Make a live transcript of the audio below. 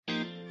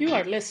You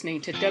are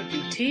listening to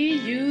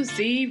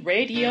WTUZ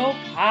Radio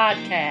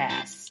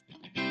Podcast.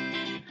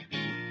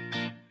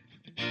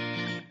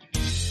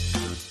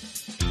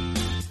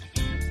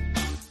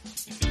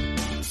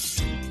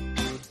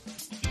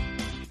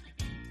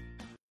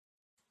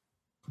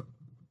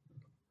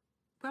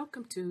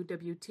 Welcome to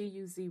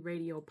WTUZ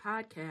Radio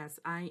Podcast.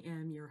 I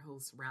am your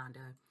host,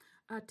 Rhonda.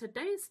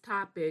 Today's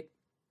topic,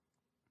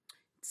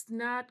 it's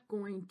not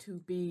going to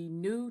be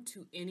new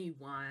to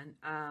anyone.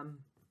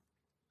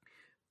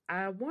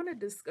 I want to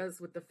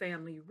discuss with the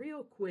family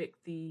real quick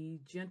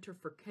the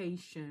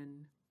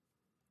gentrification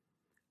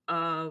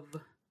of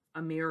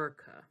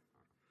America.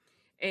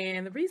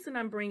 And the reason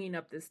I'm bringing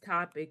up this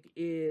topic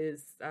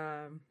is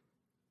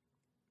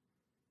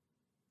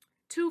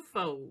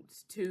twofold,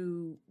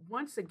 to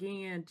once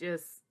again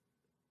just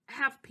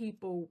have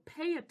people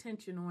pay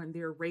attention on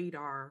their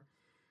radar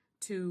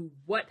to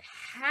what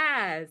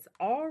has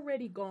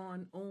already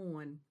gone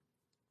on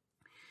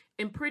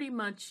in pretty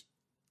much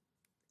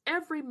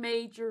every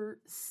major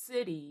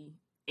city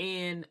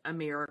in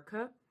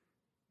America.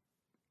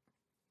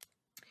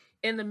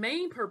 And the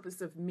main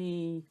purpose of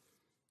me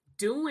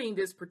doing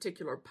this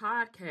particular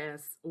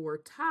podcast or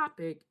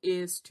topic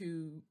is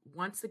to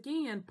once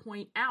again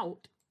point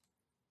out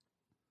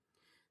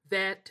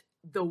that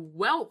the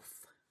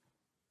wealth,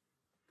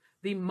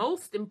 the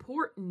most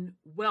important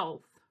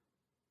wealth,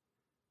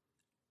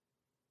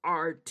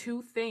 are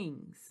two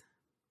things.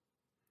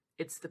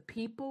 It's the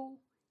people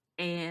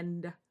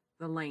and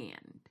the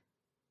land.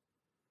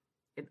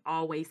 It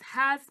always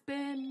has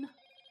been,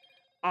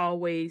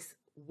 always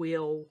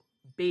will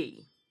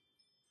be.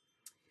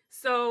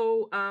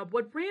 So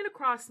what ran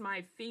across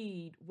my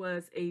feed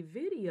was a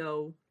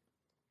video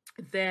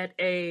that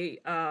a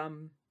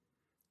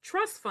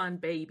trust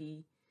fund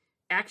baby,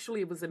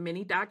 actually it was a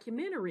mini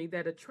documentary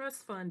that a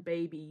trust fund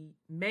baby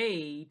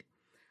made.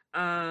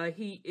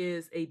 He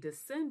is a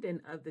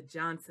descendant of the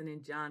Johnson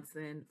 &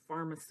 Johnson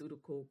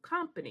pharmaceutical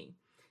company.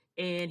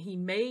 And he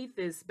made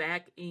this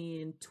back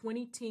in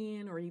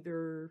 2010 or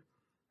either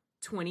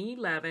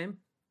 2011.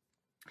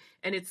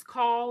 And it's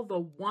called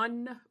The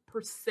 1%.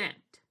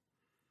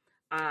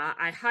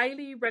 I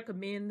highly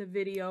recommend the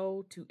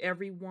video to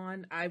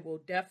everyone. I will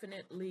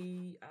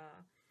definitely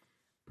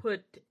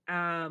put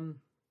on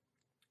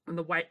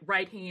the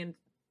right-hand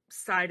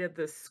side of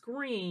the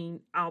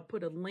screen, I'll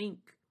put a link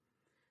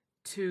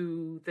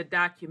to the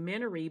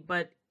documentary.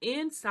 But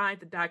inside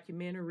the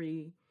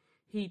documentary,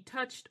 he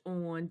touched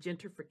on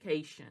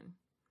gentrification.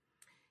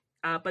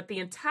 But the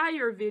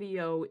entire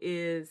video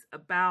is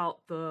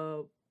about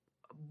the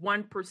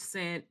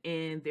 1%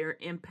 and their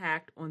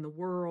impact on the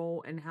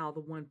world, and how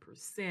the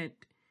 1%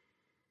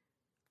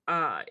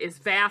 is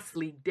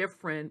vastly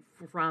different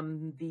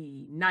from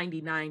the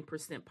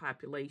 99%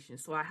 population.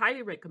 So I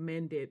highly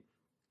recommend it.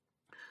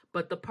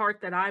 But the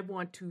part that I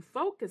want to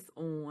focus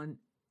on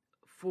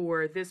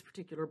for this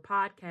particular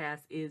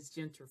podcast is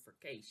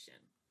gentrification.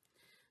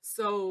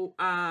 So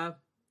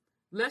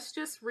let's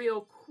just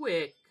real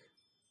quick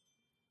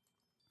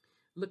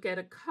look at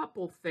a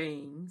couple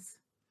things.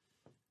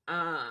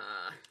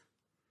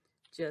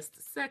 Just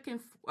a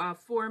second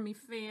for me,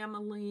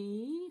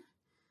 family.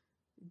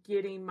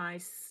 Getting my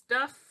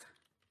stuff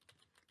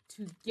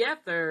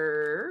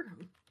together.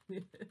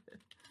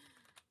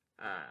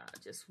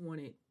 Just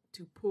wanted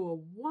to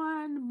pull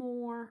one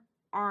more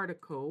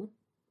article.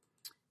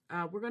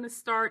 We're going to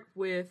start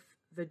with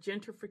the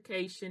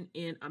Gentrification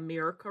in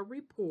America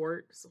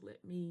report. So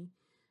let me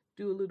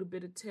do a little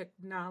bit of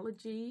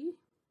technology.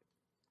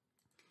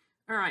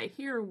 All right,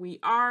 here we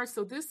are.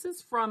 So this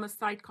is from a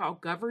site called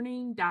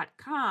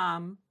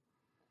governing.com.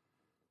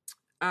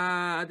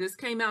 This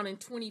came out in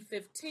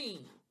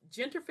 2015.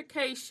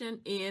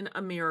 Gentrification in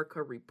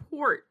America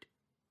report.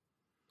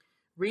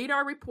 Read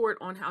our report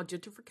on how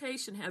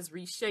gentrification has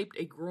reshaped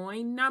a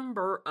growing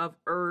number of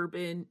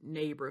urban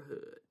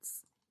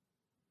neighborhoods.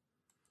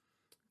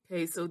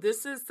 Okay, so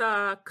this is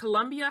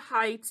Columbia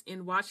Heights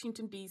in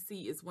Washington,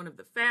 D.C. is one of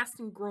the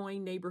fastest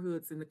growing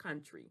neighborhoods in the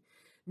country.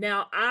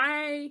 Now,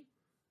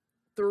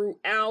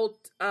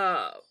 throughout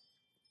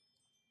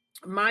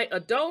my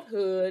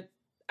adulthood,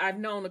 I've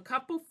known a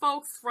couple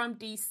folks from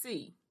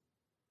D.C.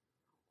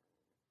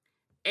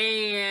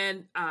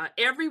 And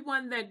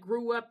everyone that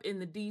grew up in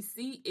the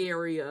D.C.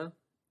 area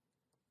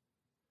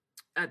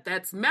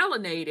that's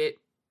melanated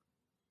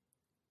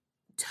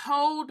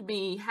told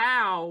me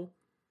how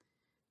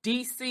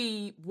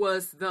D.C.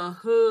 was the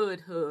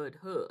hood.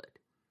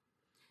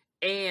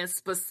 And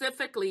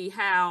specifically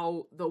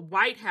how the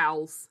White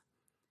House,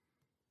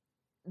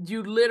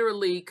 you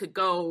literally could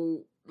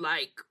go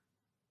like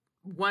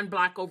one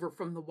block over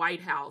from the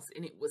White House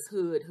and it was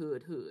hood.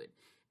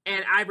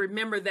 And I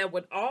remember that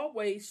would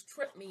always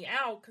trip me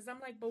out because I'm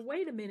like, but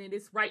wait a minute,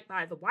 it's right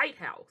by the White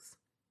House.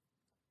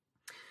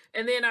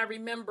 And then I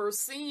remember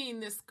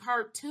seeing this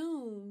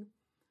cartoon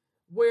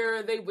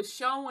where they were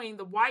showing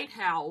the White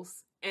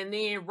House and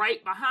then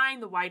right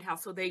behind the White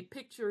House. So they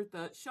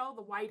show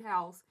the White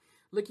House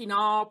looking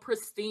all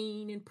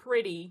pristine and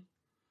pretty.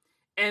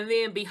 And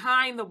then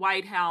behind the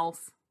White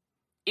House,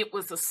 it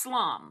was a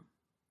slum.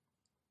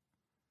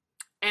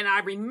 And I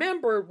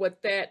remember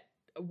what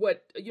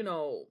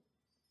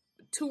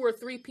 2 or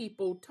 3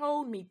 people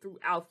told me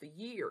throughout the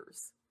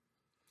years.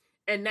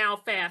 And now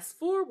fast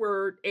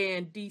forward,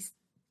 and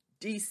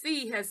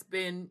DC has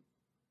been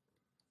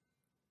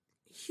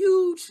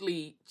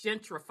hugely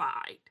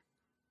gentrified.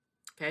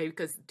 Okay,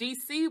 because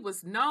DC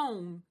was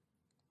known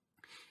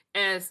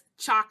as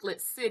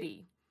Chocolate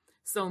City.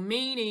 So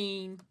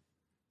meaning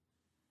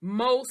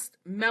most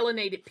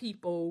melanated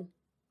people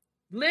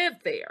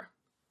live there.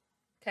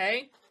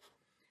 Okay?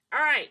 All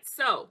right,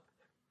 so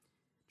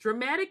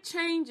dramatic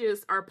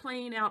changes are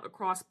playing out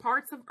across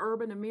parts of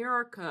urban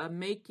America,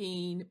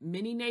 making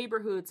many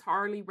neighborhoods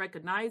hardly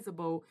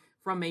recognizable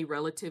from a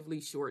relatively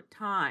short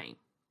time.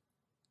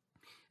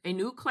 A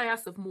new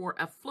class of more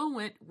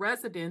affluent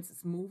residents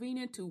is moving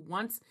into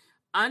once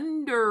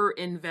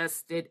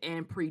underinvested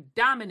and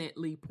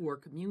predominantly poor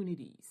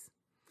communities.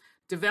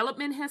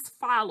 Development has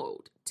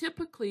followed,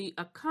 typically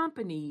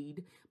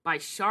accompanied by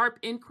sharp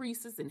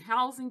increases in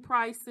housing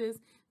prices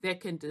that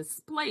can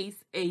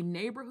displace a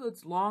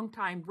neighborhood's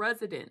longtime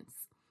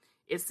residents.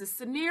 It's a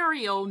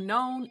scenario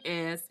known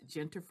as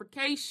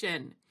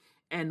gentrification,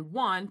 and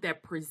one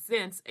that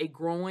presents a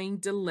growing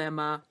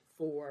dilemma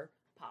for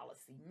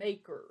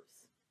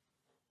policymakers.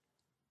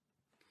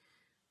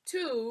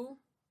 To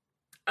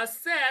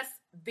assess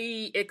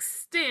the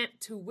extent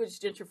to which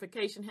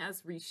gentrification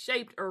has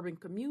reshaped urban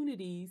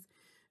communities,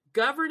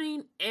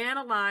 Governing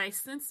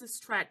analyzed census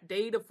tract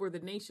data for the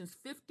nation's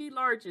 50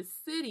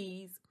 largest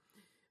cities.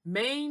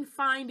 Main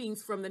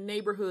findings from the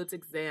neighborhoods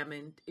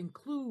examined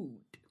include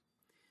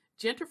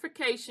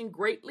gentrification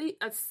greatly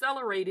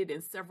accelerated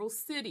in several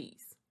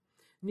cities.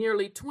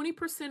 Nearly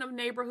 20% of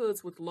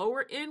neighborhoods with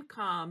lower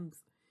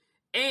incomes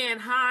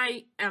and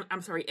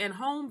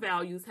home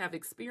values have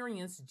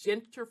experienced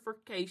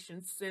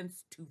gentrification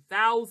since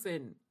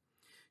 2000,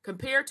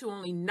 compared to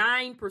only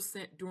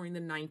 9% during the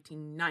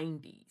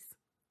 1990s.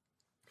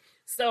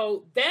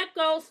 So that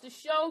goes to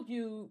show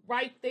you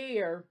right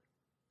there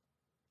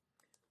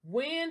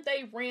when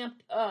they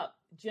ramped up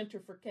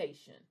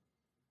gentrification.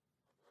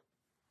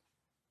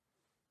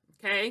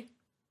 Okay?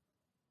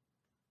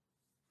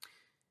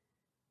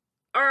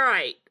 All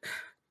right.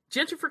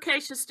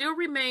 Gentrification still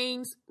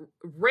remains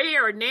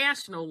rare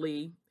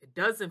nationally. It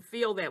doesn't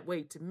feel that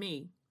way to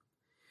me.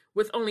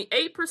 With only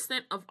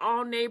 8% of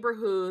all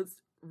neighborhoods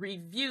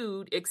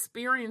reviewed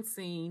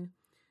experiencing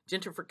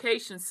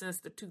gentrification since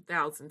the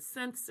 2000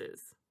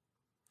 census.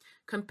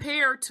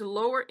 Compared to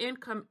lower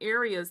income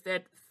areas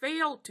that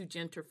failed to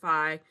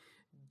gentrify,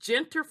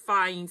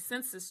 gentrifying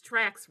census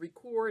tracts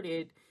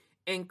recorded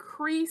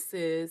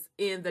increases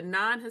in the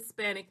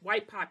non-Hispanic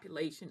white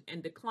population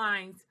and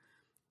declines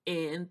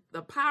in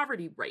the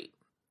poverty rate.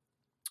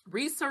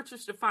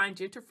 Researchers define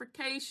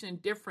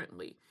gentrification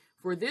differently.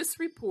 For this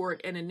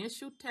report, an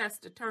initial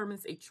test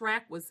determines a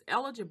tract was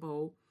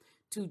eligible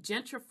to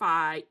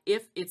gentrify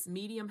if its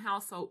median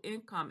household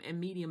income and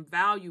median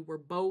value were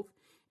both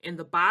in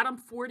the bottom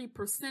 40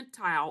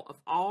 percentile of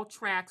all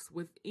tracts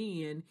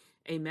within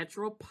a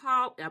metro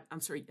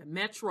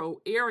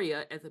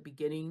area at the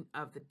beginning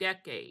of the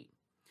decade.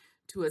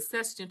 To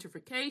assess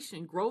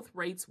gentrification, growth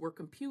rates were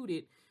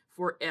computed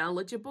for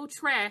eligible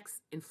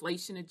tracts,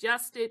 inflation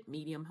adjusted,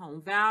 median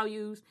home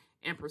values,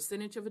 and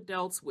percentage of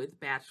adults with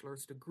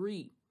bachelor's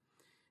degree.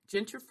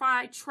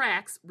 Gentrified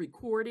tracts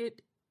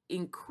recorded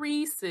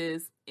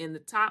increases in the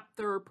top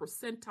third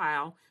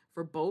percentile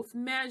for both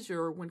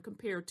measure when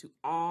compared to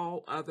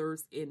all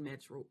others in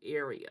metro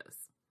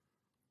areas.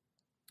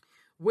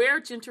 Where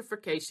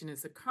gentrification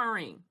is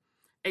occurring.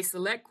 A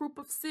select group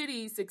of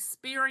cities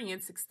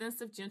experienced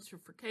extensive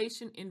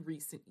gentrification in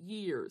recent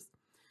years.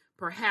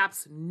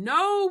 Perhaps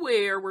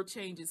nowhere were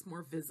changes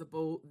more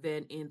visible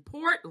than in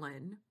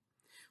Portland,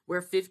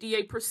 where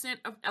 58%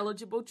 of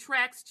eligible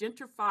tracts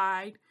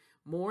gentrified,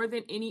 more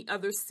than any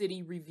other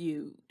city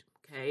reviewed.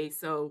 Okay,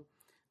 so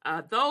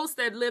those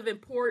that live in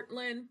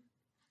Portland,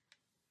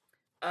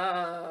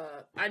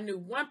 I knew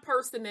one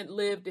person that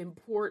lived in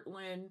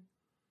Portland,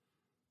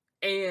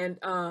 and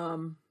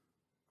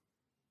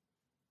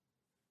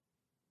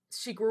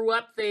she grew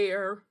up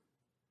there,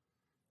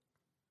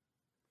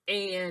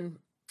 and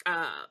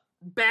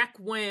back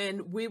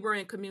when we were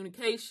in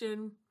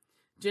communication,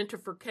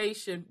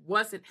 gentrification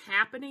wasn't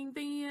happening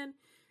then,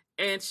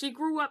 and she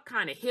grew up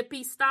kind of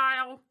hippie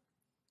style.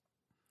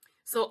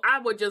 So I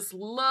would just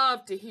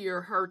love to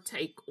hear her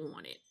take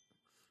on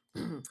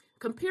it.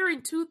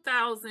 Comparing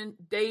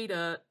 2000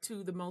 data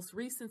to the most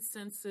recent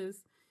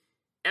census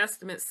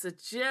estimates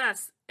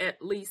suggest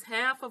at least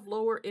half of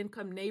lower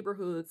income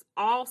neighborhoods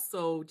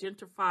also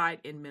gentrified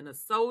in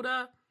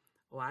Minnesota.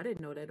 Oh, I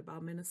didn't know that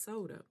about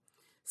Minnesota.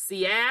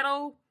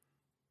 Seattle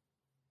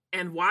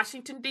and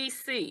Washington,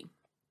 D.C.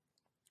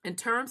 In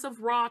terms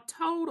of raw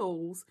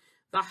totals,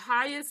 the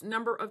highest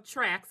number of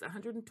tracts,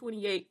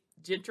 128,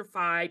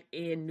 gentrified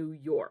in New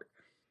York.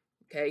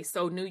 Okay,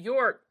 so New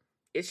York,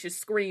 it should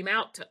scream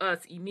out to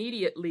us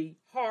immediately,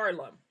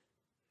 Harlem.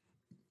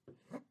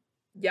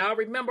 Y'all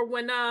remember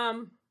when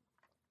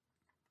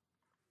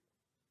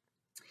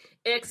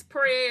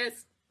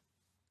ex-pres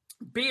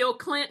Bill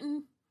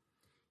Clinton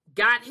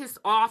got his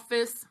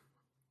office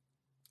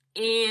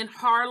in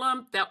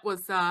Harlem. That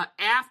was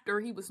after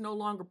he was no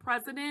longer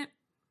president.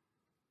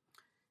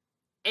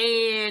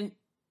 And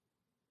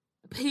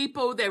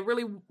people that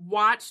really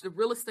watch the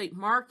real estate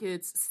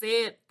markets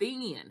said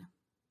then,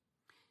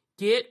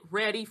 get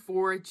ready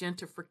for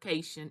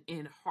gentrification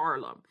in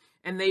Harlem.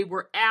 And they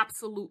were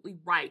absolutely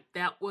right.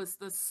 That was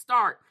the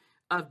start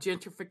of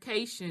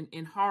gentrification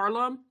in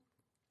Harlem.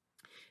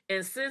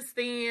 And since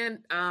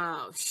then,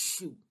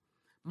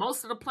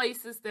 most of the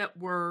places that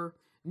were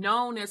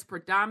known as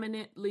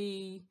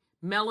predominantly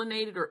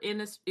melanated or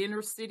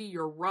inner city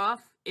or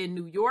rough in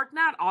New York,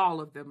 not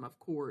all of them, of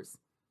course.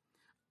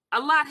 A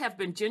lot have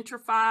been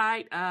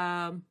gentrified.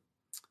 I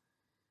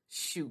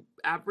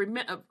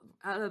remember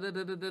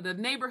the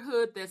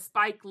neighborhood that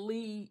Spike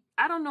Lee,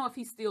 I don't know if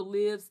he still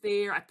lives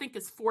there. I think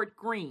it's Fort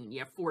Greene.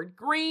 Yeah, Fort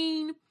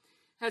Greene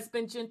has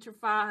been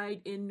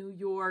gentrified in New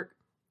York.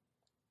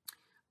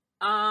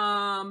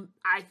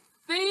 I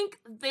think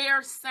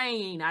they're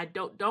saying,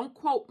 don't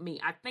quote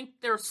me, I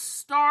think they're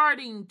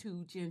starting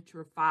to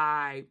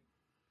gentrify.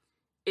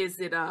 Is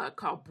it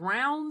called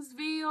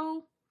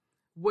Brownsville,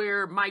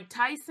 where Mike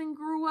Tyson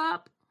grew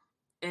up?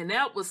 And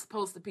that was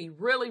supposed to be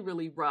really,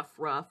 really rough.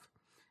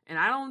 And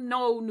I don't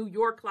know New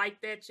York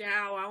like that,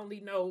 y'all. I only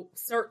know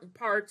certain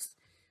parts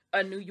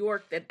of New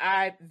York that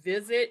I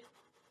visit,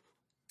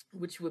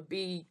 which would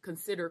be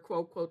considered,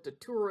 quote, quote, the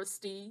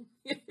touristy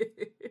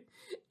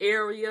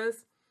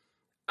areas.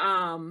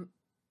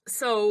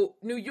 So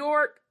New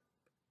York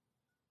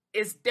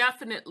has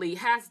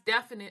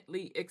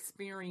definitely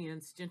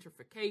experienced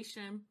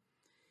gentrification.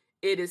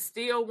 It is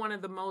still one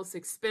of the most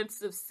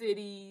expensive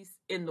cities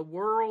in the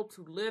world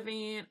to live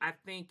in. I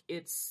think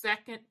it's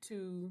second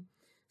to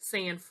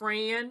San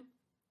Fran.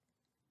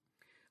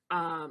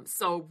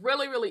 So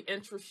really, really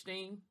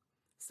interesting.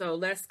 So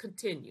let's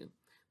continue.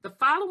 The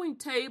following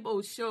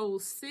table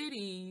shows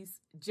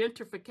cities'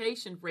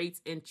 gentrification rates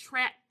and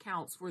tract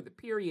counts for the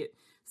period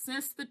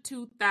since the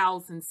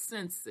 2000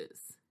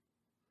 census.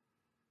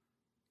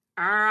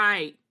 All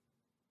right.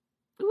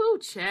 Ooh,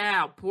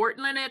 child.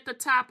 Portland at the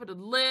top of the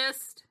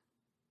list.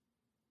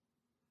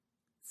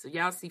 So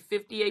y'all see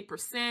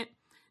 58%.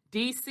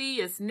 DC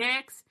is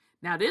next.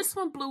 Now this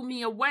one blew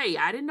me away.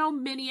 I didn't know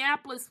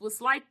Minneapolis was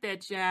like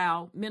that,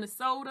 y'all.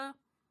 Minnesota,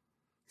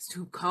 it's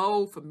too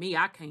cold for me.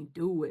 I can't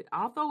do it.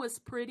 Although it's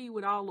pretty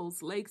with all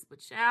those lakes, but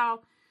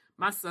y'all,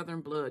 my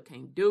southern blood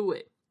can't do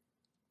it.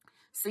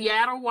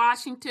 Seattle,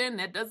 Washington,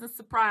 that doesn't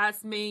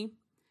surprise me.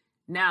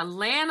 Now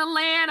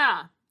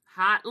Atlanta,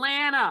 hot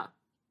Atlanta.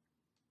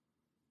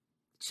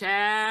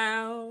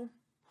 Child,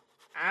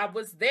 I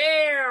was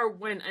there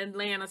when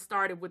Atlanta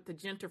started with the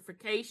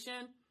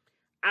gentrification.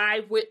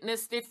 I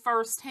witnessed it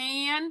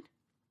firsthand.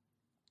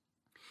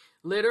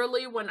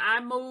 Literally, when I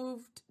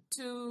moved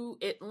to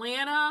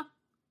Atlanta,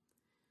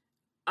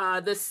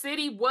 the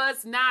city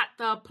was not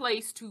the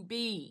place to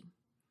be.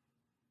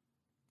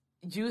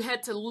 You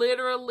had to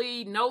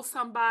literally know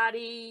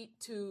somebody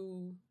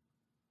to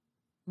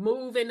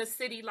move in a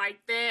city like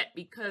that,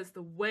 because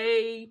the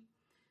way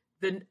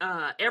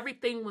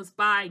everything was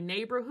by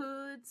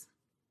neighborhoods.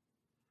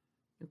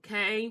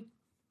 Okay.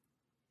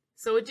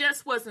 So it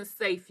just wasn't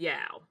safe,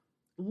 y'all.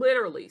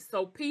 Literally.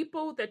 So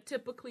people that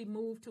typically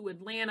move to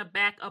Atlanta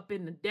back up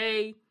in the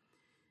day,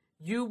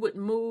 you would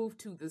move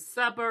to the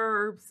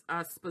suburbs,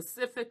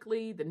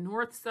 specifically the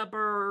north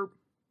suburb,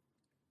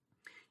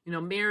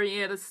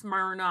 Marietta,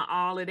 Smyrna,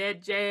 all of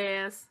that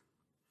jazz.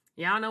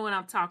 Y'all know what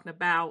I'm talking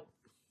about.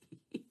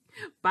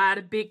 By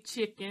the big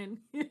chicken.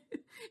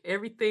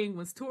 Everything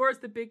was towards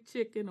the big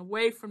chicken,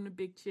 away from the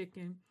big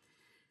chicken.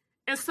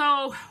 And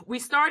so we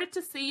started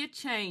to see a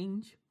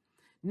change.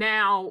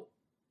 Now,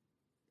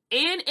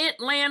 in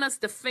Atlanta's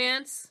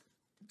defense,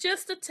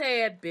 just a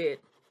tad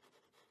bit,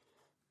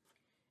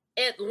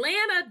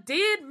 Atlanta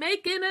did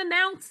make an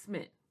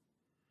announcement.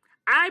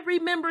 I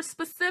remember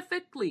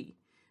specifically,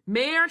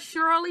 Mayor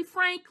Shirley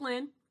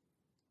Franklin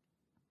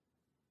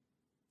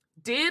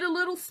did a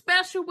little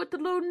special with the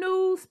little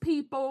news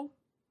people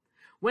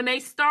when they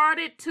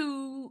started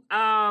to,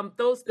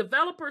 those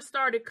developers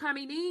started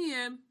coming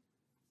in,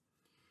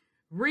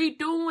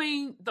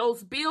 redoing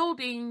those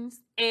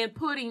buildings and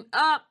putting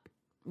up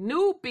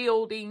new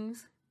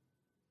buildings.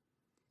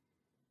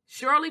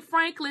 Shirley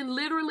Franklin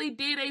literally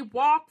did a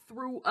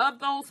walkthrough of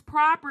those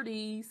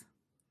properties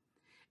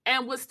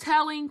and was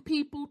telling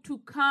people to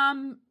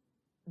come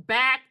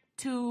back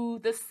to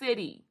the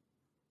city.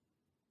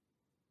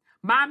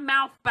 My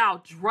mouth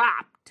about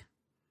dropped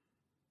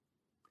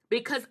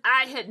because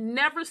I had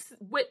never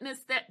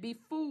witnessed that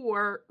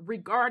before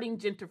regarding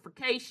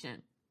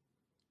gentrification.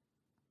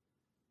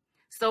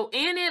 So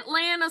in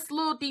Atlanta's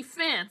little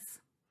defense,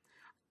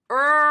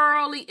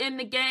 early in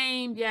the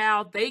game,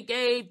 y'all, they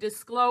gave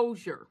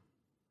disclosure.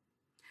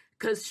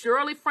 Because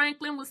Shirley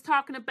Franklin was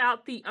talking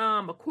about the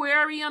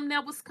aquarium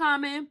that was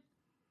coming.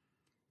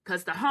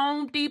 Because the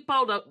Home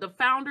Depot, the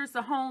founders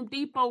of Home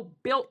Depot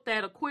built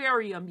that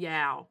aquarium,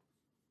 y'all.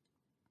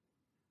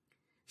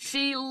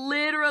 She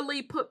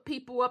literally put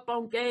people up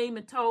on game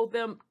and told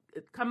them,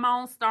 come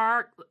on,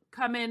 start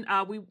coming.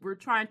 We were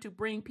trying to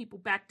bring people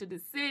back to the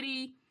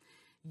city,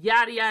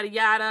 yada, yada,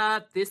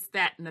 yada, this,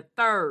 that, and the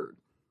third.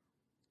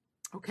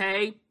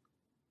 Okay.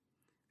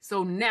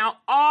 So now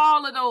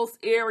all of those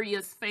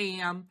areas,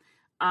 fam,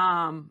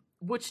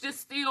 which just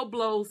still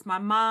blows my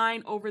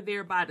mind over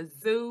there by the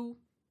zoo,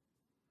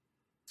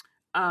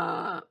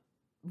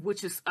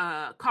 which is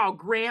called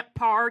Grant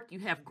Park. You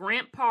have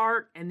Grant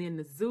Park, and then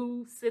the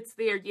zoo sits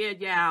there. Yeah,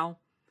 yeah.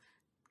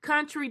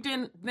 Country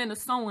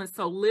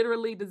so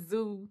literally the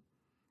zoo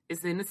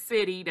is in the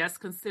city. That's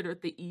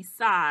considered the east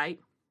side.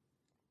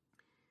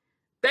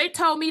 They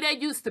told me they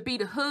used to be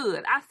the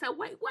hood. I said,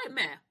 wait a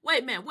minute,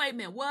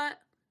 what?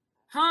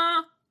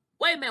 Huh?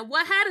 Wait a minute,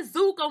 what? How the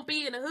zoo gonna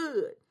be in the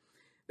hood?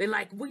 They're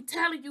like, we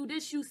telling you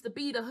this used to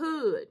be the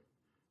hood.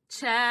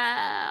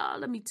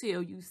 Child, let me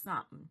tell you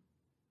something.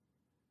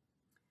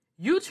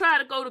 You try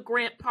to go to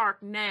Grant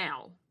Park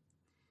now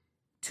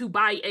to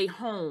buy a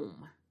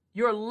home.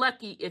 You're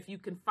lucky if you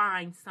can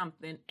find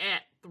something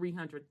at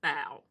 $300,000.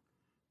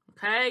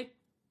 Okay?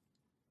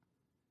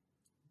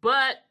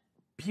 But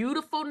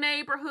beautiful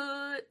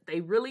neighborhood.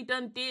 They really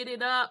done did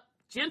it up.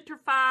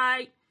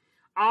 Gentrified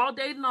all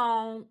day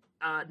long.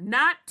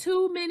 Not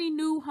too many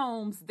new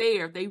homes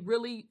there. They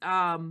really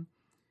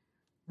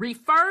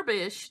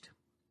refurbished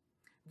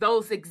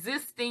those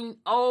existing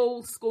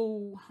old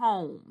school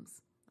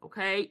homes.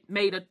 Okay?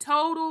 Made a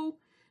total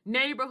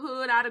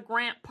neighborhood out of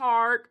Grant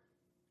Park.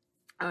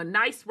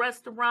 Nice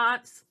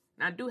restaurants.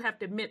 I do have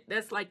to admit,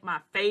 that's like my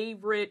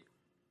favorite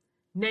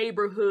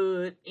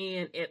neighborhood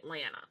in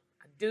Atlanta.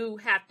 I do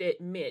have to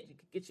admit, you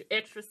can get your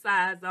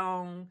exercise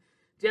on,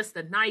 just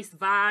a nice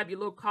vibe, your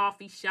little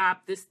coffee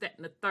shop, this, that,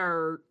 and the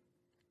third.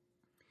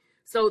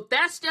 So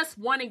that's just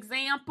one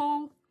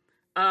example.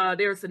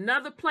 There's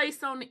another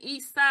place on the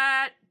east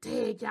side.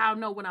 Dang, y'all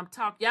know what I'm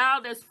talking.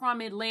 Y'all that's from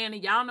Atlanta,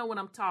 y'all know what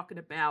I'm talking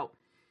about.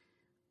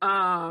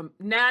 Now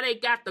they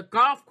got the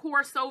golf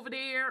course over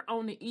there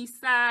on the east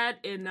side,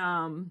 and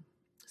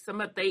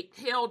they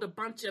held a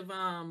bunch of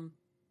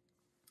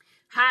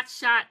hot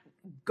shot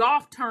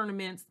golf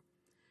tournaments.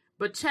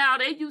 But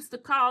child, they used to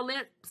call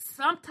it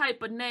some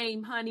type of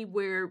name, honey,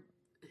 where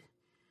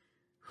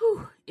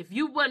if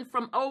you wasn't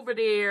from over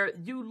there,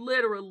 you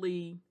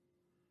literally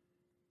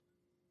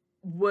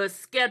was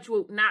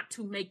scheduled not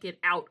to make it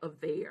out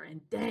of there.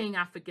 And dang,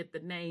 I forget the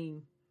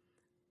name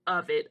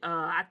of it.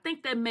 I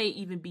think that may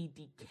even be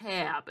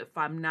DeKalb, if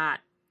I'm not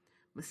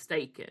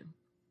mistaken.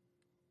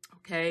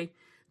 Okay,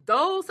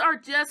 those are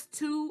just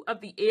two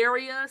of the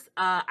areas.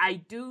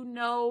 I do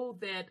know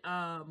that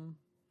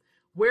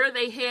where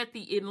they had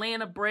the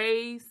Atlanta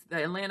Braves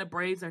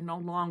are no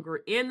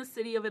longer in the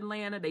city of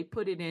Atlanta. They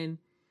put it in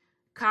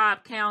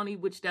Cobb County,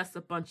 which that's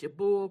a bunch of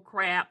bull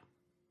crap.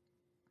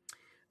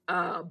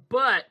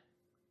 But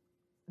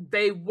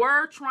they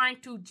were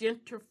trying to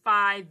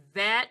gentrify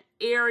that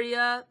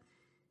area.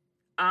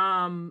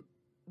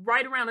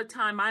 Right around the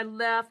time I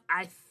left,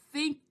 I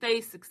think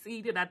they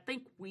succeeded. I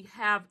think we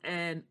have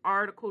an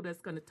article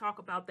that's going to talk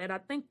about that. I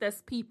think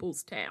that's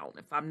Peoplestown,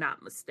 if I'm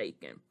not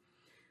mistaken.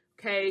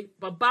 Okay,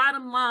 but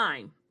bottom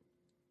line,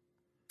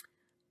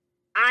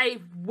 I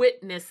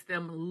witnessed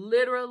them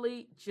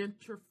literally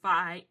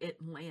gentrify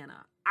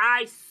Atlanta.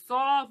 I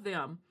saw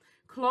them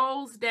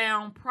close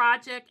down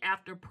project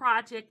after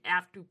project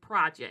after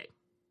project.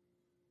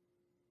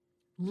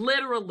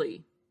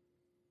 Literally.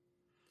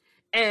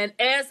 And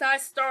as I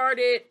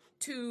started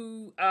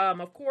to,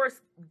 of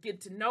course,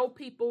 get to know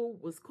people,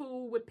 was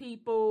cool with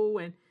people,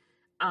 and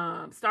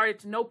started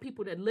to know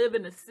people that live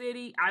in the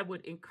city, I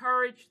would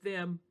encourage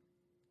them,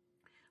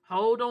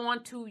 hold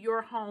on to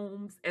your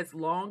homes as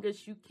long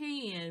as you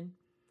can.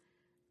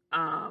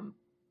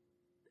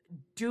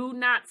 Do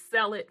not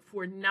sell it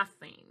for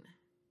nothing,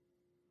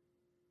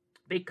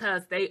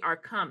 because they are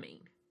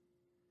coming.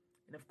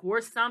 And of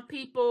course, some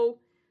people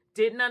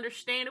didn't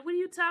understand it. What are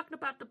you talking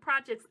about, the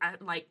projects? I'm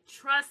like,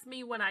 trust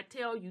me when I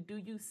tell you, do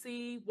you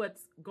see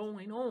what's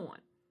going on?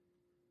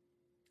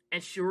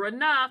 And sure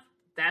enough,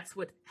 that's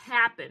what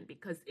happened,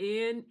 because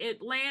in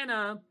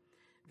Atlanta,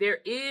 there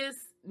is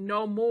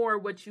no more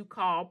what you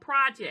call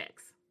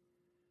projects.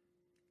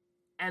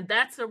 And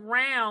that's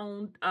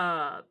around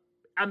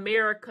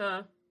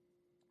America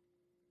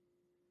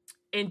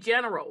in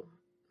general.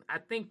 I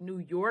think New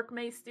York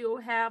may still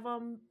have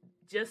them,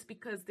 just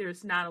because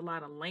there's not a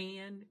lot of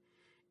land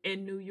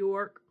in New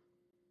York.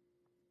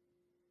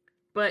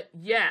 But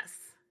yes,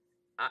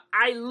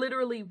 I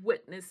literally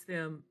witnessed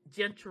them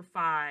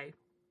gentrify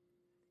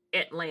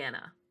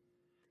Atlanta.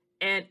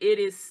 And it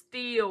is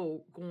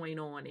still going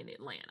on in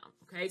Atlanta.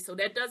 Okay, so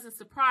that doesn't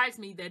surprise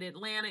me that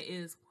Atlanta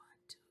is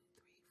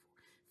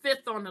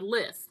 5th on the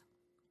list.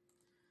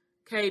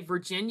 Okay,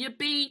 Virginia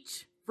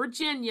Beach,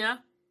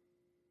 Virginia.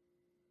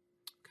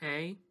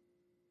 Okay.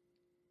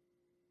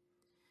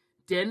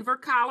 Denver,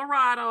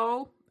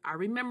 Colorado. I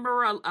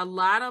remember a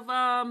lot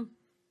of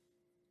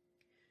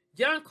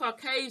young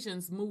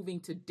Caucasians moving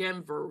to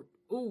Denver.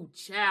 Ooh,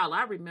 child,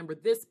 I remember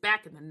this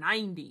back in the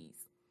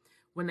 90s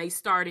when they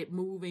started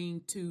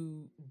moving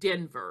to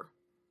Denver.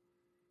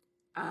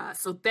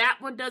 So that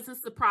one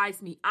doesn't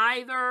surprise me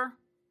either.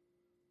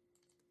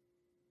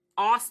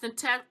 Austin,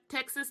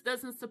 Texas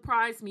doesn't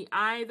surprise me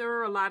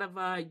either. A lot of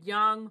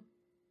young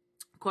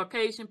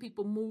Caucasian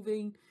people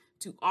moving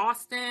to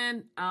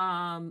Austin,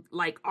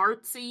 like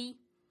artsy,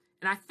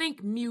 and I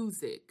think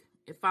music,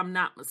 if I'm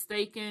not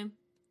mistaken.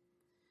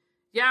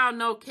 Y'all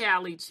know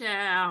Cali,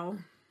 child.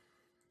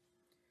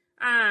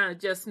 I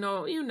just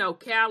know,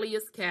 Cali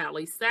is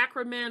Cali.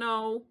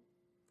 Sacramento,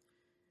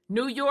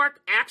 New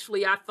York,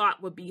 actually, I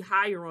thought would be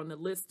higher on the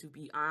list, to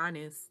be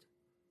honest.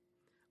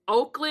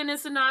 Oakland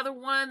is another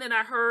one that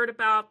I heard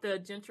about the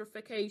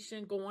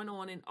gentrification going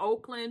on in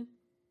Oakland.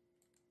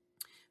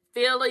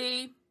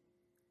 Philly,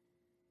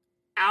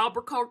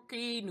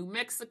 Albuquerque, New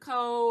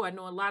Mexico. I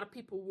know a lot of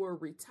people were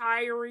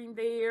retiring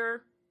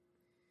there.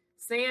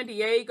 San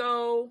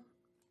Diego.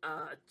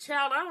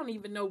 Child, I don't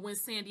even know when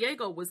San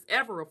Diego was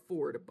ever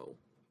affordable.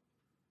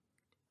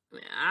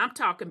 I'm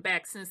talking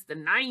back since the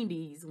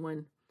 90s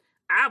when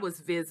I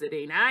was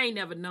visiting. I ain't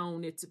never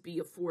known it to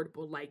be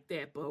affordable like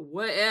that, but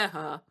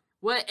whatever.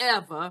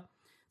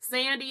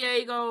 San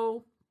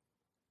Diego,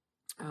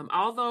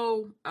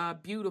 although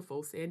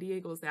beautiful, San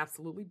Diego is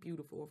absolutely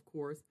beautiful, of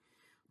course.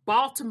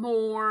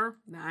 Baltimore,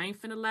 now I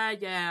ain't finna lie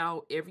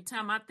y'all, every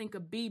time I think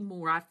of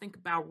B-more, I think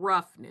about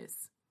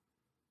roughness.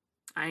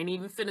 I ain't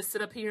even finna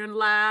sit up here and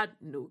lie.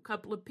 Knew a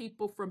couple of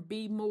people from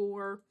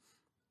B-more.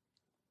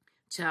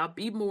 Child,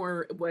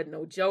 B-more wasn't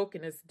no joke,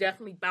 and it's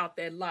definitely about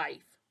that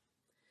life.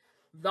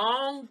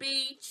 Long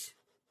Beach,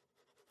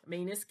 I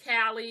mean, it's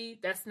Cali.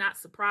 That's not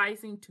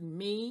surprising to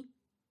me.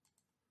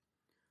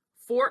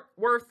 Fort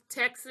Worth,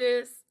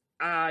 Texas.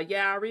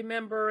 Yeah, I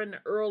remember in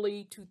the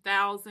early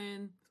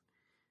 2000s,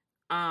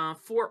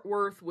 Fort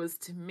Worth was,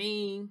 to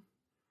me,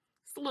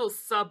 it's a little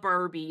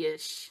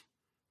suburby-ish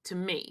to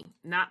me.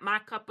 Not my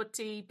cup of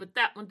tea, but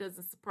that one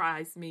doesn't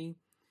surprise me.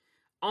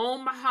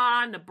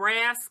 Omaha,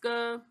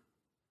 Nebraska.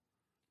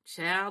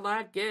 Child,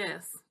 I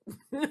guess.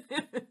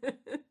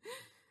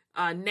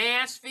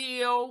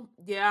 Nashville.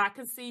 Yeah, I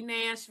can see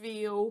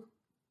Nashville.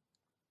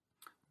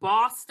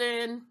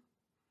 Boston.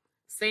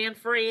 San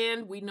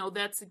Fran. We know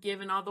that's a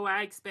given, although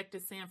I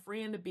expected San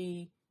Fran to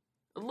be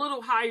a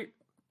little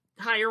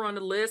higher on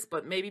the list,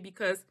 but maybe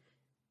because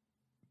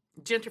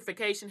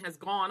gentrification has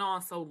gone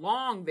on so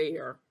long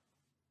there.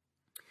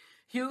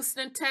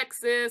 Houston,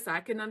 Texas.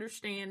 I can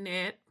understand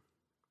that.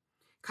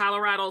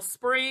 Colorado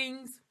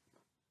Springs.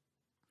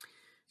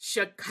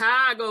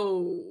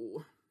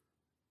 Chicago.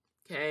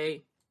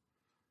 Okay.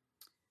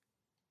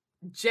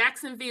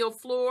 Jacksonville,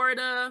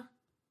 Florida.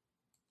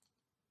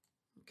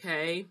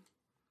 Okay.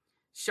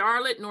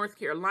 Charlotte, North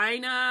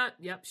Carolina.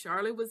 Yep,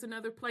 Charlotte was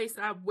another place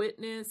I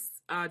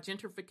witnessed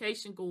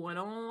gentrification going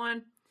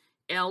on.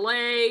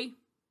 LA.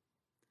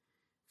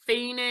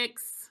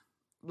 Phoenix.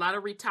 A lot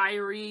of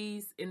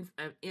retirees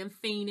in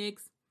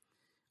Phoenix.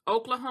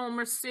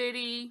 Oklahoma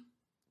City.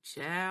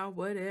 Child,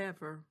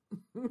 whatever.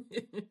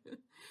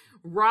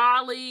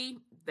 Raleigh.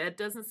 That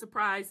doesn't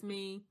surprise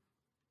me.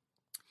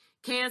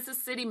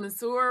 Kansas City,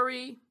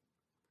 Missouri.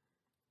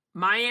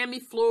 Miami,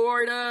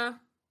 Florida.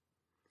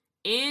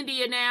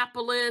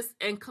 Indianapolis,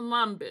 and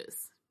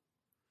Columbus.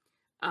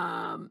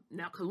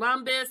 Now,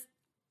 Columbus,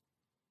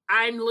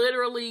 I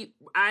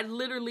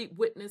literally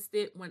witnessed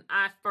it when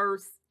I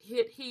first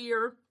hit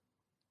here.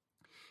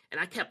 And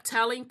I kept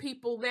telling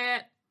people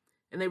that.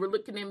 And they were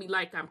looking at me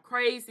like I'm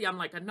crazy. I'm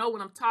like, I know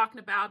what I'm talking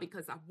about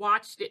because I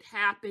watched it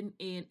happen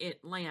in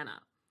Atlanta.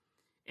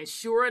 And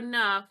sure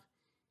enough,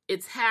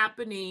 it's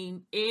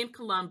happening in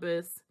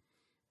Columbus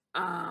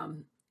at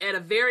a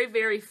very,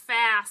 very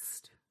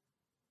fast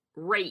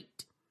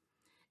rate.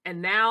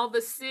 And now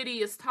the city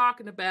is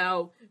talking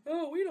about,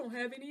 oh, we don't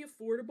have any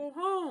affordable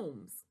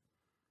homes.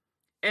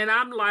 And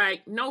I'm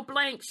like, no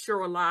blank,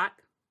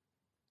 Sherlock.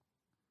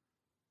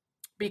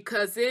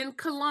 Because in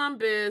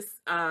Columbus,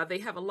 they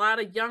have a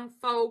lot of young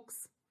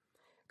folks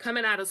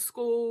coming out of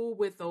school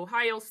with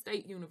Ohio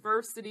State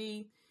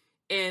University,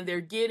 and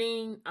they're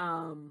getting,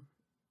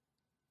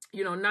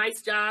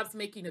 nice jobs,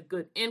 making a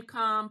good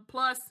income,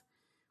 plus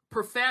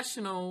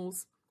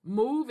professionals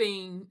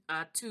moving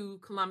to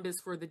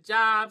Columbus for the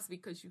jobs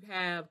because you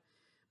have,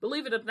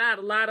 believe it or not,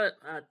 a lot of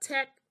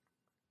tech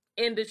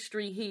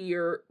industry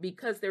here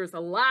because there's a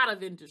lot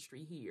of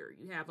industry here.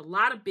 You have a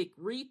lot of big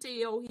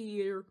retail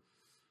here.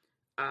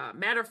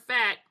 Matter of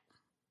fact,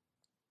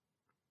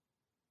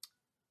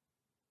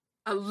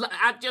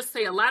 I'd just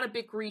say a lot of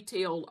big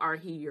retail are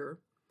here.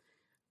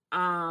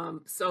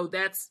 So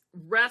that's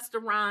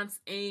restaurants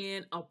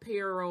and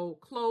apparel,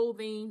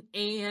 clothing,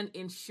 and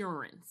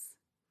insurance.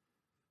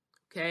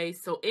 Okay,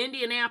 so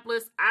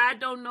Indianapolis, I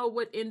don't know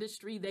what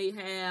industry they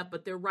have,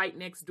 but they're right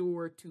next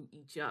door to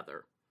each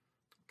other.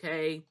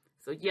 Okay,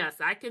 so yes,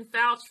 I can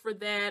vouch for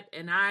that,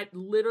 and I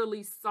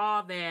literally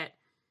saw that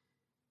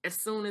as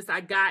soon as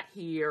I got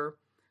here.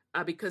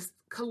 Because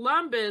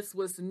Columbus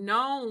was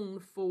known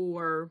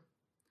for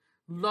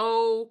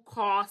low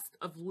cost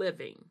of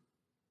living.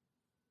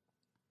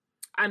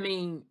 I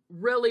mean,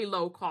 really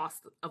low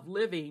cost of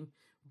living,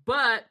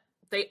 but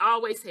they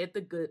always had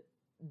the good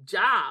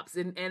jobs,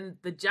 and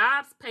the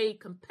jobs paid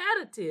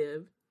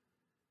competitive,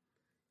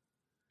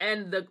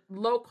 and the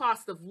low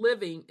cost of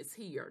living is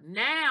here.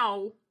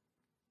 Now,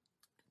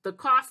 the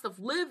cost of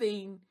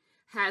living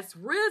has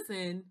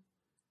risen,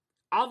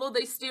 although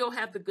they still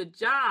have the good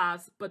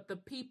jobs, but the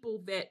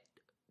people that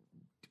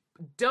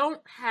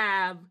don't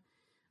have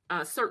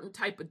a certain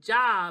type of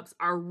jobs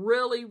are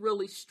really,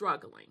 really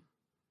struggling.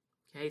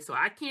 Okay, so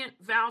I can't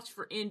vouch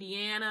for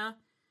Indiana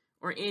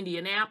or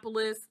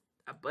Indianapolis,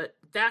 but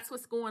that's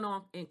what's going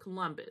on in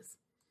Columbus.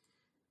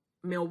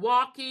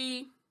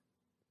 Milwaukee,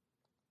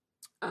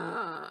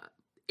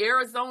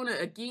 Arizona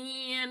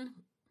again,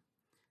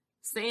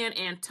 San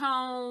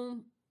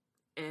Antonio,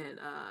 and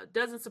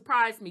doesn't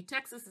surprise me,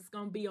 Texas is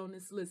going to be on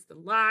this list a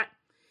lot.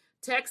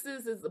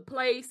 Texas is a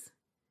place,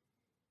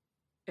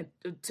 and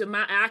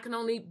I can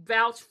only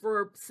vouch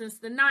for since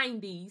the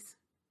 90s.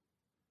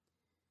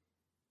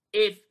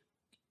 If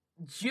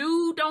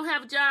you don't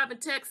have a job in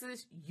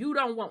Texas, you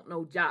don't want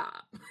no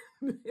job.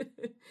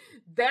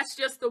 That's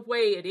just the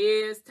way it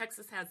is.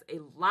 Texas has a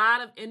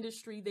lot of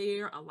industry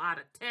there, a lot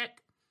of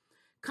tech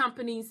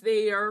companies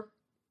there.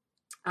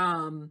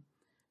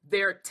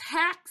 Their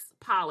tax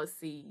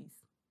policies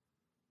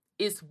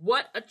is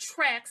what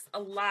attracts a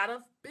lot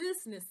of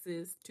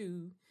businesses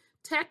to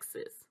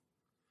Texas.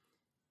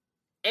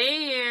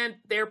 And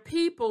their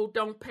people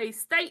don't pay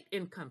state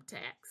income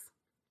tax.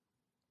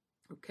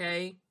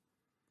 Okay?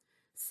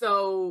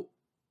 So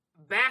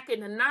back in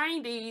the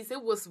 90s,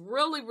 it was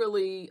really,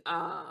 really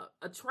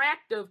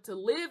attractive to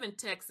live in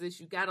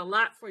Texas. You got a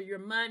lot for your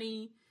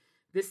money,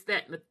 this,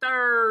 that, and the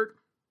third.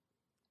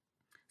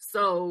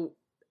 So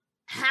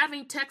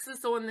having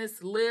Texas on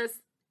this list,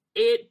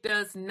 it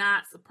does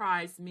not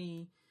surprise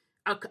me.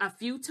 A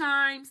few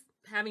times,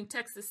 having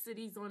Texas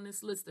cities on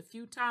this list a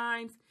few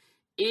times,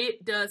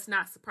 it does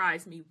not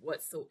surprise me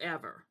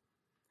whatsoever.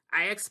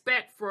 I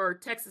expect for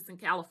Texas and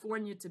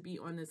California to be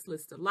on this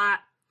list a lot.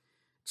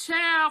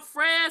 Child,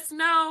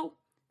 Fresno.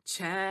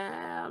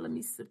 Child, let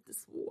me sip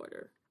this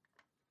water.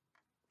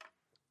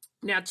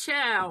 Now,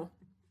 child,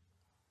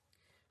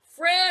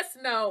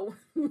 Fresno.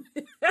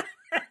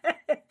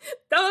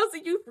 Those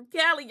of you from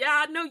Cali,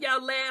 y'all know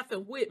y'all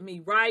laughing with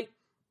me, right?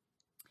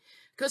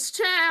 Because,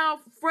 child,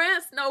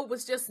 Fresno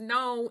was just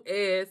known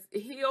as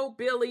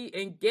hillbilly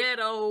and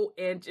ghetto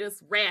and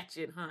just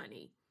ratchet,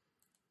 honey.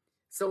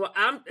 So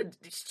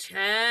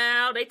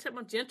child, they talk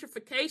about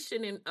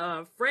gentrification in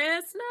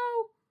Fresno.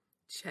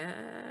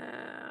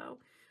 Child.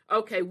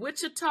 Okay,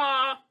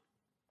 Wichita,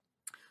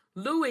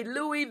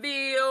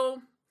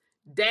 Louisville,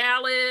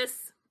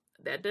 Dallas.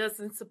 That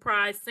doesn't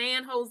surprise.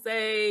 San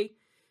Jose,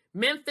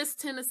 Memphis,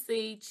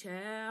 Tennessee.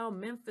 Child,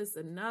 Memphis,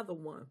 another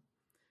one.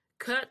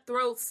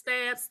 Cutthroat,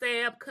 stab,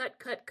 cut.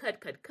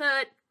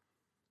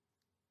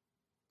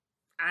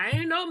 I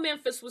didn't know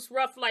Memphis was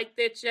rough like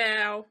that,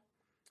 child.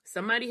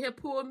 Somebody had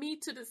pulled me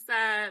to the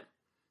side.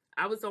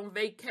 I was on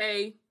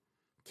vacay,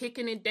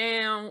 kicking it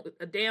down,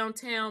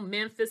 downtown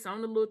Memphis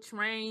on the little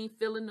train,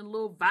 feeling the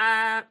little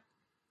vibe.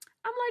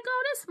 I'm like,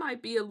 oh, this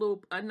might be a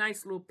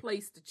nice little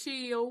place to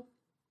chill.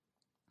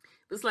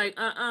 It's like,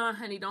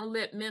 honey, don't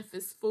let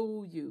Memphis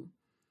fool you.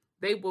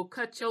 They will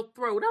cut your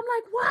throat. I'm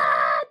like,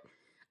 what?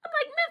 I'm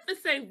like,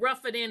 Memphis ain't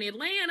rougher than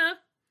Atlanta.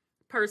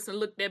 Person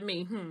looked at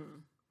me,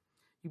 you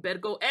better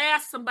go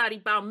ask somebody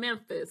about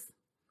Memphis.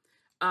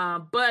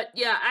 But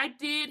yeah, I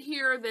did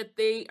hear that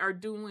they are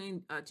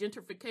doing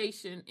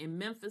gentrification in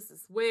Memphis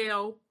as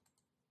well.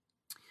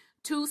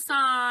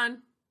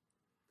 Tucson,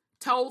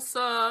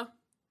 Tulsa,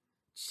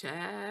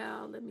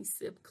 child, let me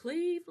sip,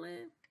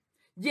 Cleveland.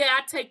 Yeah,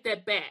 I take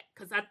that back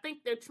because I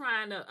think they're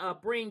trying to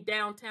bring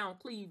downtown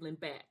Cleveland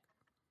back.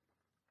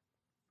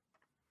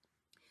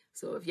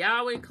 So if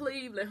y'all in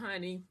Cleveland,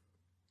 honey,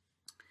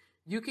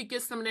 you could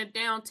get some of that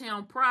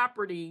downtown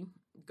property,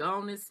 go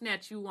on and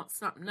snatch you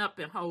something up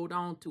and hold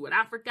on to it.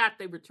 I forgot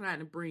they were trying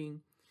to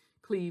bring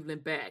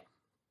Cleveland back.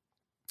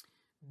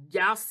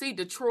 Y'all see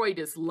Detroit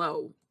is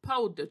low.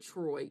 Po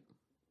Detroit.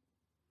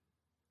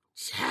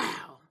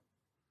 Child.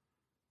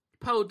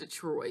 Po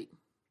Detroit.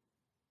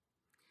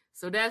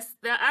 So that's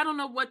that. I don't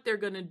know what they're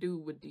going to do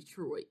with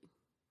Detroit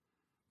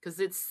because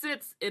it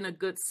sits in a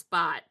good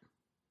spot.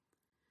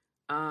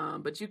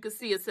 But you can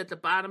see it's at the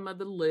bottom of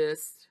the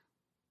list.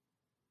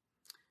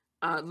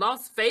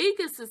 Las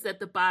Vegas is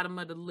at the bottom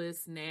of the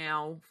list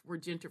now for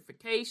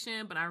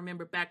gentrification. But I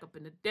remember back up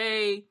in the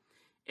day,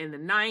 in the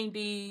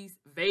 90s,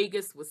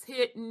 Vegas was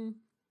hitting.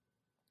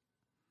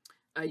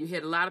 You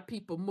had a lot of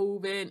people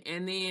moving.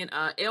 And then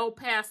El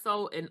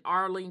Paso and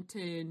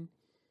Arlington,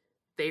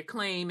 they're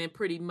claiming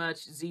pretty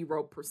much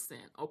 0%.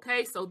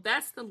 Okay, so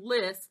that's the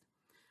list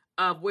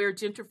of where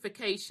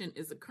gentrification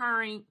is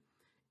occurring.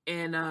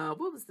 And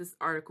what was this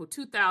article?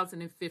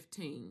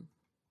 2015.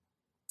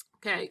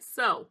 Okay,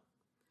 so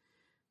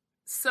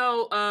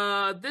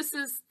this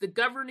is the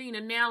governing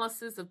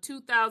analysis of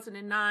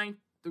 2009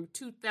 through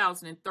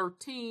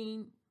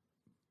 2013.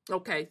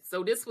 Okay,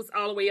 so this was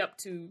all the way up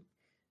to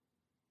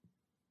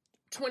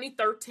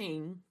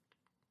 2013.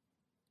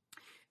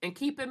 And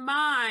keep in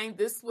mind,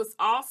 this was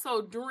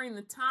also during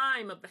the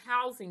time of the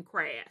housing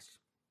crash.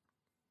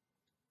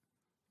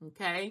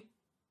 Okay.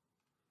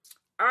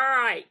 All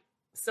right.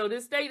 So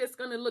this data is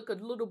going to look a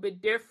little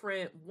bit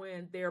different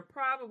when they're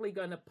probably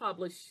going to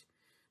publish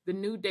the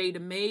new data,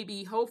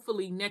 maybe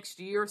hopefully next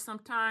year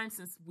sometime,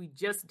 since we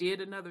just did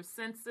another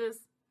census.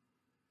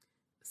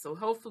 So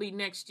hopefully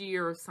next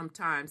year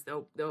sometimes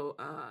they'll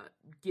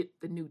get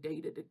the new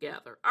data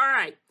together. All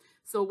right.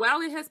 So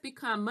while it has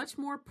become much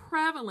more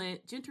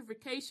prevalent,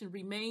 gentrification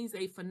remains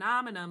a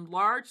phenomenon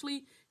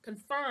largely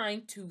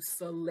confined to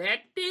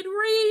selected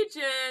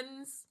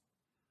regions,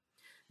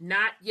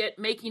 not yet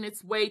making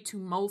its way to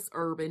most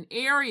urban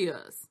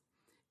areas.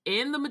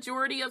 In the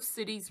majority of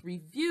cities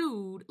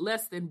reviewed,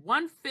 less than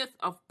 1/5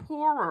 of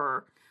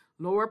poorer,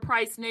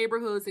 lower-priced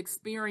neighborhoods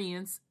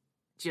experience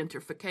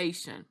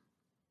gentrification.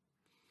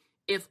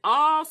 If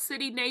all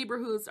city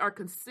neighborhoods are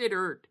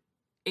considered,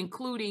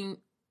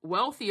 including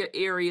wealthier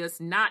areas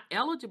not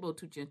eligible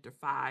to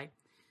gentrify,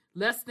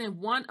 less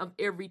than 1 of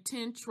every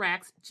 10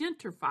 tracts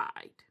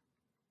gentrified.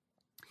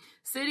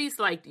 Cities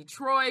like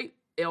Detroit,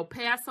 El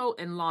Paso,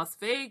 and Las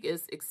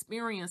Vegas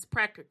experience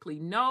practically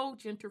no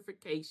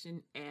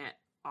gentrification at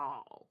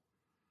all.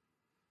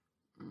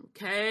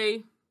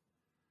 Okay.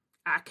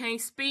 I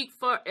can't speak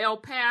for El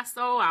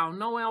Paso. I don't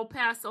know El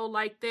Paso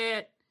like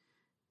that.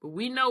 But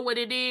we know what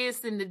it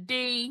is in the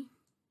D.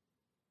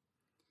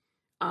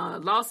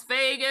 Las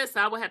Vegas,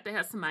 I would have to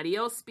have somebody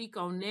else speak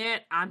on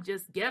that. I'm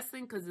just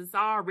guessing because it's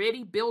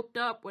already built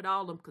up with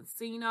all them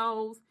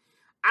casinos.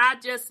 I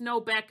just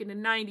know back in the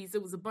 90s,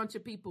 it was a bunch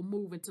of people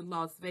moving to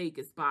Las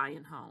Vegas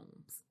buying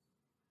homes.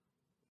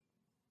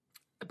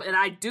 But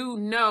I do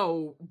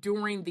know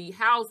during the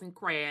housing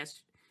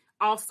crash,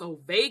 also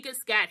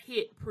Vegas got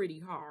hit pretty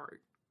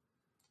hard.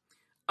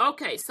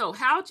 Okay, so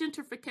how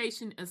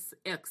gentrification is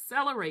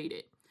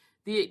accelerated.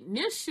 The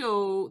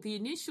initial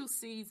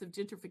seeds of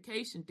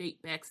gentrification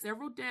date back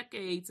several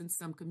decades in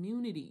some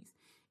communities.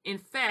 In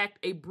fact,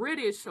 a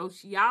British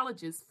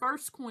sociologist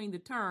first coined the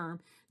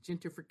term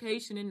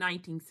gentrification in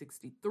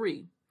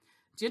 1963.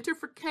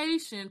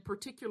 Gentrification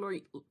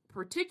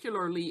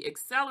particularly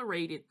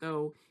accelerated,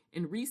 though,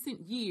 in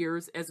recent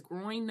years as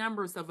growing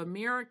numbers of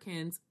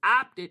Americans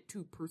opted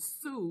to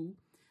pursue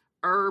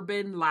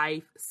urban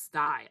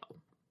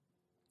lifestyle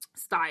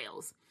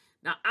styles.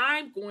 Now,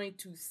 I'm going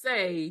to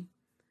say,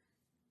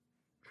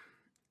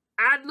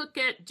 I look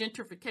at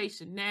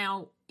gentrification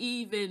now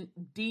even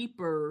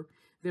deeper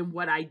than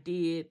what I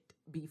did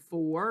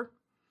before.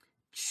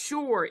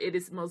 Sure, it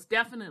is most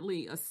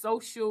definitely a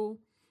social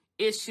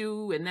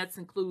issue, and that's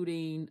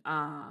including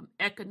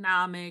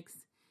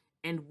economics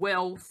and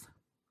wealth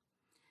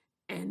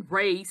and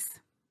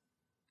race.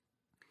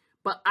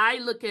 But I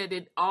look at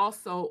it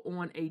also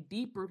on a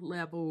deeper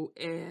level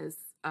as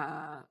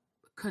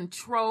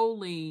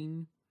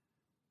controlling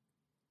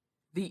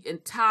the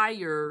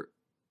entire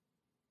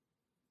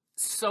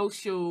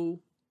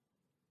social,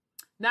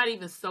 not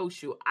even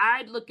social.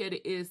 I look at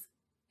it as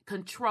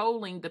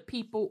controlling the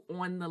people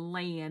on the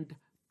land,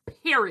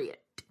 period.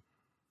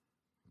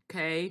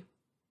 Okay.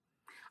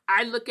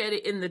 I look at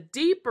it in the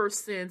deeper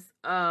sense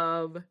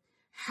of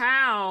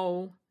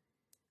how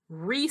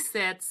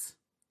resets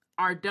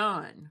are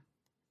done,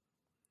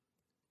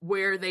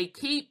 where they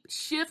keep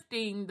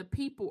shifting the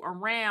people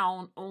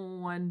around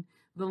on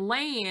the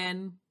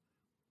land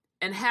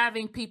and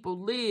having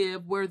people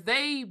live where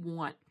they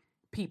want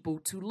people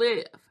to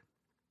live.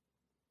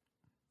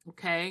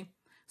 Okay?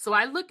 So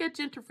I look at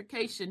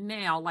gentrification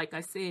now, like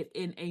I said,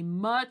 in a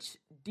much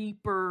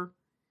deeper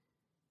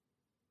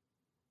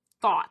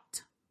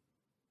thought.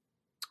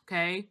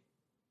 Okay?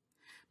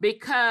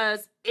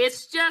 Because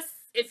it's just,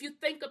 if you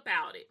think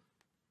about it,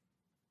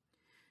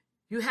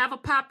 you have a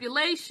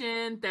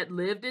population that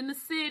lived in the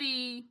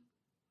city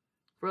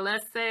for,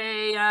 let's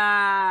say,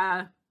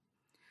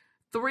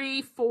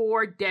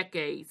 3-4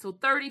 decades, so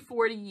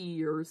 30-40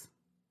 years.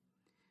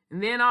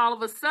 And then all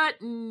of a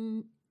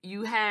sudden,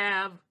 you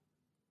have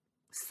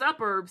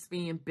suburbs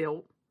being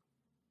built.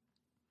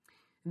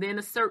 And then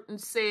a certain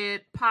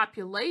said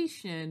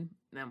population,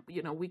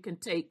 now, we can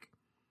take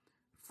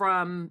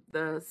from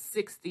the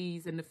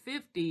 60s and the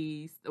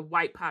 50s, the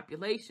white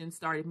population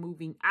started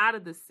moving out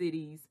of the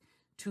cities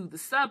to the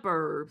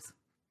suburbs.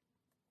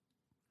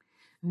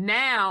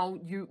 Now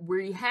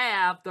we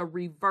have the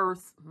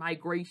reverse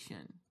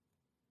migration.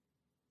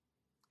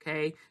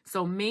 Okay,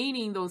 so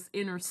meaning those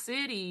inner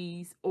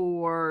cities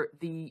or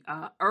the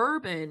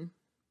urban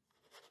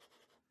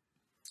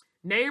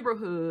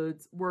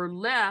neighborhoods were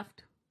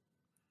left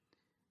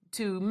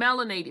to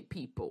melanated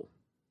people.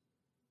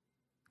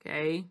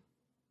 Okay,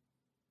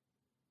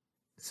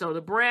 so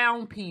the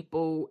brown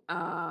people,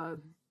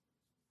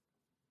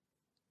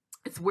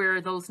 it's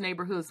where those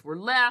neighborhoods were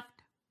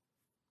left.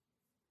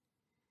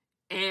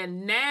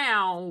 And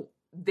now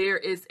there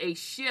is a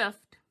shift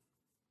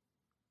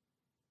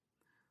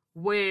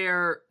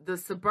where the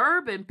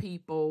suburban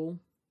people,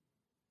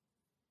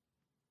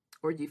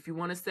 or if you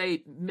want to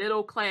say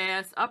middle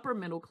class, upper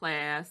middle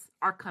class,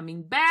 are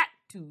coming back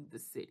to the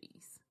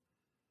cities.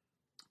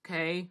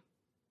 Okay.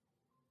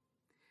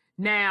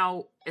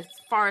 Now, as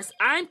far as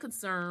I'm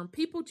concerned,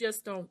 people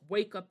just don't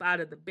wake up out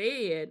of the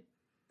bed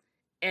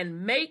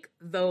and make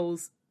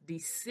those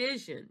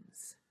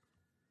decisions.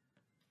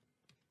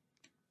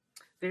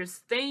 There's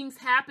things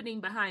happening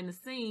behind the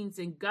scenes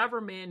in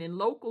government and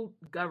local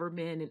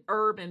government and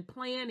urban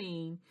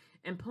planning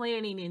and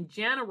planning in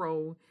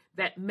general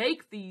that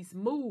make these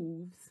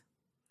moves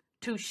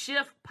to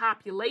shift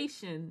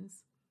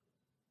populations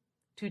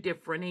to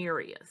different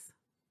areas.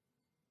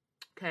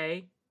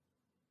 Okay.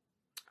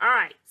 All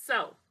right.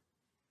 So,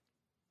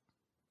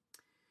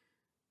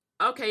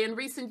 in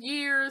recent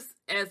years,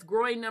 as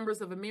growing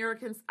numbers of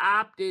Americans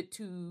opted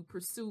to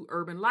pursue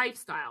urban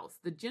lifestyles,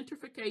 the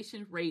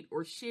gentrification rate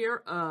or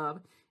share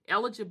of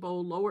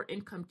eligible lower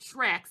income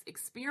tracts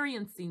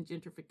experiencing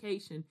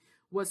gentrification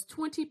was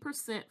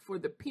 20% for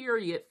the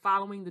period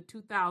following the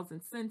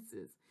 2000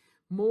 census,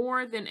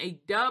 more than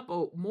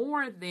double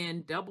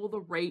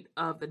the rate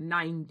of the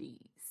 90s.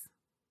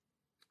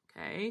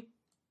 Okay.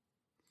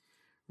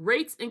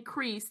 Rates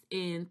increased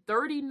in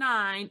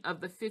 39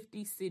 of the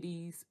 50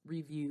 cities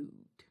reviewed.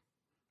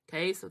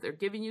 Okay, so they're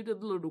giving you the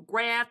little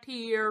graph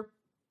here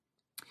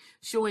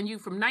showing you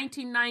from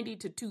 1990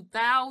 to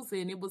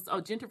 2000, it was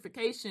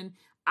gentrification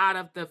out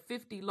of the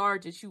 50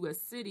 largest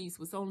U.S. cities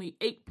was only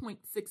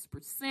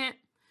 8.6%.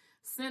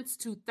 Since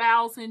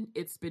 2000,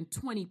 it's been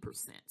 20%.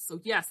 So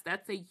yes,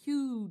 that's a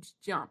huge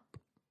jump.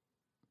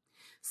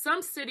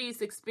 Some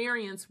cities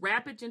experience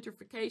rapid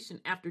gentrification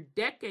after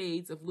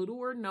decades of little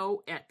or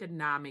no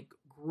economic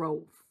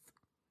growth.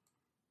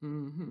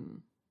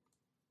 In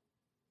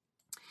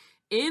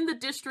the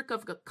District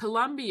of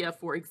Columbia,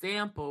 for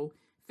example,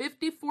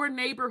 54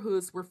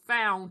 neighborhoods were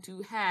found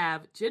to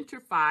have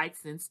gentrified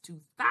since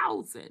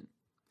 2000.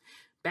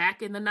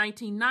 Back in the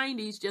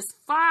 1990s, just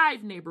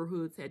 5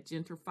 neighborhoods had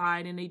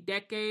gentrified in a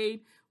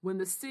decade when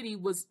the city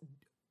was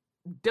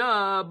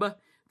dubbed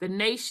the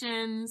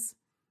nation's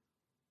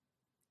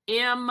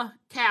M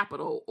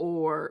capital,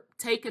 or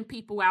taking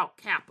people out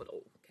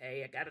capital.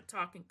 Okay, I got to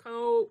talk in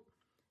code.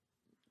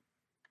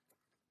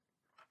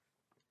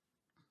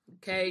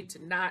 Okay,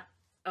 to not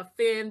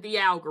offend the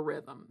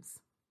algorithms.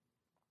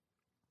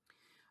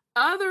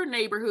 Other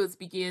neighborhoods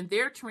began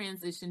their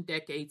transition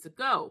decades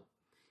ago.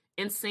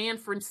 In San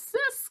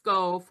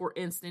Francisco, for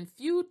instance,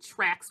 few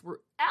tracts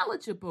were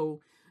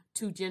eligible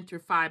to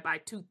gentrify by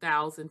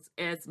 2000s,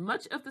 as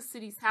much of the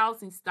city's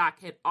housing stock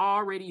had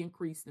already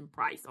increased in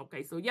price.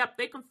 Okay, so yep,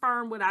 they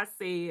confirmed what I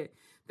said,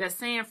 that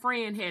San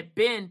Fran had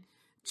been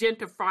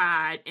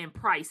gentrified and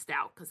priced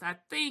out, because I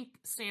think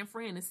San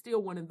Fran is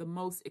still one of the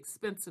most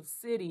expensive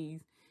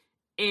cities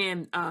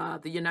in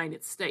the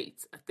United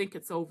States. I think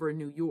it's over in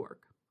New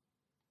York.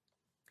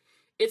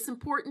 It's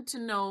important to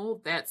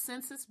know that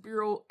Census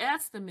Bureau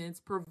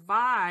estimates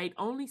provide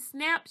only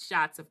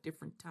snapshots of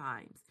different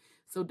times.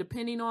 So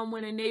depending on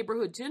when a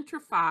neighborhood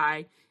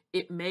gentrified,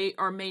 it may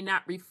or may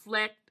not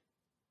reflect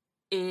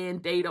in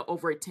data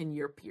over a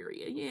 10-year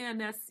period. Yeah,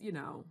 and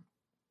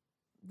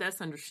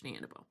that's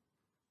understandable.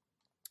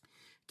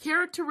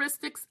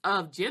 Characteristics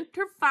of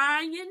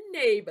gentrifying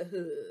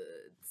neighborhoods.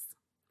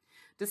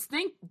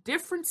 Distinct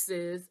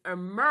differences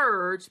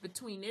emerge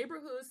between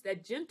neighborhoods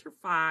that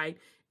gentrified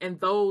and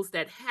those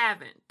that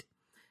haven't.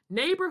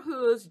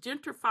 Neighborhoods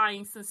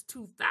gentrifying since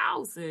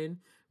 2000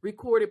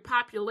 recorded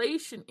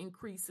population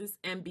increases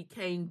and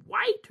became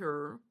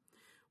whiter,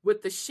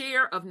 with the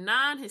share of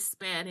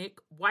non-Hispanic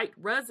white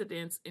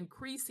residents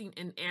increasing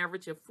an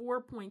average of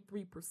 4.3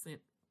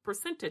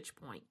 percentage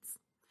points.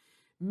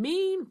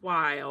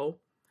 Meanwhile,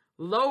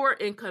 lower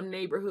income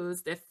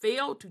neighborhoods that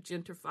failed to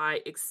gentrify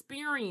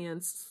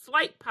experienced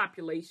slight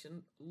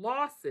population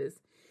losses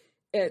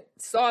and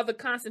saw the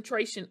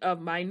concentration of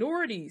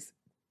minorities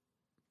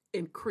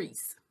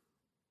increase.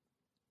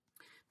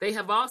 They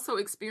have also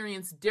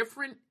experienced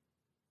different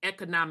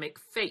economic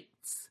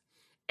fates.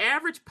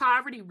 Average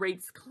poverty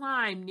rates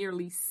climbed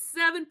nearly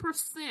 7%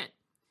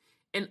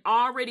 in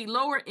already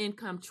lower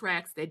income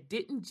tracts that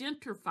didn't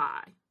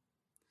gentrify,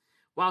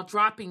 while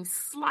dropping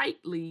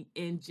slightly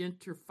in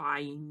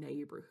gentrifying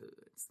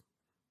neighborhoods.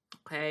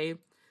 Okay,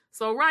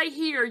 so right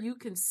here you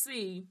can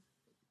see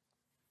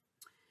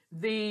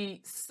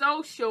the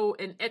social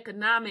and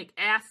economic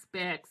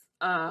aspects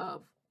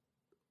of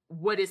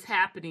what is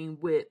happening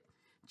with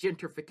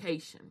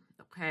gentrification.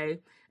 Okay,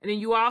 and then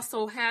you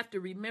also have to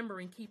remember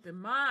and keep in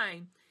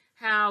mind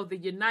how the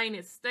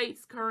United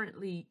States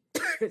currently,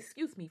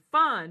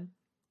 fund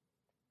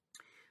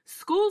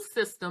school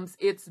systems.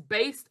 It's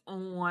based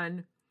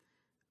on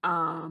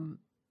home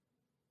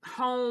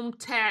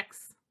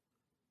tax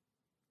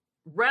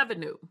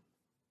revenue.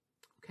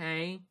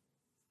 Okay,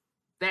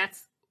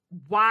 that's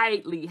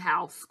widely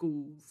how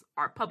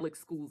public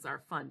schools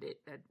are funded.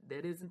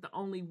 That isn't the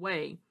only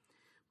way,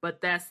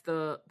 but that's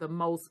the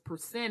most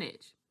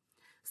percentage.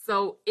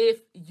 So if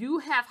you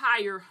have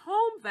higher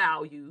home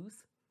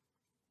values,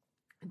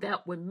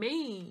 that would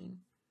mean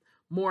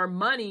more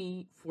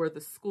money for the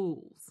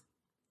schools.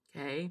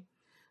 Okay,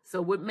 so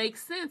it would make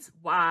sense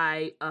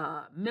why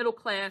middle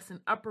class and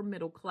upper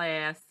middle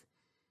class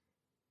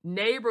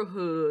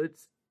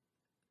neighborhoods,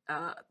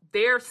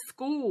 their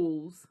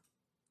schools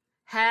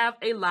have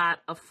a lot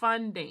of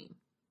funding,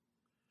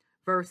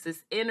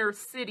 versus inner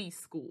city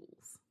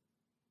schools.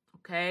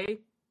 Okay?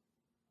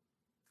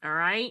 All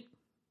right?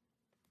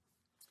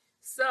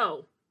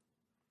 So,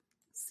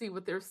 see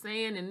what they're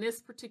saying in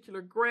this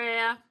particular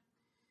graph.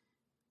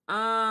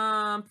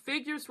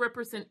 Figures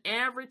represent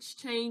average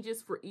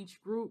changes for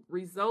each group.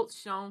 Results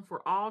shown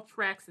for all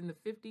tracks in the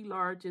 50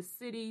 largest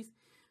cities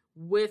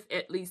with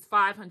at least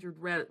 500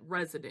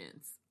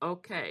 residents.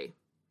 Okay.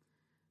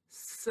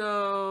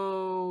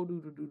 So,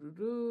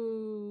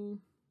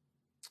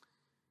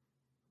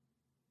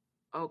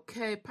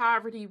 okay,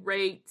 poverty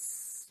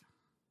rates.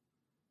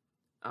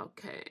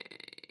 Okay.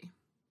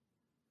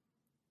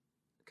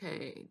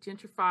 Okay,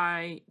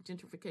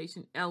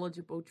 gentrification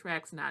eligible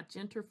tracks not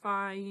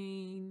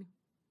gentrifying.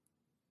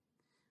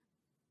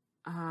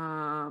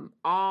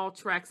 All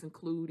tracks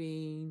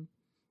including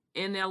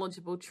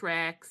ineligible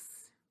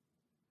tracks,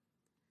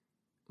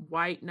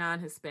 white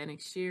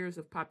non-Hispanic shares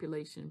of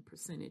population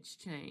percentage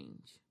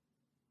change.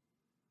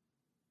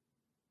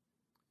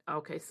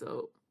 Okay,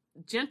 so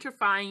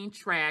gentrifying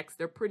tracks,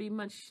 they're pretty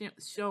much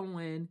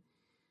showing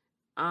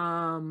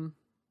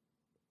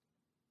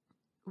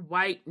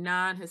white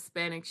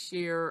non-Hispanic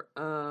share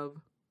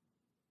of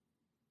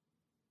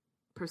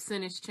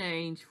percentage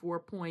change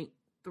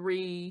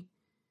 4.3,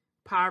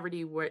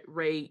 poverty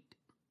rate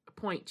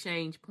point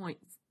change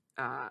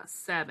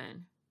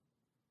 0.7.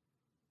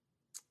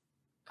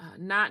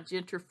 Not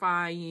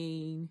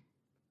gentrifying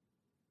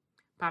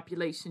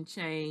population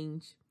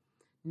change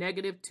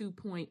negative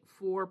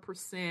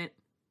 2.4%.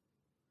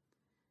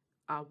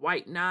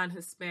 White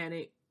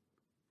non-Hispanic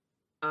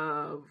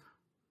of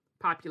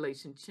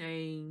population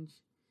change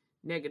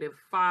negative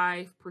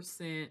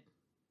 5%.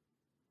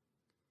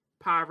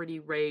 Poverty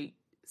rate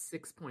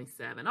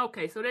 6.7.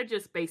 Okay, so they're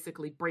just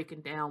basically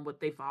breaking down what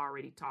they've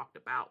already talked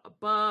about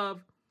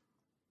above.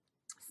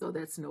 So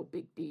that's no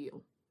big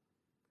deal.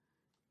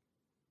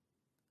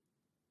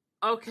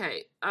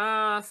 Okay,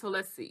 so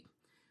let's see.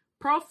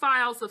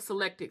 Profiles of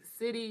selected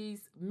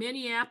cities.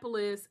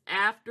 Minneapolis,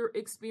 after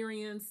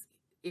experiencing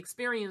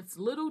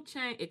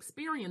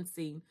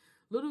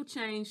little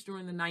change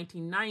during the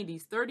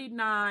 1990s,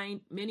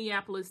 39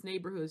 Minneapolis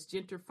neighborhoods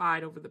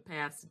gentrified over the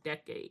past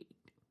decade.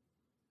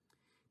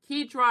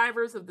 Key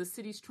drivers of the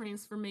city's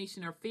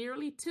transformation are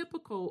fairly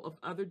typical of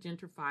other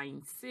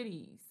gentrifying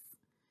cities.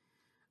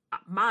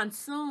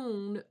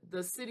 Monsoon,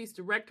 the city's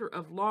director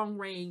of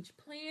long-range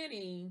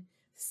planning,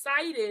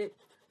 cited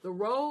the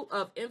role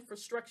of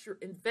infrastructure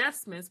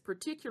investments,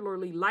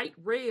 particularly light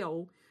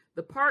rail,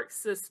 the park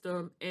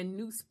system, and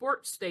new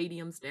sports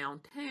stadiums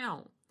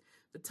downtown.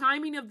 The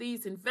timing of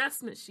these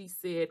investments, she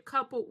said,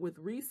 coupled with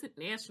recent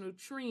national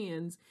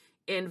trends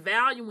in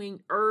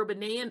valuing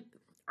urbanity,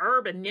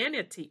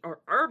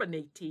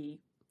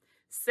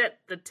 set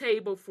the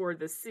table for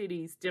the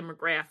city's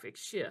demographic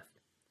shift.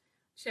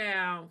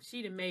 Child,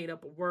 she done made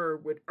up a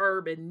word with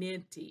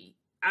urbanity.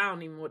 I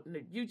don't even want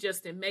to, you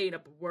just done made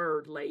up a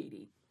word,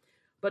 lady.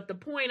 But the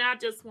point I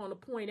just want to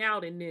point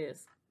out in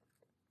this,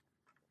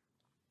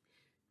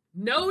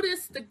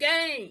 notice the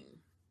game.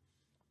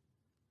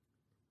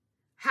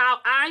 How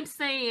I'm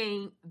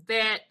saying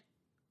that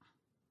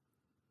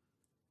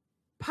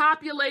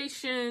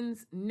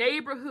populations,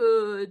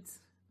 neighborhoods,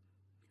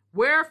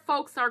 where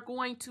folks are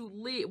going to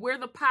live, where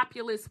the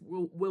populace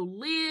will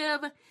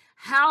live,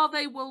 how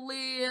they will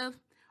live,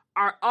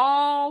 are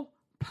all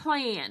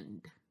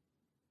planned.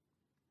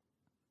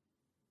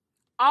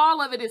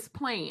 All of it is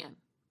planned.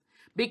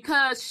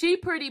 Because she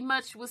pretty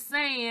much was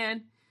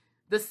saying,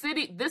 this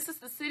is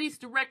the city's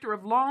director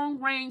of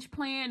long-range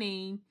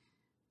planning,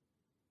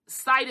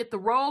 cited the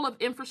role of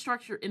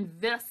infrastructure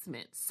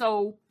investment.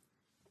 So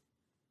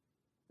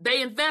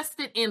they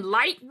invested in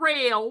light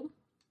rail.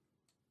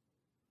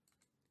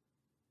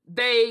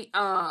 They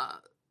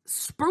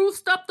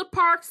spruced up the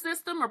park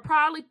system, or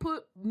probably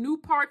put new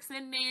parks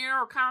in there,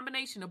 or a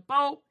combination of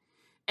both.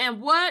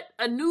 And what?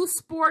 A new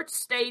sports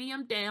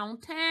stadium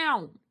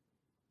downtown.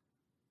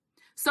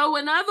 So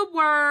in other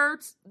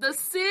words, the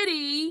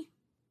city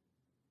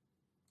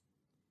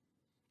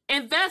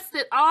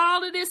invested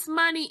all of this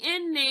money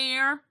in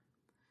there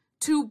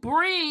to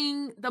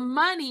bring the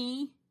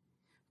money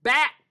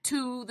back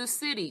to the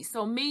city.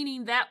 So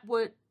meaning that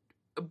would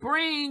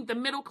bring the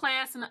middle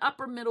class and the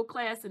upper middle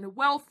class and the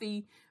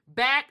wealthy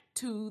back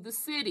to the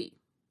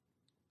city.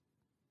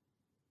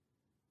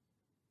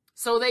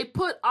 So they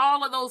put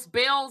all of those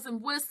bells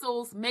and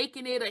whistles,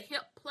 making it a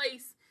hip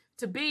place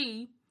to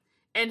be,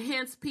 and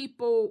hence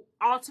people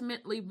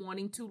ultimately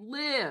wanting to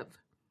live.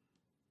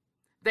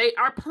 They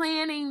are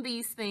planning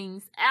these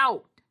things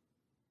out.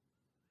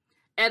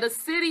 At a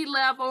city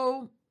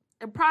level,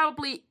 and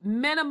probably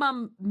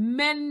minimum,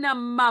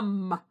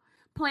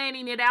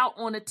 planning it out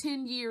on a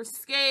 10-year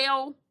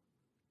scale.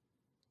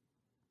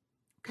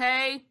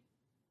 Okay?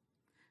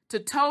 To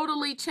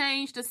totally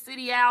change the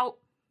city out,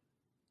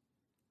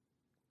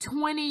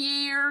 20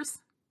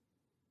 years.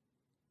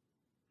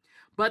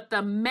 But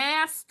the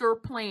master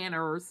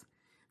planners,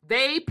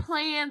 they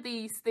plan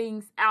these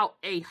things out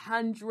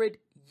 100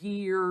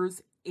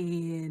 years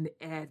in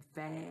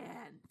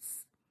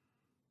advance.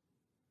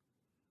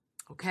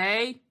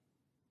 Okay?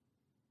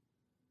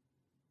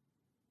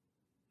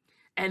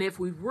 And if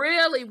we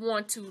really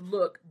want to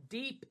look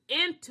deep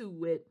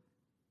into it,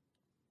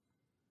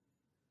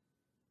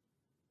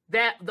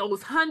 that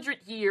those 100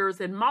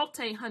 years and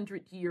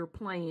multi-100-year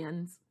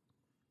plans,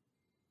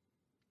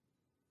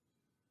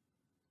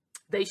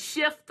 they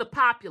shift the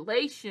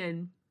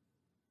population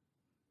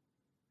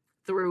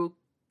through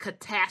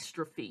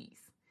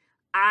catastrophes,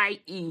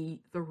 i.e.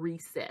 the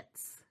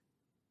resets.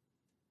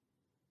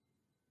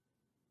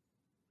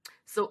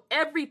 So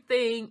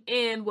everything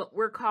in what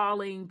we're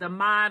calling the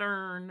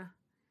modern/urban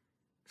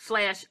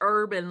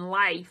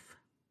life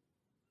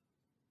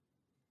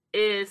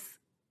is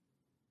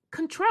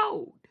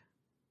controlled.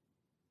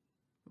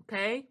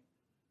 Okay?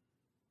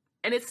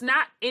 And it's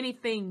not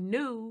anything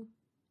new.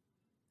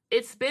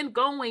 It's been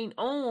going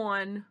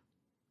on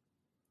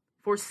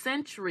for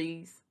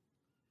centuries.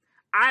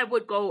 I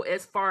would go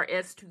as far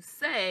as to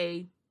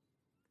say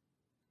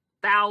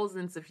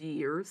thousands of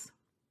years.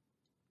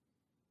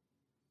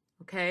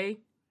 Okay?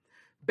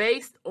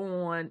 Based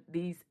on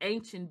these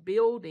ancient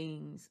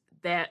buildings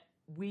that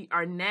we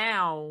are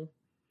now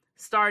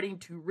starting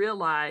to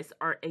realize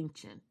are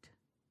ancient.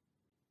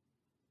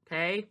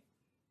 Okay?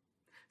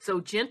 So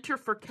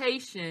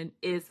gentrification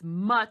is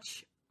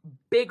much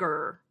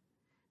bigger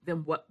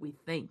than what we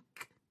think.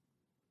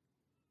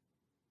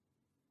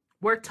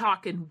 We're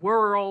talking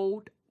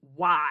worldwide.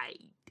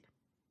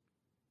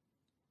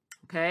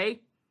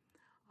 Okay?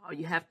 All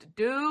you have to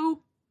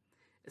do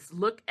is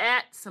look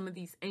at some of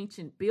these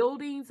ancient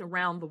buildings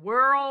around the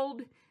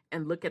world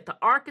and look at the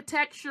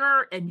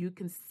architecture, and you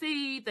can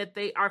see that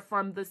they are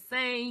from the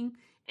same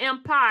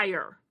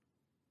empire.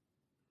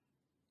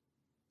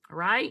 All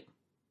right?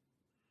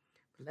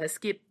 Let's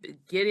get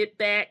it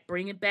back,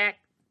 bring it back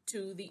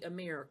to the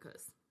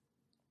Americas.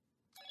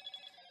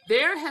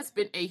 There has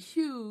been a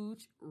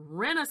huge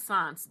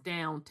renaissance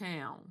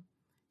downtown.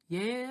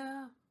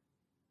 Yeah.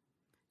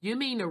 You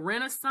mean the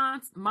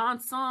Renaissance,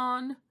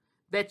 Monson,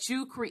 that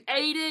you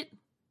created?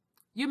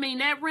 You mean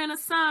that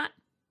Renaissance?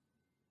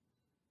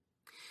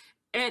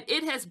 And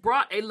it has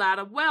brought a lot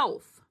of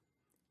wealth.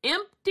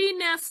 Empty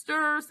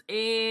nesters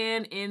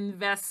and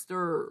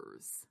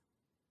investors.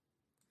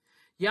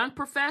 Young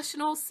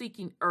professionals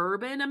seeking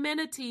urban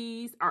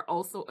amenities are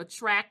also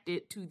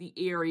attracted to the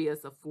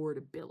area's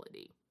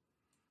affordability.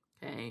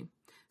 Okay.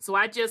 So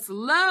I just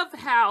love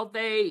how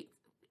they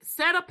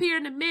set up here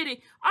in the middle.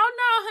 Oh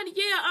no, honey,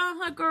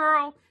 yeah,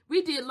 girl.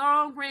 We did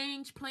long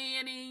range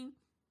planning.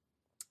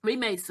 We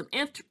made some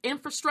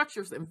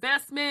infrastructure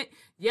investment.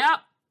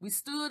 Yep. We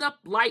stood up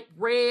light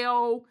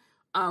rail.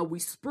 We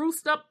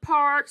spruced up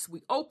parks.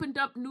 We opened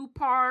up new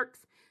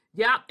parks.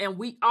 Yep. And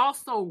we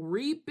also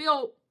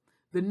rebuilt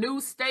the new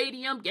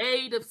stadium,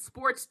 gave the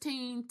sports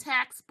team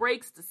tax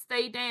breaks to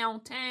stay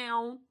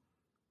downtown.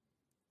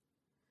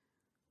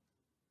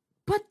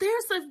 But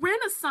there's a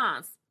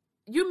renaissance.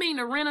 You mean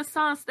the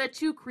renaissance that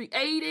you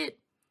created?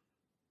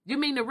 You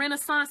mean the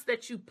renaissance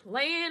that you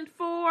planned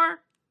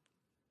for?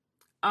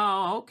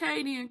 Oh,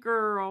 okay then,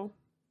 girl.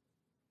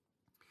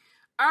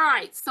 All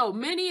right, so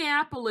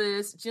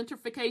Minneapolis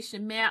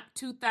gentrification map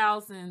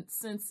 2000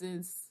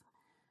 census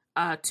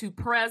to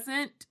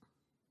present.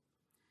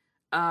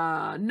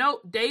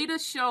 Note, data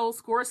shows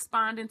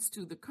correspondence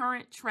to the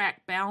current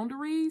tract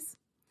boundaries,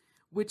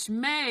 which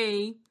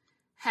may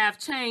have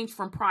changed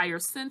from prior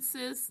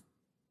census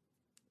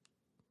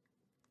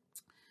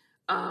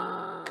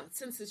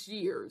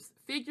years.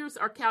 Figures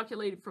are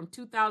calculated from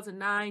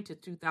 2009 to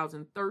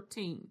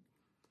 2013.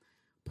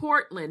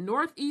 Portland,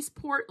 Northeast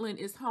Portland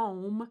is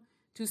home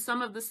to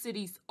some of the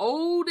city's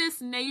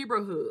oldest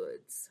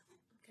neighborhoods.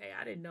 Okay,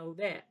 I didn't know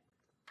that.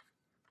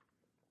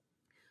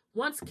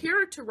 Once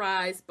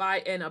characterized by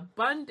an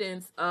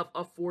abundance of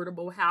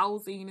affordable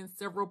housing and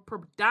several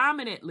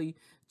predominantly,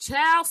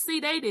 child,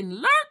 see, they didn't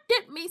learn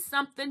me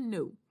something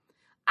new.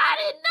 I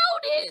didn't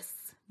know this.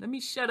 Let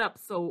me shut up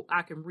so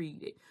I can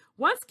read it.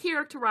 Once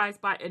characterized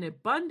by an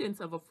abundance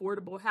of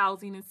affordable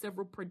housing in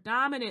several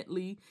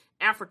predominantly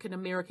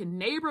African-American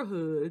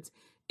neighborhoods,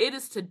 it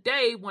is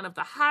today one of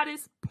the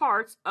hottest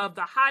parts of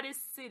the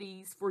hottest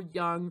cities for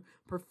young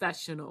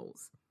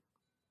professionals.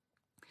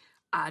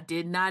 I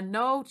did not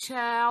know,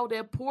 child,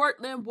 that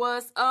Portland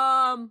was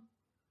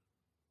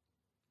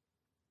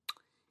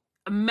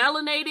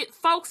melanated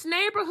folks'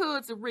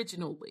 neighborhoods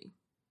originally.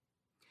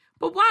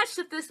 But why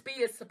should this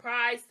be a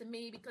surprise to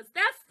me? Because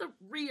that's the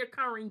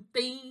reoccurring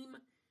theme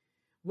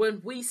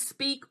when we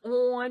speak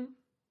on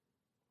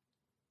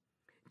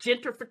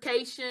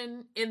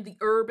gentrification in the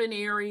urban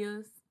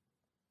areas.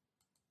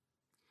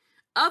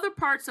 Other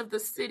parts of the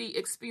city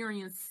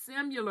experience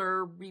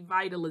similar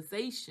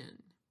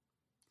revitalization.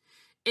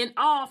 In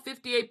all,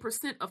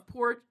 58% of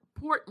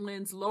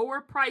Portland's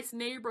lower-priced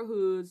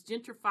neighborhoods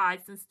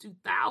gentrified since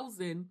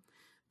 2000,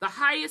 the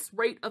highest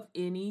rate of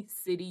any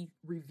city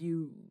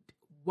reviewed.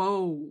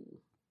 Whoa.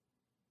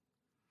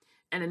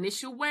 An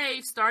initial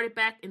wave started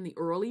back in the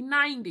early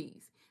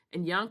 90s,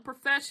 and young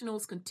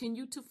professionals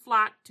continue to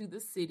flock to the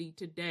city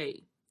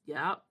today.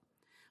 Yep.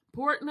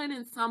 Portland,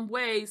 in some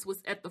ways,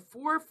 was at the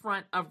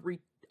forefront of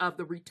of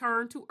the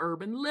return to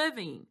urban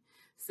living,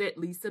 said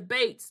Lisa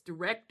Bates,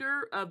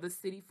 director of the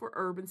City for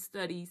Urban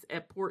Studies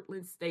at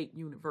Portland State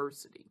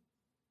University.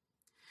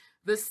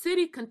 The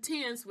city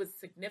contends with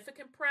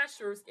significant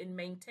pressures in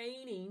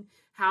maintaining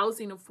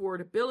housing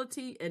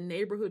affordability and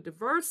neighborhood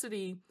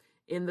diversity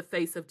in the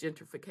face of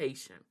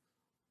gentrification.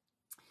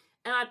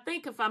 And I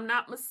think, if I'm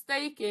not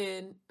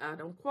mistaken,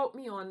 don't quote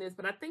me on this,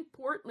 but I think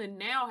Portland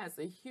now has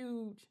a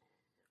huge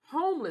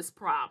homeless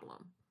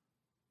problem.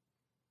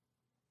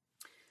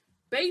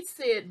 Bates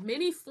said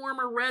many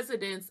former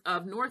residents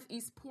of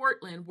Northeast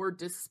Portland were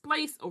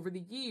displaced over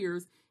the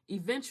years,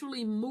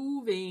 eventually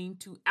moving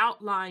to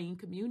outlying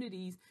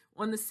communities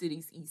on the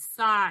city's east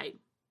side.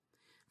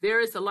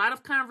 There is a lot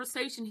of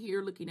conversation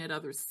here looking at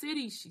other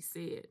cities, she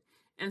said,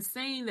 and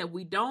saying that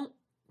we don't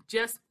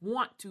just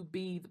want to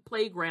be the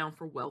playground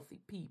for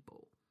wealthy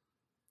people.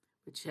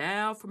 But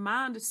child, from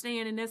my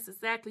understanding, that's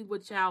exactly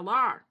what y'all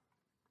are.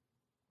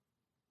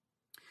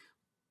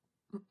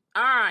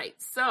 All right,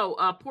 so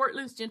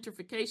Portland's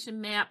gentrification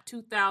map,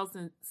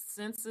 2000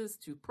 census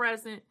to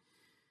present.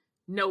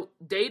 Note,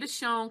 data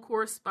shown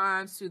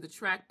corresponds to the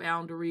tract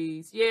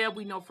boundaries. Yeah,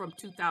 we know from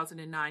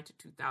 2009 to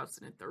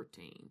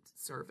 2013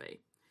 survey.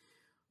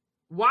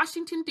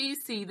 Washington,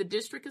 D.C., the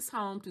district is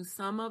home to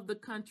some of the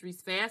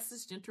country's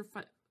fastest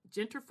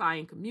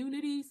gentrifying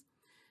communities.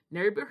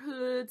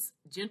 Neighborhoods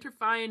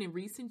gentrifying in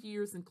recent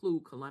years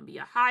include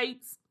Columbia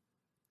Heights,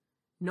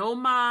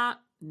 Noma,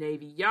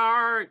 Navy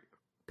Yard,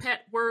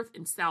 Petworth,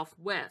 and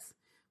Southwest.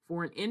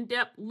 For an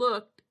in-depth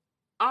look,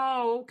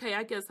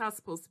 I guess I'm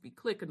supposed to be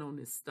clicking on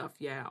this stuff,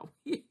 y'all.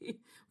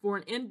 For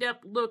an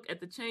in-depth look at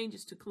the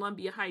changes to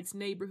Columbia Heights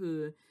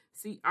neighborhood,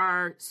 see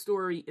our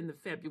story in the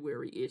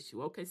February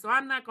issue. Okay, so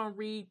I'm not going to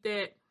read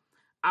that.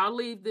 I'll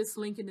leave this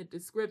link in the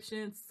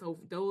description. So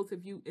for those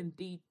of you in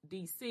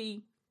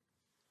DC,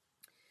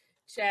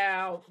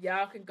 child,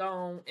 y'all can go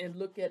on and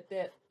look at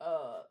that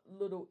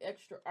little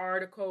extra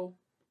article.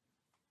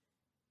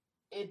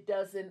 It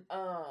doesn't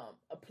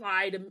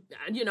apply to,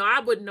 I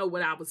wouldn't know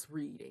what I was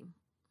reading.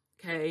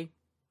 Okay.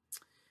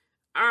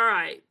 All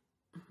right.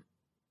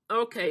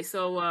 Okay,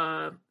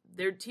 so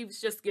he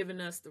was just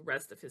giving us the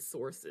rest of his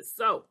sources.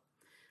 So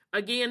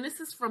again, this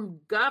is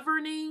from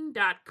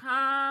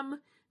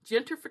governing.com.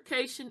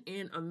 Gentrification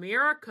in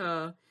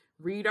America.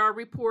 Read our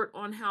report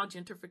on how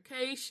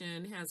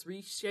gentrification has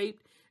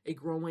reshaped a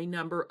growing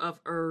number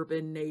of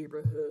urban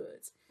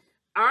neighborhoods.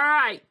 All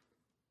right.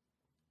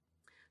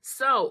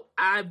 So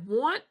I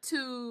want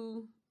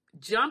to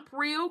jump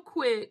real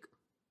quick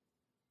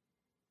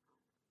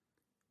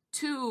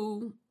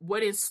to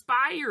what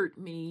inspired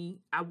me.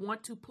 I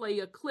want to play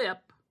a clip.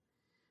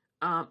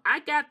 I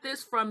got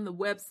this from the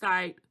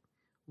website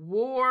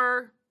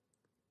War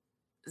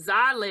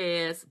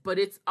Zales, but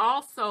it's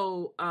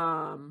also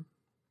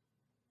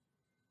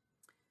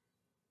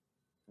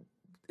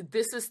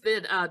this is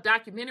the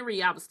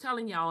documentary I was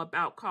telling y'all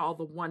about called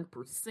The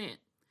 1%.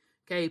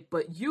 Okay,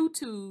 but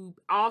YouTube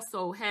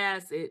also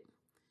has it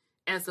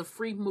as a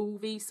free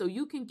movie, so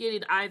you can get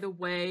it either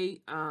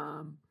way.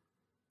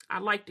 I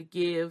like to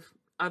give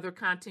other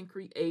content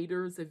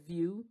creators a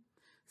view,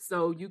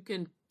 so you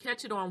can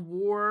catch it on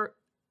War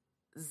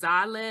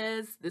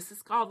Zales. This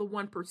is called The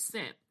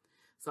 1%.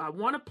 So I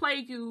want to play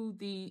you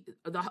the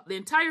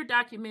entire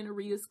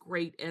documentary is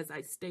great, as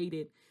I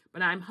stated,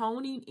 but I'm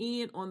honing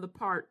in on the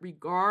part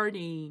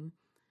regarding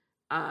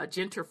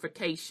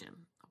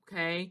gentrification.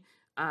 Okay,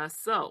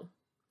 so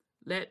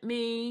let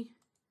me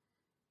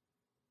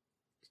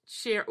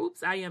share.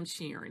 Oops, I am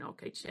sharing.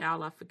 Okay,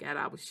 child, I forgot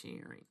I was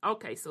sharing.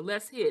 Okay, so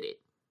let's hit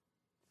it.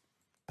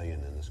 In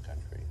this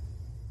country.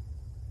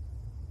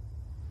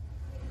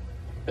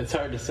 It's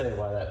hard to say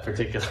why that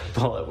particular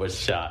bullet was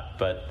shot,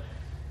 but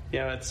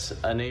it's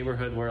a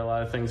neighborhood where a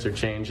lot of things are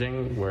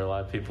changing, where a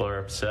lot of people are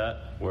upset,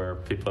 where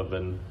people have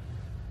been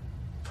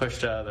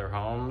pushed out of their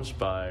homes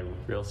by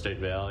real estate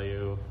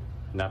value,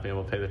 not being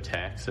able to pay the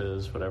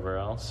taxes, whatever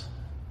else.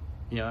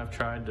 I've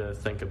tried to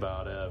think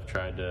about it. I've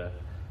tried to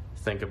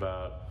think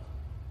about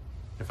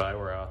if I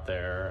were out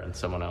there and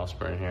someone else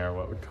were in here,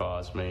 what would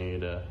cause me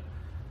to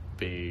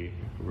be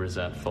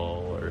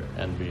resentful or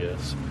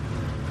envious.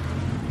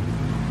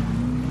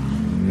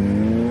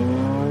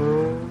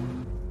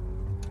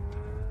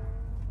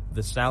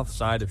 The south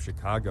side of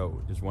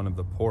Chicago is one of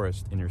the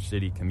poorest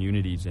inner-city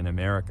communities in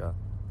America.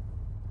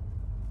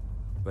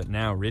 But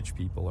now rich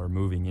people are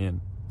moving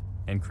in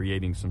and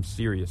creating some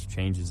serious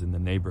changes in the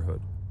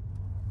neighborhood.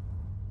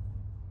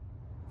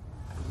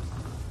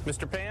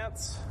 Mr.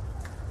 Pants?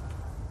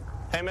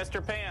 Hey,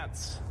 Mr.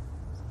 Pants.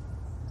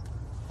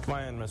 Come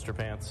on in, Mr.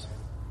 Pants.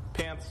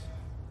 Pants.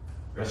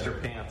 Mr.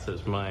 Pants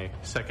is my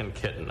second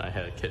kitten. I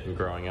had a kitten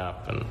growing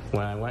up, and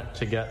when I went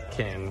to get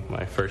King,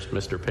 my first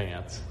Mr.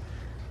 Pants,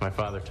 my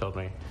father told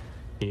me,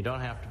 you don't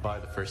have to buy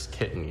the first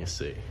kitten you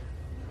see.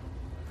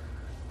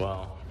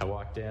 Well, I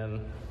walked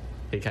in,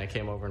 he kind of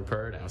came over and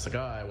purred, and I was like,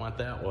 I want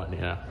that one,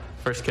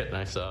 First kitten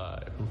I saw,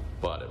 I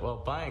bought it.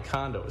 Well, buying a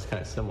condo was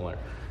kind of similar.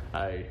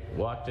 I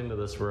walked into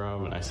this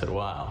room, and I said,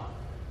 wow,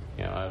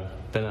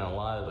 I've been in a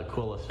lot of the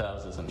coolest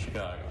houses in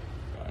Chicago.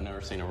 I've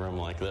never seen a room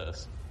like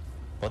this.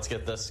 Let's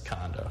get this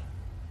condo.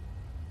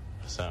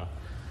 So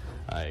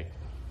I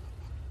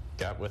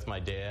got with my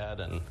dad,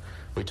 and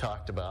we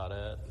talked about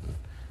it. And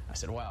I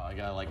said, wow, I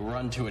gotta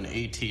run to an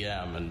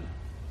ATM and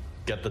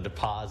get the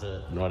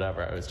deposit and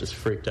whatever. I was just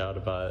freaked out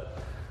about it.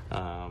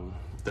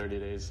 30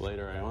 days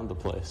later, I owned the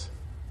place,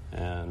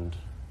 and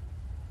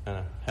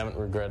haven't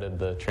regretted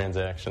the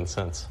transaction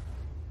since.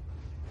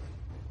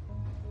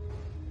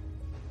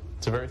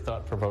 It's a very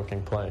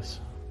thought-provoking place.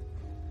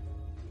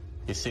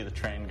 You see the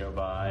train go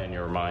by, and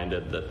you're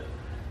reminded that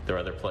there are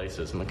other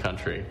places in the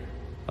country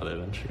other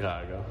than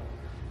Chicago.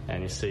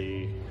 And you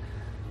see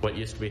what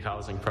used to be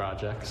housing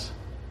projects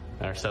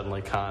and are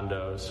suddenly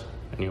condos,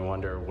 and you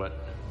wonder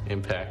what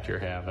impact you're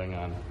having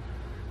on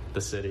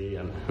the city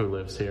and who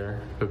lives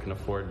here, who can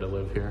afford to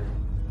live here.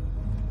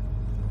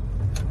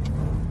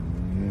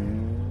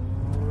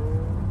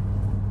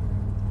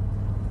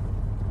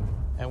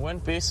 It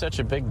wouldn't be such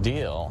a big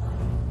deal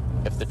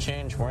if the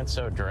change weren't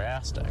so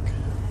drastic.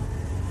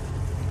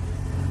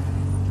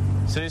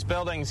 So these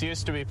buildings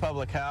used to be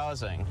public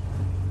housing.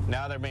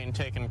 Now they're being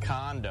taken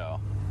condo.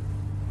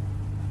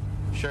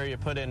 Sure, you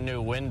put in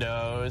new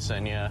windows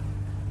and you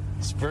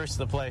spruce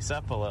the place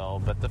up a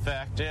little, but the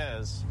fact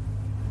is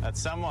that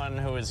someone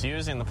who is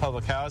using the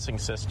public housing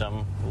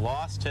system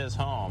lost his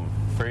home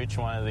for each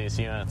one of these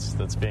units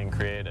that's being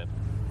created.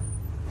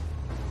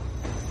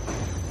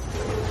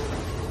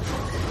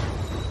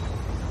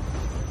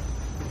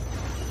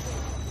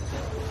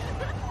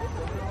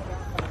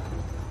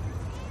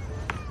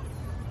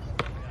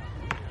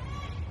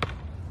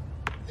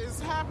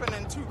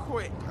 Happening too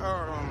quick.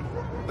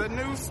 The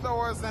new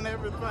stores and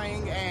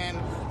everything, and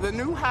the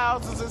new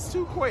houses is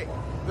too quick.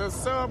 The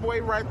subway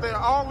right there,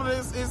 all of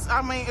this is,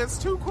 it's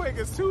too quick.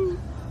 It's too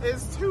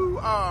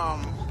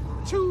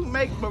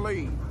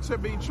make-believe to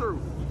be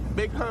true.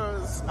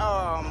 Because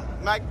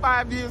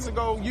 5 years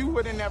ago, you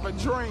would have never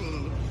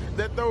dreamed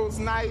that those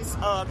nice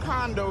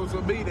condos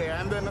would be there,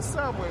 and then the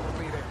subway would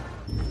be there.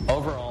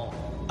 Overall,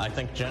 I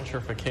think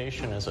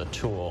gentrification is a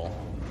tool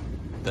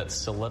that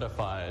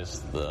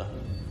solidifies the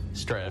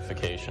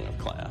stratification of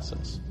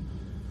classes.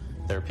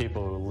 There are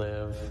people who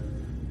live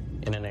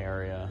in an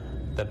area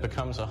that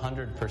becomes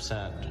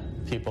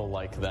 100% people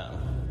like them.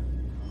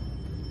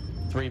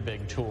 3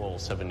 big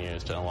tools have been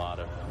used in a lot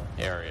of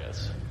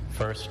areas.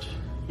 First,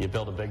 you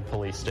build a big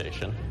police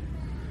station.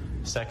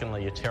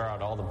 Secondly, you tear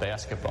out all the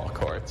basketball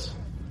courts.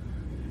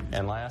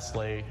 And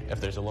lastly,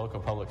 if there's a local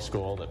public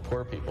school that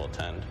poor people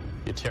attend,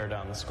 you tear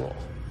down the school.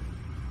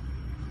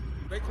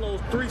 They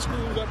closed 3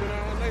 schools up in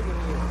our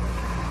neighborhood.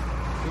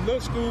 The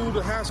middle school,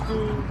 the high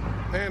school,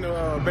 and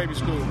the baby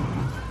school.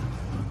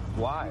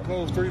 Why?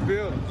 Closed 3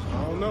 buildings.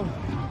 I don't know.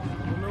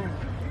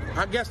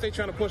 I guess they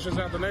trying to push us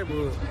out the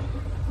neighborhood.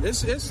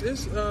 It's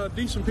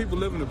decent people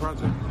living in the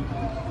project.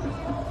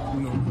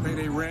 Pay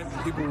their rent,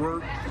 people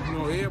work.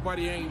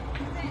 Everybody ain't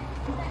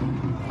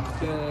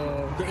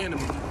the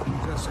enemy.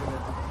 Just say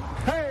that.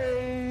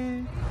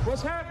 Hey,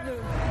 what's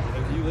happening?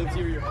 You live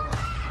here?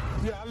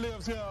 Yeah, I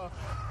lived here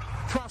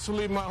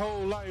approximately my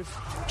whole life,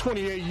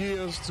 28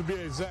 years to be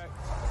exact.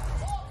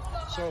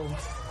 So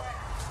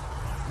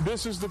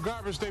this is the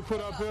garbage they put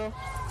up here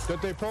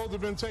that they supposed to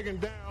have been taken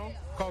down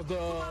because the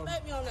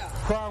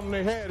problem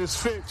they had is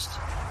fixed.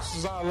 This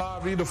is our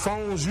lobby. The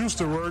phones used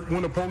to work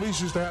when the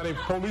police used to have a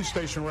police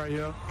station right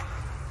here.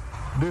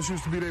 This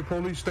used to be their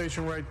police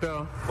station right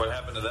there. What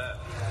happened to that?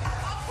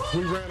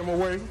 We ran them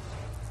away.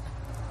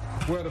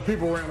 Well, the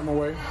people ran them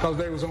away because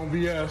they was on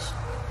BS.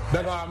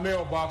 That's our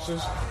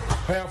mailboxes.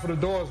 Half of the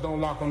doors don't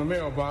lock on the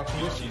mailboxes. Do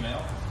you have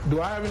email?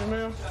 Do I have any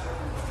mail?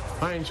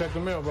 I ain't checked the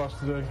mailbox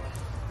today.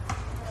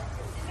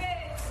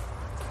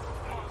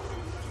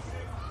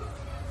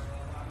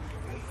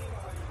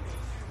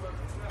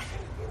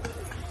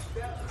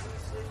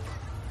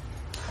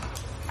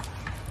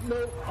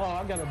 No. Oh,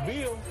 I got a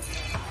bill.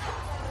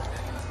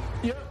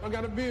 Yep, I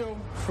got a bill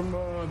from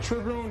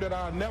Tribune that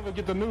I'll never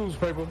get the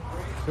newspaper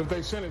if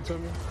they send it to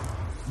me.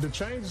 The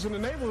changes in the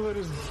neighborhood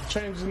is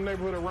changes in the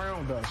neighborhood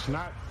around us,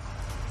 not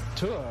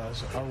to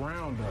us,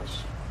 around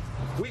us.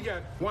 We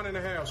got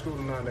 1.5 schools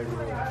in our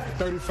neighborhood.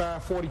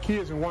 35, 40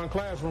 kids in one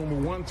classroom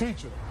with one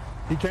teacher.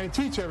 He can't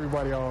teach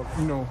everybody all,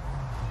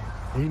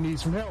 he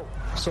needs some help.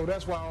 So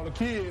that's why all the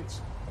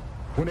kids,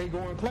 when they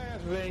go in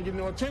class, if they ain't getting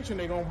no attention,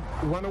 they gonna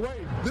run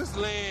away. This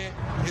land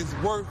is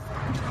worth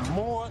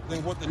more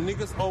than what the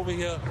niggas over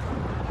here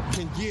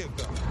can give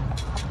them.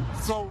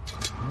 So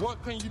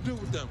what can you do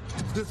with them?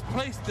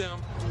 Displace them,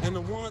 and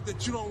the ones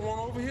that you don't want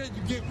over here,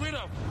 you get rid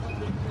of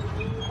them.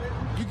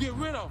 You get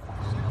rid of them.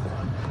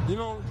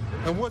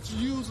 And what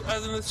you use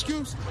as an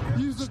excuse,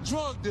 use the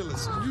drug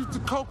dealers, use the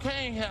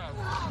cocaine house.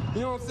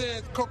 You know what I'm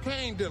saying?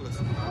 Cocaine dealers.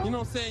 You know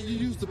what I'm saying? You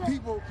use the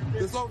people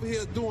that's over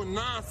here doing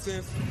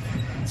nonsense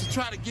to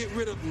try to get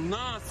rid of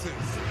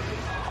nonsense.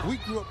 We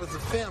grew up as a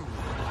family.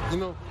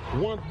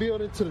 One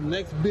building to the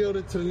next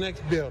building to the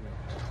next building.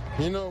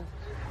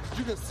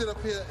 You can sit up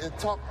here and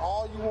talk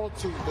all you want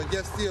to, but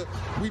yet still,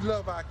 we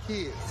love our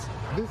kids.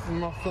 This is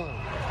my son.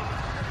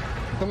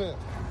 Come here.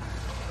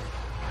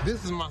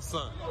 This is my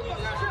son.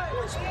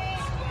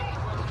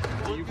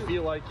 Do you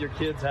feel like your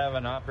kids have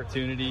an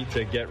opportunity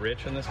to get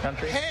rich in this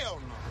country? Hell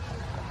no.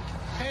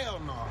 Hell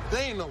no.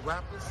 They ain't no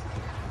rappers.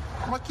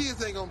 My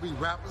kids ain't gonna be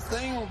rappers. They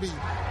ain't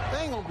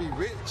gonna be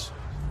rich.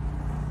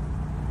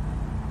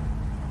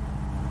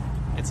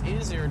 It's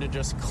easier to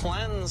just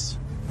cleanse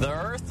the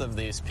earth of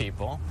these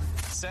people,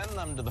 send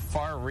them to the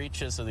far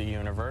reaches of the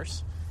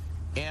universe,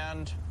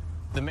 and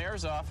the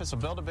mayor's office will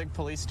build a big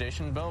police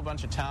station, build a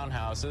bunch of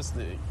townhouses,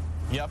 the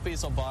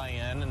yuppies will buy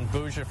in and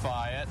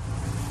bougify it,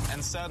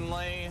 and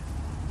suddenly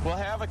we'll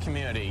have a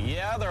community.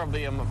 Yeah, there'll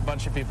be a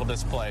bunch of people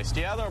displaced.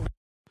 Yeah, there'll be...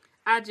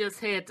 I just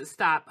had to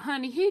stop.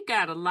 Honey, he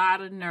got a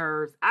lot of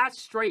nerves. I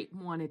straight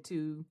wanted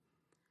to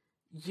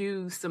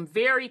use some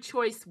very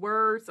choice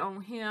words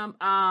on him.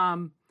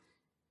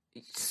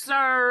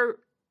 Sir,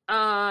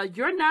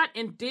 you're not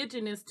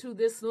indigenous to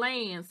this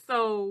land.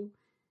 So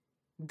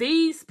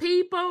these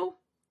people,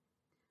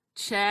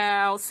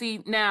 child,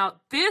 see,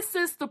 now this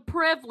is the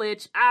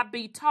privilege I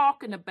be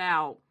talking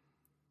about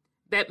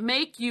that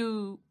make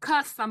you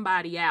cuss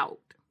somebody out.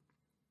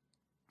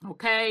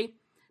 Okay?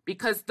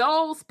 Because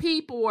those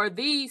people or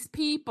these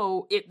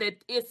people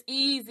that it's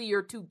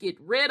easier to get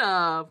rid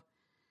of,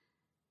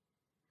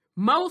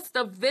 most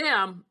of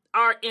them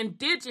are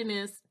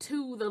indigenous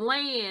to the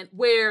land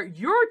where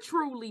you're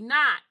truly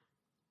not.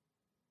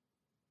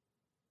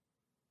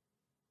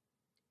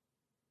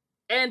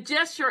 And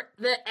just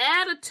the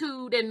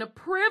attitude and the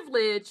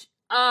privilege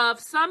of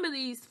some of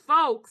these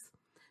folks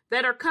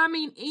that are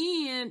coming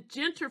in,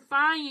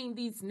 gentrifying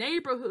these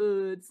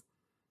neighborhoods,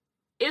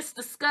 it's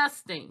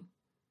disgusting.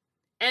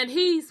 And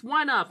he's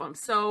one of them.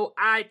 So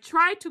I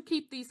try to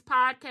keep these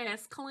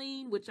podcasts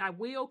clean, which I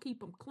will keep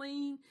them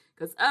clean,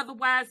 because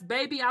otherwise,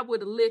 baby, I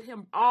would have lit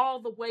him all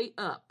the way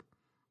up.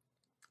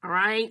 All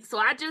right. So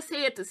I just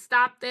had to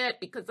stop that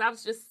because I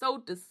was just so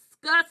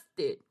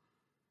disgusted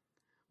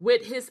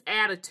with his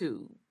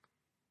attitude.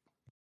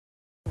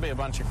 There'll be a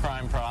bunch of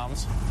crime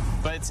problems,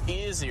 but it's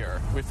easier.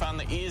 We found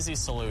the easy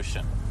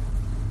solution.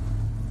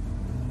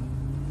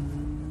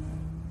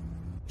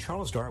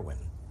 Charles Darwin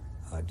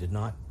did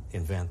not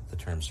invent the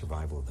term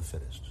survival of the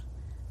fittest.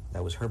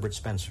 That was Herbert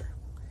Spencer,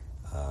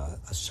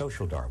 a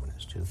social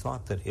Darwinist who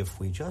thought that if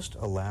we just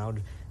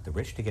allowed the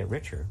rich to get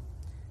richer,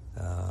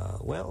 that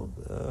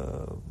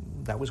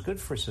was good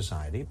for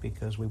society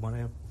because we want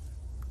to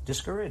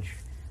discourage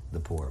the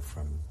poor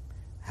from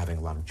having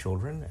a lot of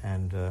children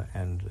and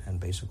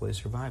basically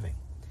surviving.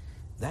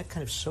 That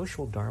kind of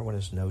social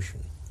Darwinist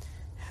notion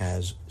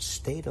has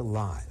stayed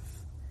alive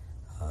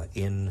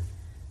in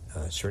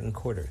certain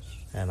quarters,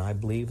 and I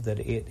believe that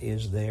it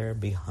is there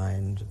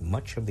behind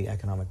much of the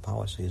economic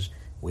policies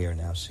we are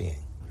now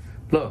seeing.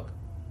 Look,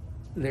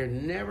 there's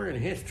never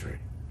in history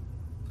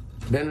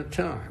been a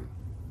time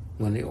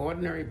when the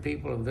ordinary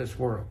people of this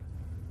world,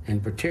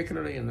 and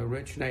particularly in the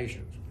rich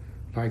nations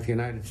like the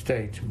United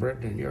States,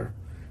 Britain, and Europe,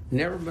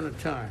 never been a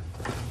time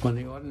when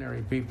the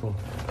ordinary people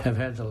have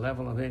had the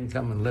level of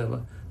income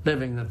and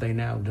living that they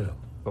now do.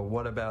 But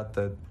what about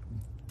the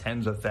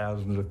tens of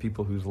thousands of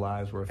people whose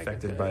lives were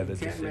affected by the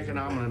decision? You can't make an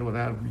omelet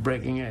without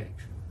breaking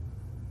eggs.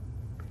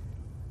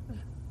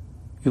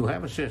 You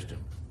have a system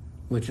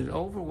which is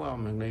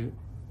overwhelmingly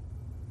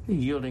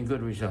yielding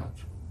good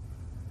results.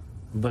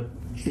 But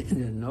there's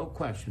no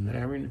question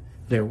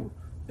that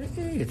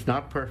it's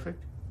not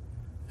perfect,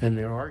 and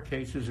there are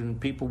cases and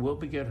people will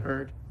get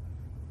hurt.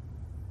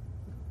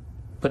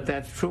 But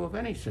that's true of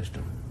any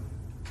system.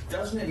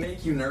 Doesn't it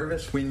make you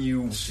nervous when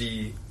you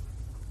see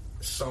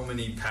so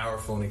many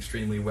powerful and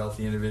extremely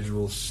wealthy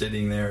individuals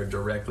sitting there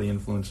directly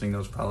influencing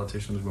those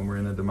politicians when we're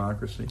in a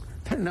democracy?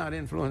 They're not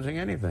influencing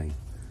anything.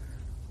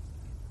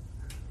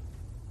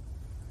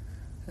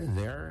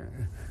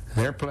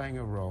 They're playing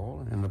a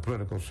role in the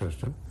political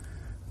system,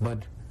 but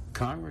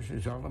Congress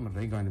is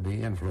ultimately going to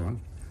be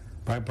influenced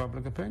by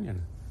public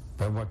opinion,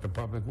 by what the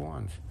public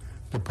wants.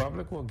 The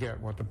public will get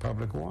what the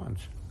public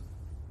wants.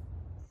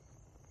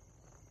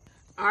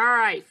 All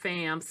right,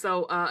 fam.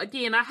 So,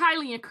 again, I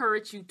highly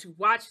encourage you to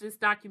watch this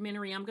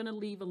documentary. I'm going to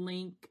leave a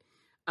link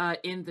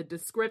in the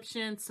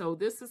description. So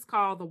this is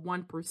called The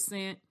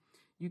 1%.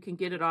 You can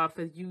get it off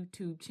of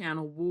YouTube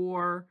channel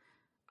War.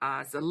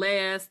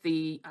 Celeste,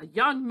 the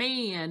younger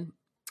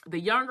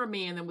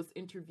man that was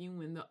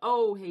interviewing the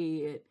old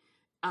head,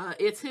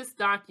 it's his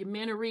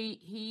documentary.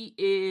 He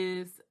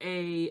is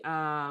a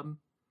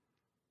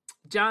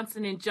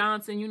Johnson &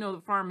 Johnson,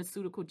 the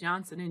pharmaceutical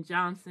Johnson &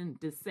 Johnson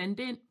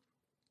descendant,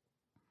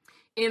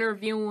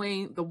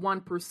 interviewing the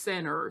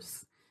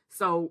 1%ers.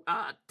 So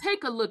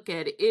take a look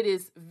at it. It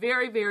is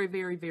very, very,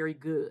 very, very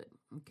good.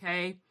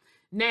 Okay.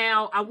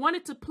 Now, I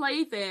wanted to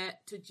play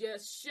that to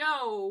just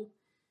show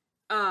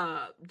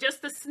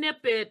just a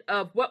snippet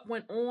of what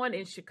went on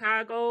in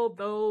Chicago.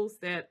 Those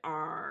that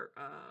are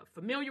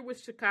familiar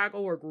with Chicago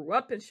or grew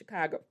up in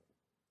Chicago,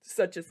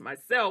 such as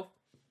myself,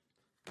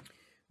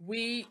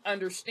 we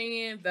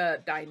understand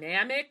the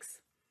dynamics.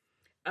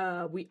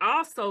 We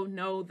also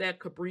know that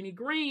Cabrini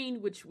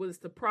Green, which was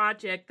the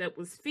project that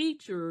was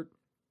featured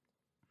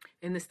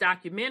in this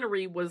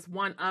documentary, was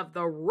one of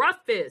the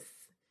roughest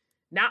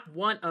not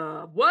one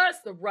of, was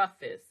the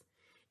roughest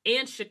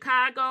in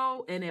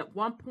Chicago, and at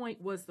one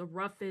point was the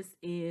roughest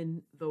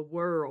in the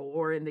world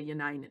or in the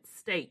United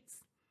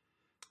States.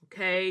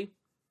 Okay.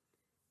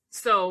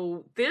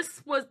 So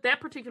that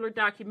particular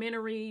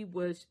documentary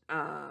was,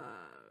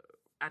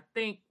 I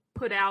think,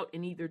 put out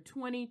in either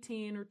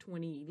 2010 or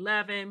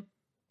 2011.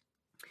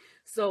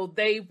 So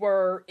they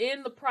were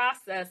in the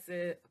process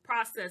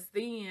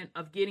then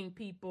of getting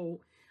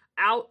people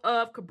out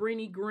of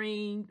Cabrini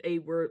Green. They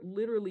were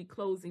literally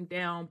closing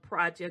down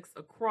projects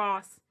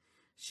across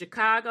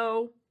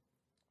Chicago.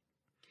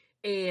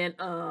 And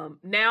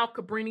now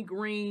Cabrini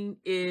Green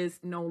is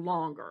no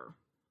longer,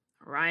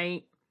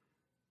 right?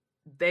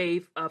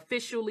 They've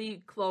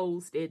officially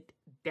closed it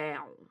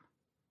down.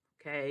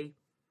 Okay.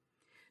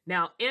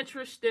 Now,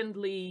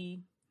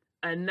 interestingly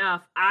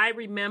enough, I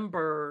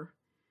remember,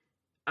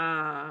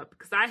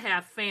 because I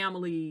have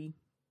family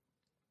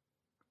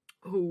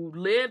who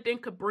lived in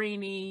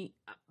Cabrini.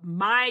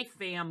 My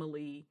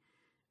family,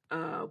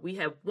 we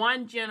have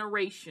one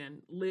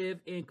generation live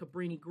in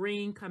Cabrini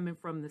Green, coming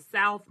from the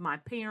South. My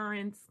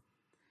parents,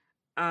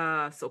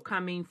 so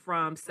coming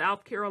from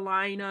South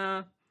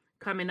Carolina,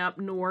 coming up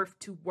north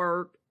to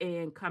work,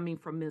 and coming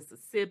from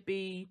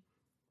Mississippi,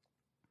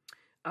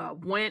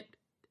 went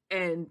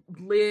and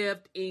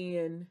lived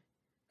in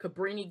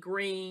Cabrini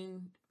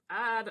Green.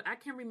 I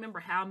can't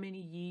remember how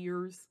many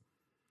years,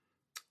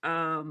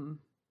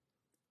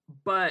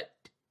 but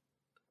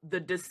the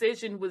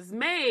decision was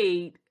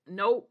made,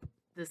 nope,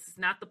 this is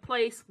not the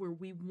place where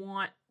we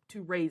want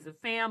to raise a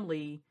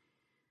family.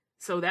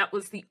 So that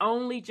was the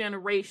only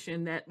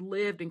generation that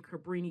lived in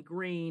Cabrini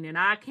Green. And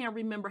I can't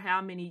remember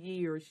how many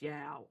years,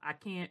 y'all. I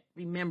can't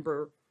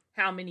remember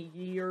how many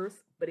years,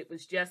 but it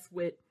was just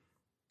with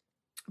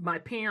my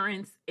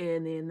parents,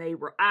 and then they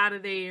were out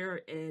of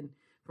there. And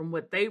from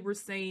what they were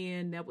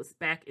saying, that was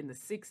back in the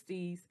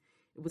 60s.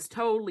 It was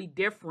totally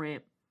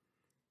different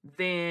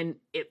than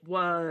it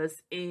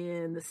was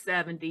in the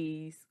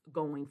 70s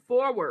going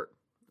forward.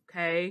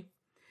 Okay.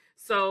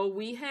 So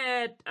we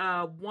had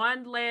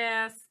one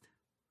last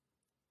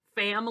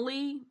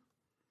family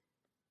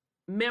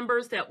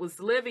members that was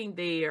living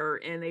there,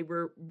 and they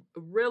were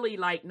really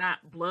like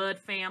not blood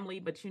family,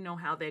 but you know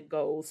how that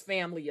goes.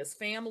 Family is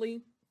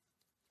family,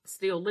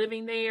 still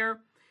living there.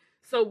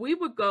 So we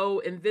would go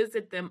and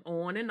visit them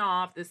on and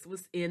off. This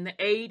was in the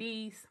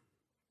 80s.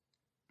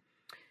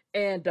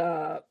 And,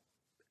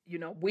 you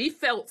know, we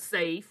felt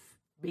safe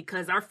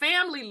because our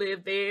family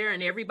lived there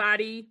and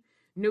everybody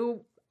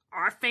knew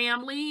our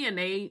family and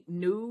they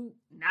knew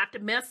not to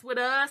mess with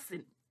us.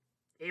 And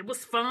it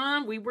was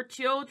fun. We were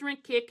children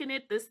kicking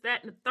it, this,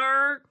 that, and the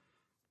third.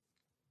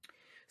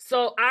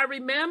 So I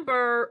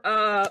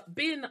remember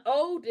being the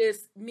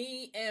oldest,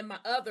 me and my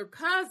other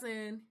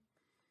cousin,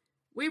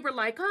 we were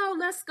like, oh,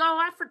 let's go.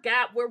 I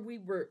forgot where we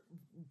were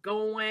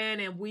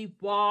going, and we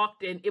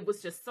walked, and it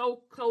was just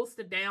so close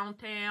to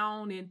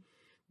downtown, and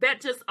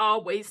that just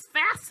always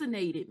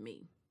fascinated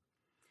me.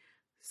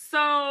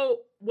 So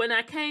when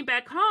I came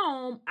back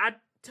home, I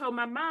told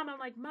my mom, I'm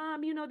like,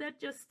 Mom, you know, that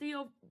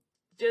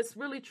just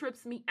really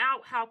trips me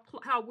out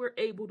how we're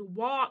able to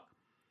walk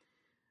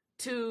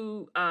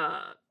to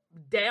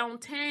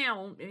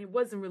downtown. And it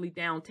wasn't really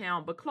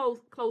downtown, but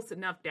close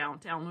enough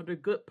downtown, or the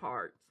good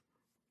parts.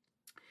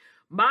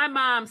 My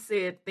mom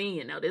said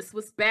then, now this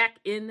was back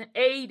in the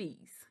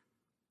 80s,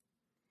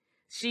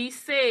 she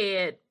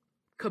said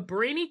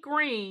Cabrini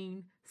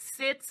Green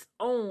sits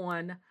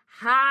on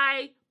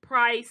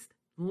high-priced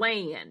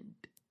land.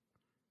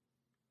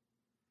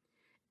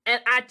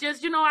 And I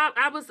just, you know,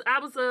 I was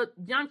a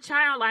young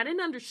child. I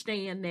didn't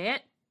understand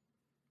that.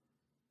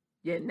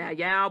 Yeah, now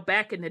y'all,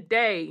 back in the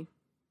day,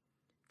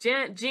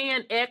 Gen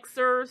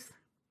Xers,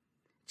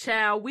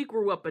 child, we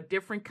grew up a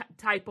different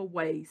type of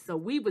way. So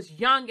we was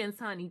youngins,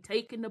 honey,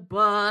 taking the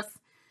bus,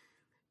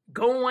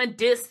 going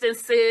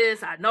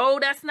distances. I know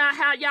that's not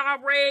how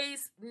y'all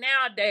raised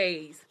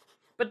nowadays,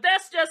 but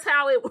that's just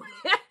how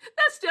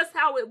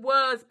it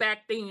was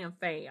back then,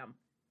 fam.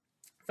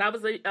 So I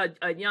was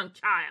a young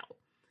child.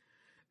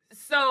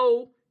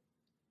 So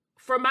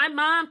for my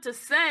mom to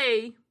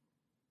say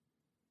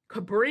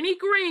Cabrini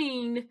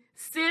Green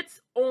sits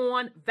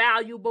on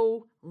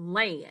valuable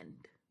land,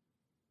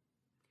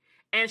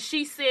 and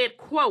she said,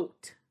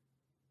 quote,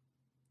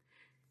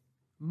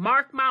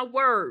 mark my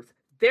words,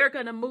 they're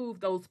going to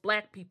move those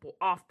black people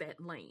off that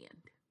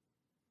land.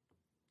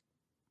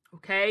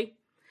 Okay?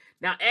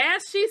 Now,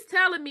 as she's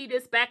telling me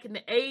this back in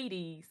the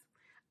 80s,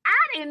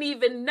 I didn't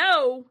even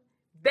know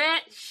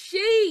that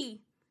she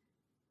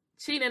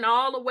didn't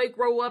all the way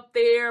grow up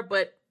there,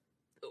 but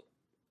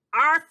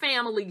our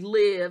family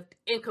lived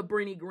in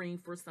Cabrini Green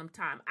for some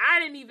time. I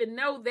didn't even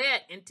know that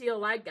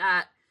until I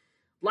got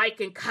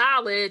like in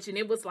college, and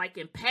it was like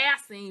in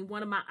passing,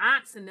 one of my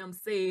aunts and them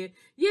said,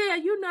 yeah,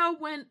 you know,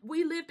 when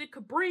we lived in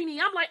Cabrini,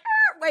 I'm like,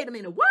 wait a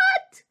minute,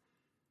 what?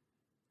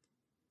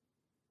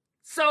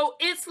 So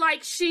it's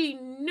like she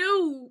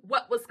knew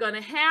what was going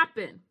to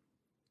happen.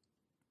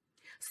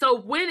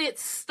 So when it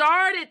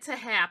started to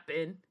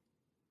happen,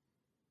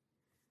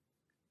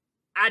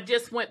 I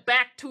just went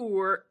back to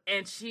her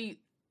and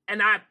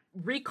I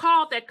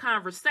recalled that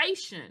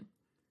conversation.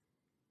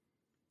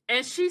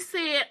 And she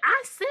said,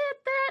 I said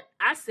that?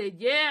 I said,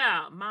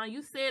 yeah, Mom,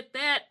 you said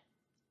that.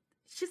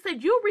 She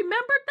said, you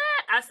remembered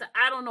that? I said,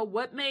 I don't know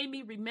what made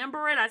me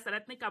remember it. I said, I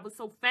think I was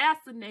so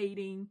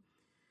fascinated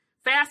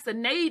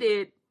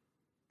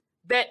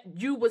that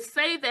you would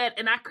say that,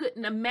 and I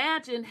couldn't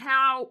imagine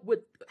how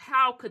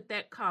could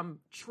that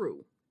come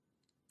true.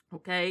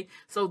 Okay,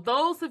 so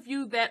those of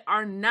you that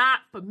are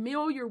not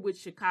familiar with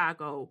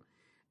Chicago,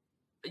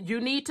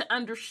 you need to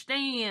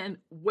understand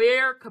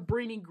where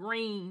Cabrini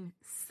Green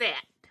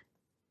sat.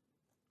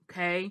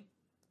 Okay,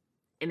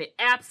 and it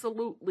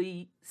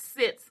absolutely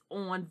sits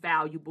on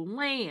valuable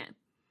land.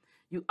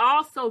 You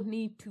also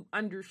need to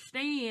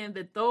understand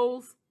that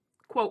those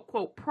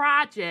quote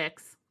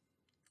projects,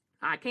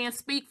 I can't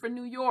speak for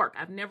New York.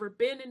 I've never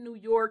been in New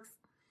York's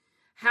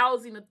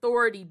housing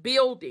authority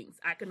buildings.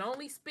 I can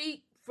only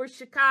speak for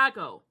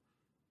Chicago.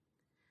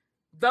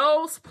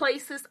 Those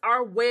places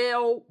are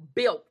well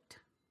built.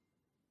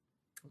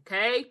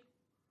 Okay?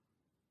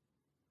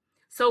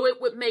 So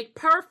it would make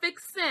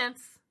perfect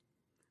sense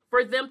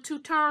for them to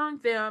turn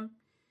them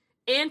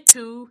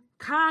into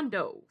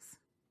condos.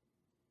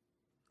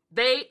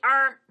 They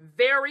are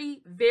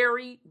very,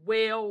 very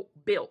well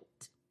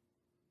built.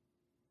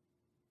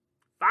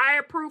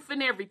 Fireproof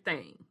and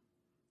everything.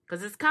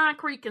 Because it's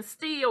concrete and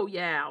steel,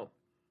 y'all.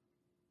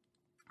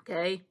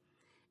 Okay?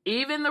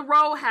 Even the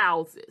row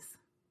houses.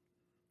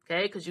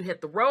 Okay? Because you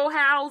hit the row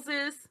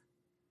houses.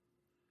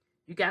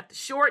 You got the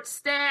short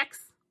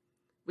stacks,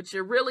 which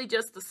are really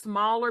just the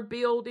smaller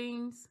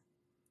buildings.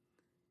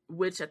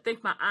 Which I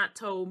think my aunt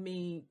told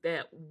me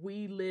that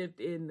we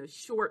lived in the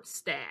short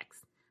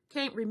stacks.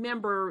 Can't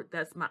remember,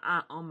 that's my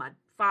aunt on my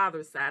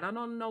father's side. I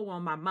don't know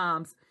on my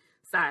mom's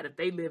side if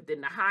they lived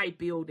in the high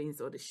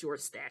buildings or the short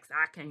stacks.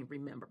 I can't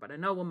remember, but I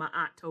know what my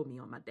aunt told me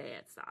on my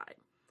dad's side.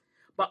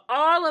 But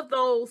all of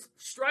those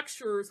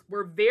structures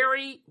were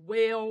very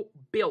well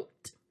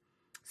built.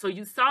 So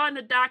you saw in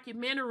the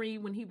documentary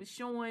when he was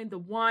showing the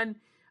one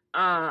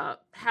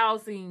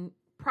housing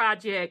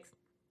project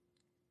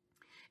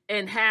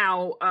and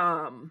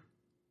how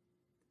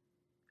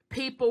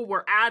people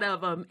were out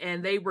of them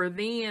and they were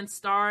then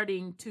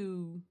starting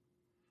to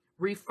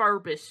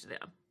refurbish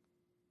them.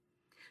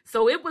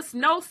 So it was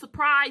no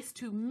surprise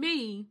to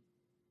me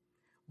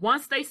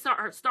once they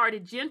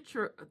started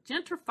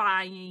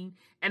gentrifying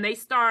and they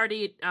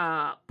started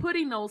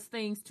putting those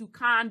things to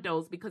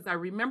condos, because I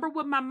remember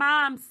what my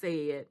mom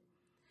said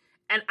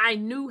and I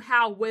knew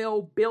how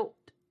well built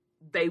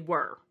they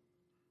were.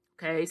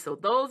 Okay, so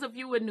those of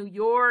you in New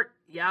York,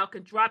 y'all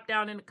can drop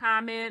down in the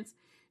comments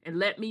and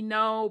let me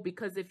know,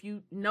 because if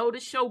you know the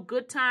show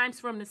Good Times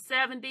from the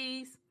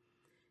 70s,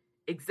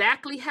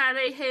 exactly how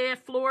they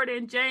had Florida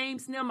and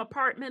James and them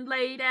apartment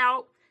laid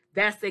out,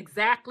 that's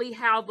exactly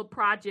how the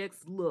projects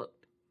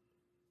looked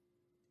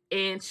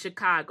in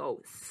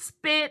Chicago.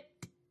 Spit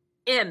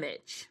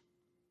image.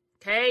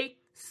 Okay?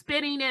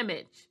 Spitting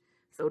image.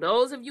 So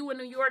those of you in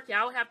New York,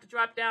 y'all have to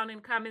drop down in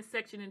the comment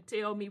section and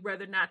tell me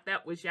whether or not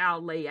that was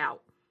y'all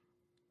layout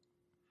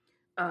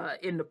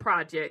in the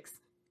projects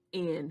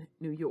in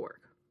New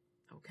York.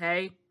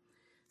 Okay?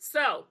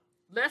 So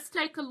let's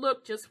take a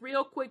look just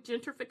real quick.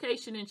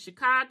 Gentrification in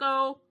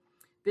Chicago.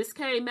 This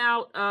came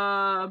out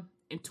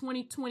in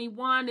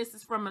 2021. This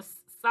is from a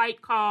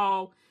site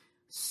called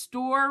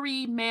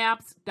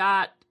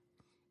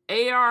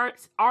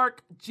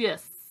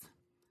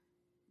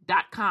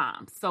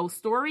storymaps.arcgis.com. So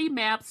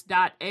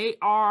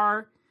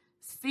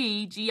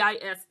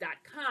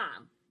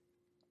storymaps.arcgis.com.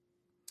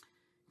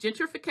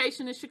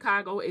 Gentrification in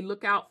Chicago, a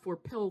lookout for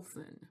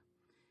Pilsen.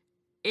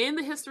 In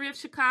the history of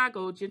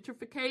Chicago,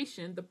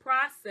 gentrification, the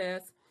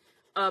process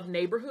of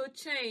neighborhood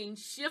change,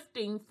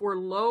 shifting for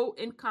low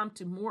income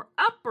to more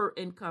upper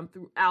income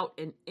throughout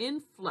an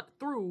influx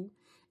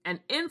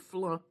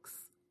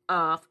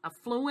of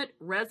affluent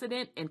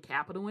resident and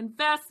capital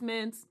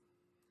investments.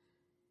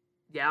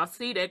 Y'all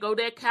see, there go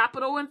that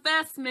capital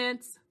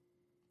investments.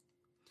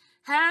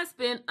 Has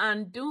been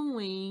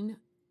undoing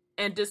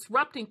and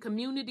disrupting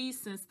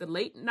communities since the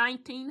late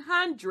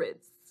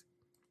 1900s,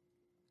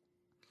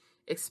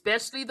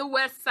 especially the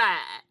West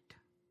Side.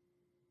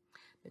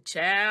 The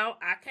child,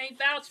 I can't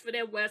vouch for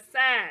that West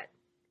Side.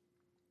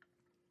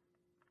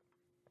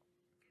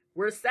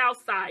 We're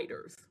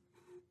Southsiders.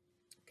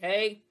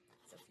 Okay?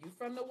 So if you're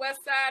from the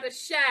West Side of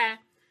Chi,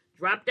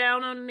 drop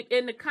down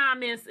in the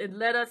comments and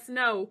let us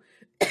know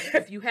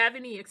if you have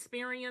any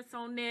experience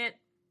on that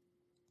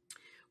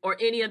or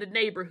any of the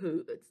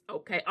neighborhoods.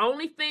 Okay?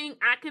 Only thing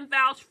I can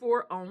vouch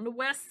for on the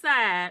West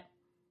Side,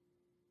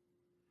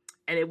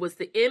 and it was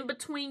the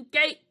in-between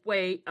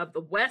gateway of the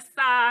West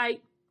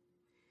Side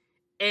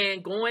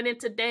and going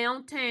into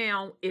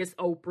downtown, is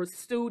Oprah's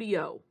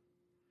studio,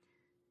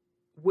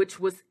 which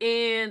was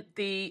in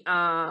the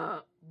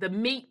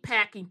meat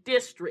packing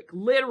district,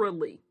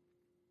 literally.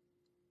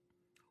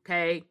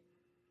 Okay,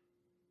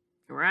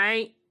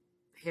 right?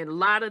 Had a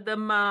lot of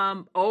them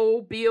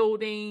old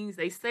buildings.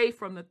 They say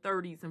from the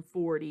 30s and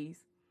 40s.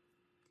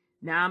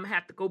 Now I'm gonna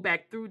have to go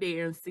back through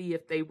there and see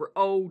if they were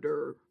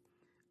older.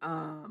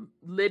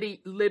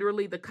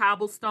 Literally the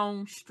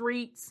cobblestone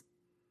streets.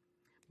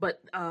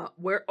 But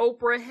where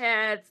Oprah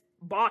had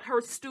bought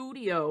her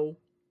studio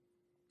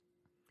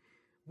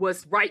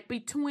was right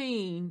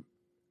between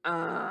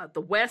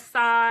the west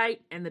side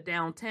and the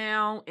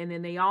downtown. And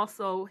then they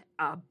also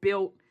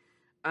built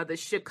the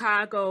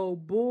Chicago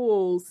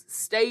Bulls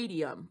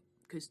Stadium,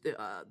 because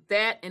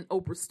that and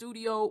Oprah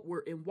studio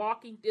were in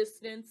walking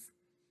distance.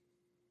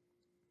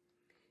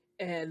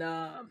 And,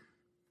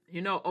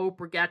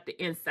 Oprah got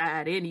the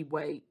inside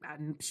anyway.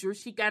 I'm sure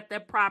she got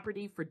that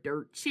property for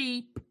dirt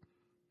cheap.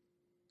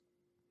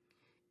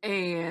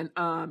 And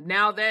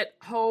now that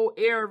whole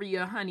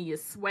area, honey,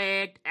 is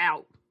swagged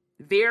out.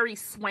 Very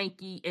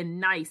swanky and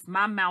nice.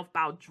 My mouth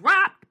about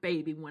dropped,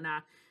 baby, when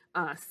I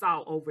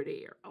saw over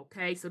there.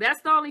 Okay, so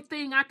that's the only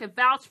thing I can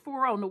vouch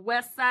for on the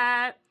west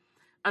side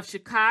of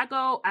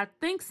Chicago. I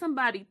think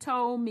somebody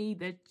told me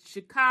that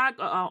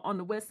Chicago, on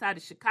the west side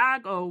of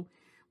Chicago,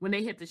 when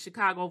they hit the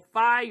Chicago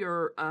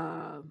fire,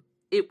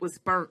 it was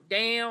burnt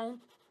down.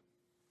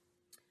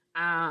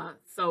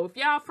 So if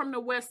y'all from the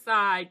west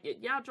side,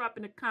 y'all drop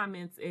in the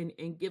comments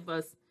and give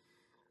us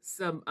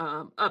some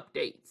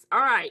updates. All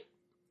right.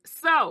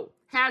 So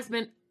has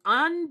been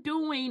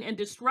undoing and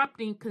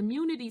disrupting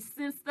communities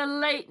since the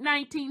late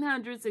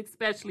 1900s,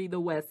 especially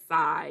the west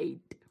side.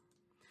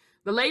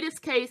 The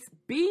latest case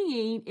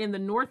being in the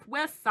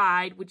northwest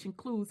side, which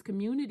includes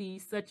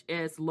communities such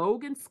as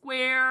Logan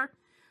Square,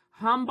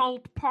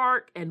 Humboldt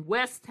Park, and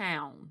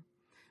Westtown.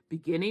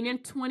 Beginning in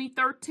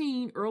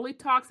 2013, early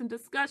talks and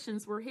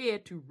discussions were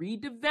had to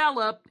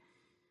redevelop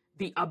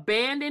the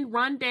abandoned,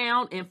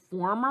 rundown, and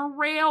former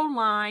rail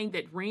line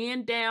that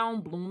ran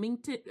down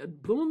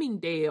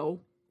Bloomingdale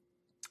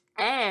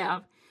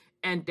Ave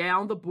and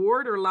down the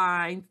border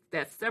lines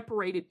that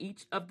separated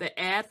each of the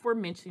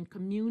aforementioned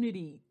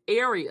community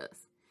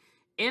areas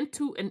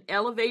into an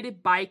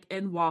elevated bike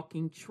and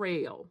walking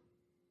trail.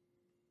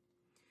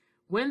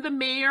 When the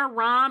mayor,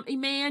 Rahm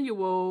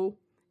Emanuel,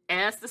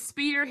 as the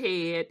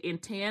spearhead, in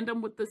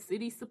tandem with the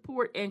city's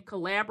support and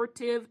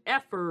collaborative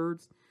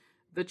efforts,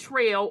 the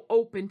trail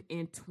opened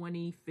in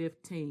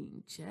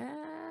 2015.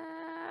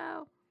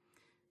 Child,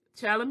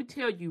 let me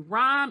tell you,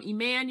 Rahm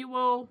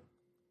Emanuel,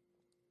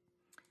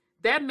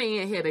 that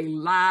man had a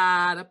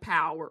lot of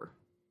power.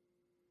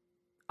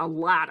 A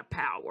lot of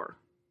power.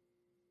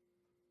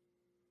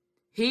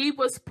 He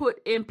was put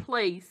in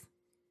place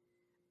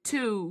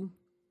to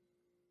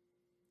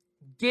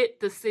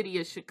get the city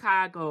of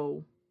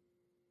Chicago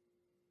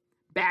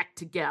back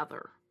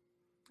together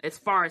as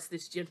far as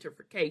this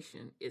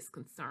gentrification is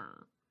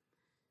concerned.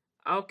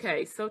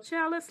 Okay, so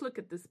child, let's look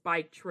at this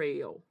bike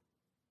trail.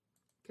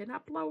 Can I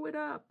blow it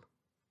up?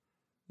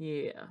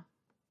 Yeah.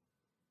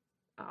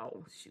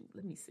 Oh, shoot.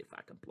 Let me see if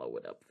I can blow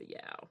it up for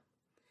y'all.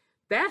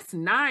 That's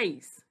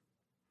nice.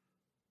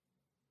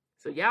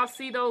 So y'all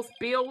see those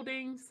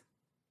buildings?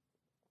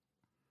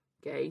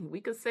 Okay,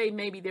 we could say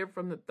maybe they're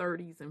from the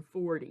 30s and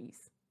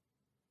 40s.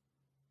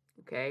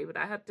 Okay, but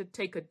I have to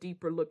take a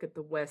deeper look at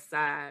the west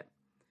side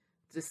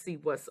to see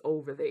what's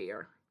over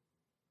there.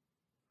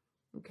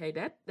 Okay,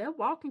 that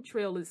walking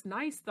trail is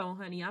nice though,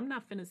 honey. I'm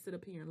not finna sit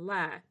up here and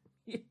lie.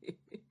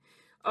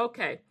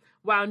 Okay,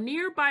 while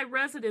nearby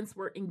residents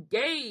were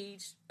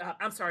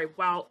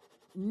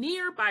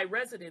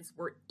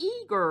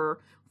eager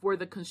for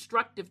the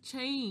constructive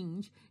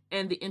change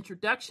and the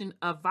introduction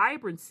of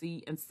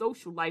vibrancy and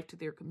social life to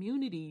their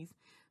communities,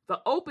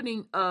 the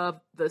opening of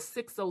the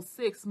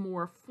 606,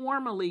 more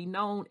formally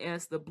known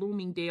as the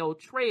Bloomingdale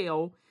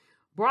Trail,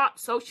 brought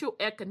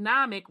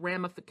socioeconomic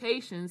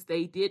ramifications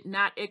they did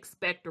not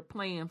expect or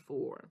plan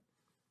for.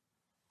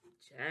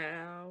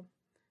 Child,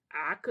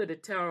 I could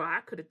have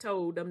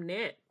told them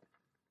that.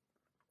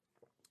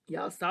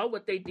 Y'all saw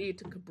what they did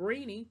to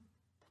Cabrini.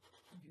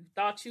 You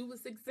thought you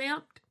was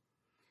exempt?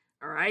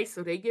 All right,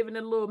 so they giving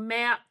a little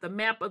map, the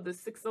map of the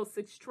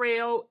 606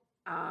 Trail,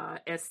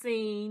 as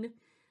seen,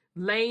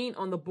 laying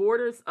on the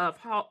borders of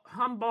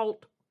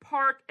Humboldt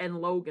Park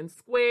and Logan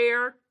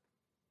Square.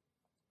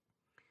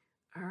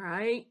 All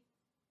right,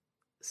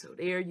 so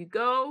there you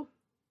go,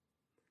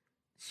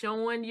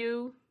 showing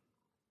you.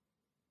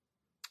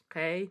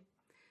 Okay,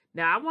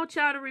 now I want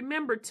y'all to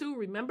remember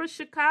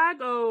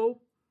Chicago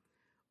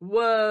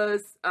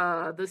was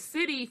the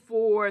city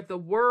for the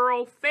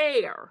World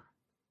Fair.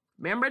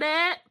 Remember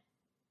that?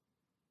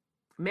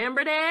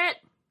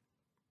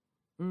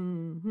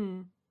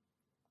 Mm-hmm.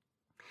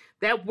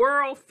 That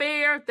World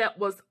Fair that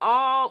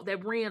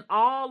ran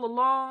all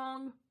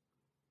along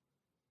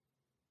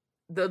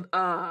the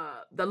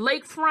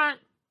lakefront.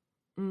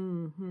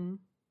 Mm-hmm.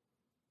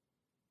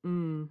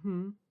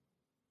 Mm-hmm.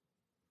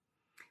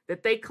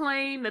 That they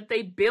claim that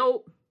they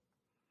built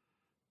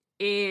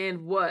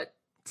in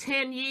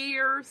 10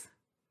 years,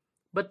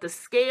 but the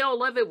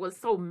scale of it was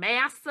so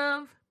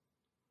massive,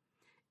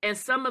 and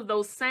some of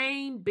those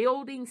same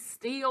buildings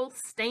still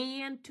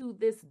stand to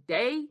this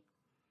day.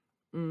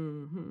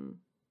 Mm-hmm.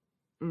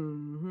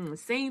 Mm-hmm.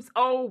 Seems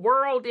old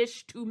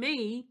worldish to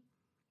me.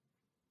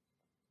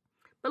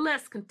 But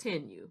let's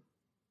continue.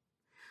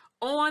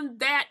 On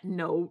that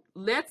note,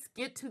 let's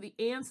get to the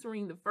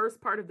answering the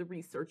first part of the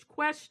research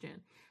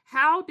question.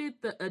 How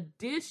did the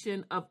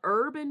addition of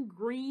urban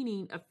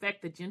greening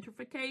affect the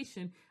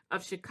gentrification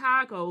of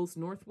Chicago's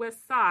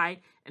Northwest Side,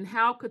 and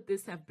how could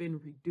this have been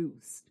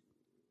reduced?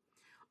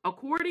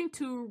 According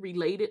to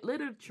related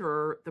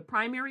literature, the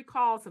primary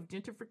cause of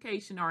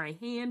gentrification are a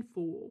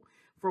handful.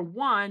 For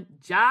one,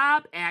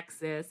 job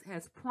access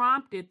has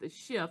prompted the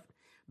shift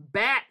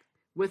back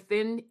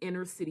within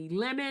inner city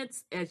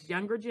limits as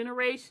younger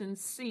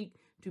generations seek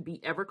to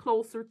be ever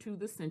closer to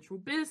the central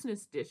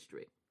business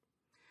district.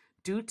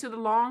 Due to the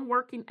long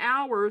working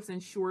hours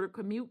and shorter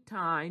commute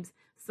times,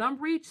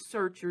 some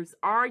researchers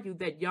argue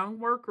that young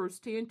workers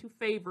tend to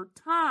favor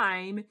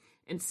time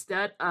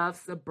instead of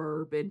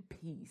suburban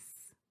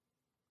peace.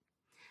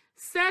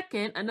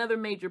 Second, another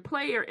major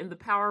player in the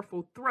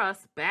powerful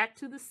thrust back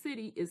to the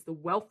city is the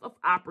wealth of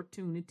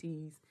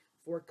opportunities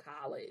for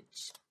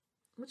college,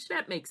 which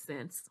that makes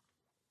sense.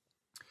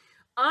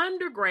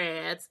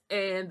 Undergrads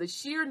and the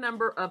sheer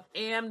number of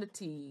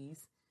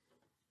amenities.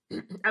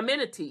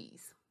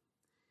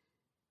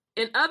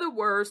 In other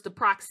words, the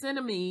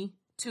proximity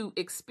to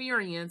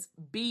experience,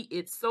 be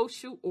it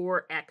social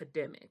or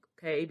academic,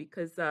 okay?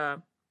 Because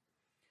a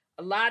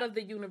lot of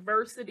the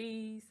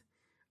universities,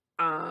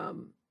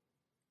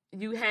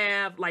 you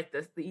have like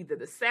either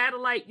the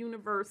satellite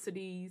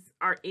universities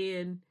are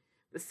in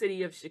the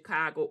city of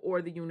Chicago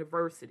or the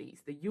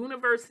universities. The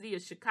University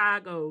of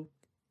Chicago,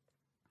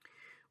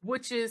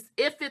 which is,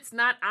 if it's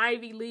not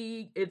Ivy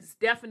League, it's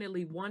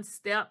definitely one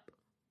step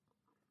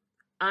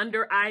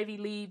under Ivy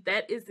League.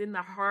 That is in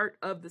the heart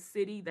of the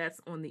city.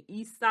 That's on the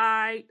east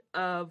side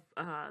of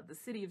the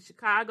city of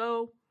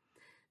Chicago.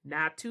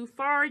 Not too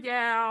far,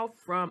 y'all,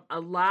 from a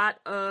lot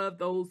of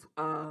those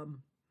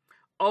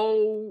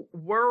old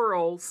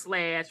World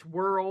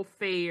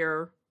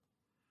Fair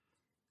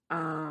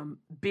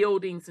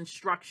buildings and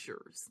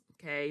structures.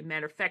 Okay,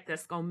 matter of fact,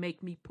 that's going to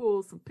make me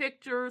pull some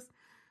pictures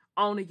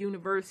on the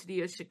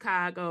University of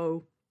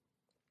Chicago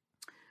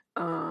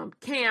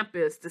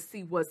campus to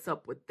see what's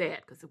up with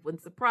that, because it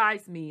wouldn't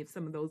surprise me if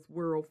some of those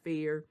World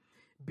Fair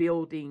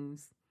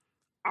buildings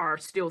are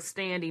still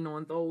standing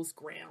on those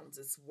grounds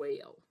as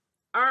well.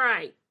 All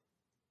right.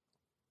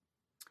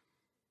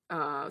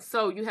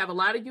 So you have a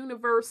lot of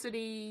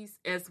universities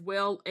as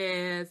well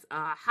as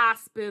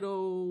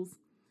hospitals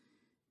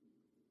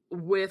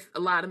with a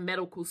lot of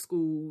medical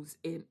schools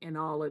and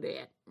all of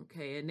that.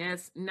 Okay, and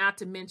that's not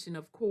to mention,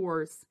 of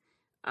course,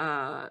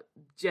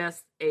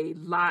 just a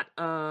lot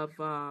of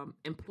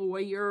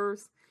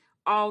employers,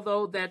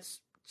 although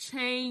that's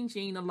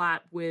changing a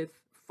lot with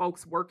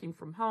folks working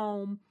from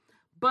home.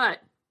 But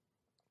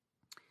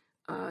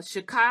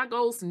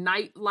Chicago's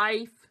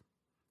nightlife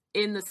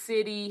in the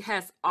city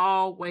has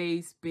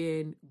always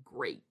been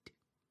great.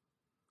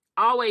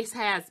 Always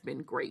has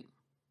been great.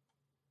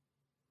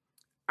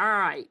 All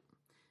right.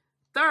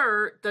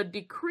 Third, the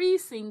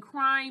decreasing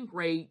crime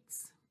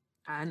rates.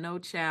 I know,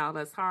 child,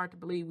 that's hard to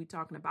believe we're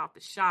talking about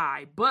the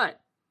Chi, but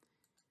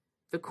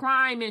the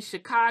crime in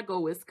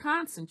Chicago is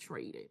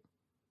concentrated.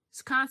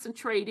 It's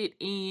concentrated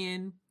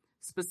in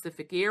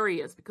specific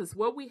areas, because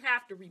what we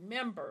have to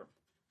remember,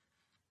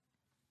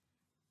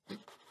 and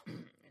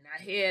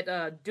I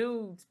had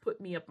dudes put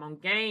me up on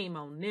game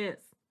on this,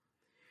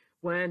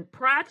 when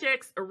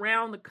projects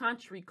around the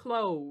country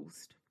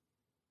closed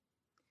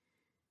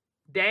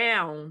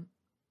down,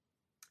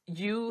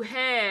 you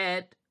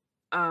had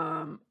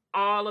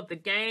all of the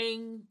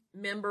gang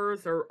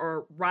members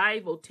or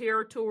rival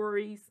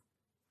territories,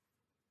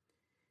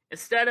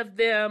 instead of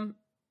them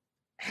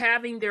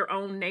having their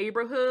own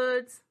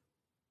neighborhoods,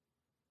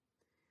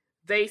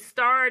 they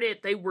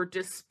were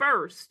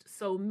dispersed.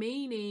 So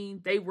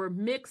meaning they were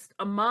mixed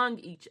among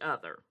each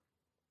other.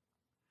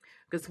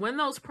 Because when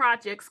those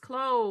projects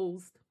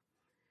closed,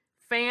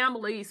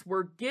 families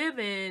were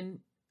given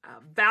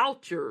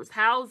vouchers,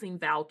 housing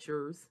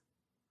vouchers.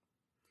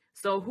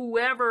 So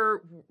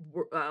whoever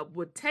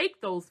would take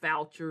those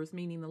vouchers,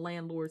 meaning the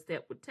landlords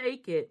that would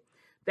take it,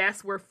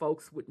 that's where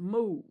folks would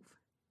move.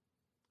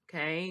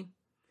 Okay?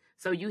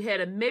 So you had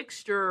a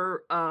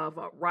mixture of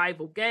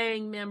rival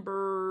gang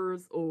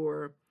members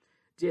or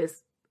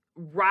just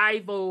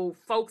rival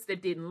folks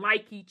that didn't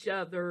like each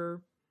other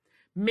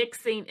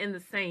mixing in the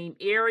same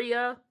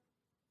area.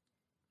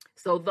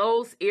 So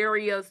those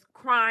areas,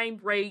 crime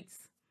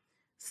rates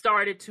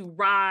started to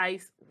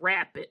rise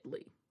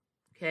rapidly.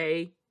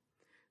 Okay?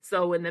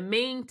 So in the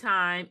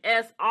meantime,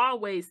 as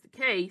always the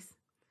case,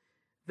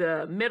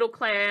 the middle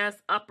class,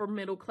 upper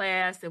middle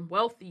class, and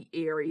wealthy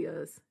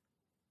areas,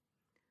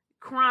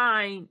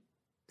 crime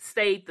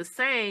stayed the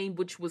same,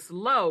 which was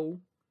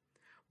low,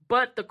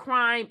 but the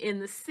crime in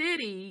the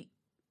city,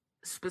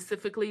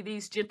 specifically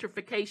these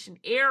gentrification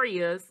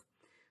areas,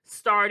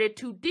 started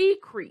to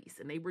decrease.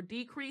 And they were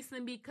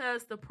decreasing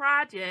because the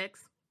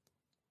projects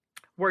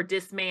were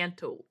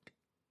dismantled,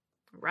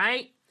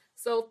 right?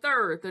 So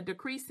third, the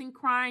decreasing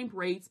crime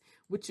rates,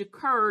 which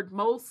occurred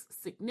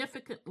most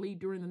significantly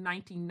during the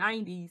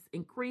 1990s,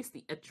 increased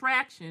the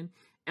attraction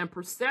and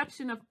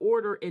perception of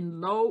order in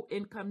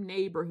low-income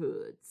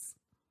neighborhoods.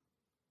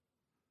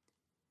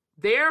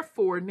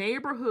 Therefore,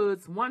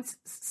 neighborhoods once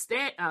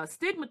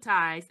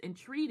stigmatized and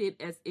treated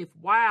as if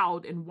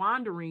wild and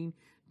wandering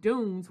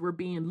dunes were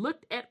being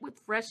looked at with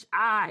fresh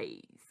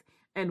eyes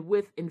and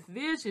with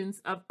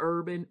visions of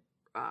urban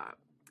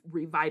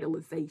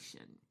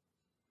revitalization.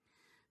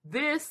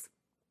 This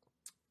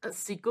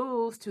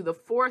segues to the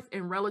fourth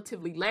and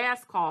relatively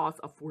last cause,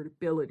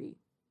 affordability.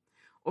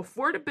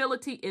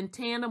 Affordability, in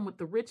tandem with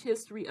the rich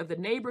history of the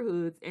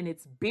neighborhoods and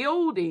its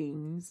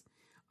buildings,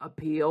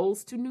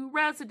 appeals to new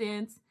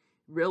residents,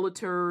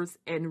 realtors,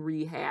 and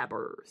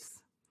rehabbers.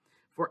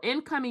 For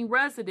incoming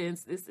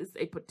residents, this is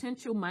a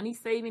potential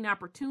money-saving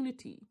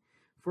opportunity.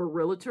 For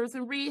realtors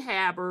and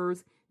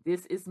rehabbers,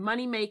 this is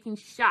money-making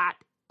shot,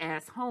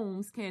 as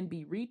homes can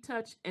be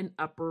retouched and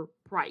upper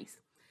price.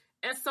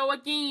 And so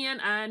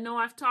again, I know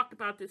I've talked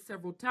about this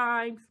several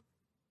times.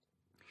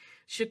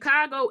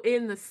 Chicago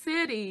in the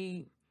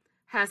city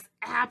has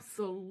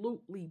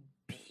absolutely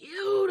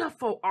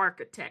beautiful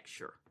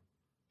architecture.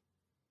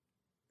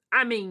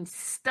 I mean,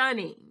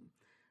 stunning.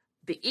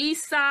 The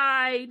east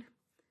side,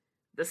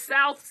 the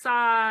south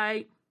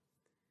side,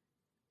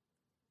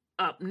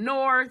 up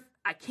north.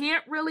 I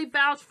can't really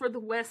vouch for the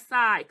west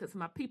side because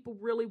my people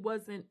really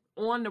wasn't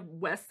on the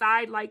west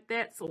side like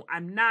that, so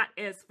I'm not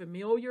as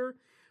familiar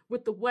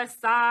with the west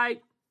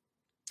side.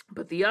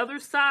 But the other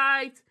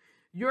sides,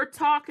 you're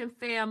talking,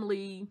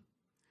 family,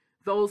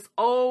 those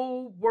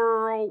old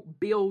world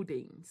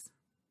buildings.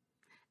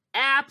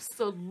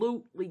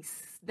 Absolutely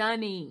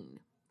stunning.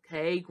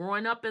 Okay,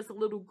 growing up as a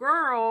little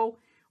girl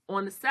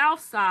on the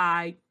south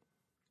side,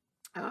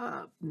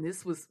 and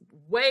this was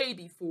way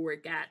before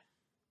it got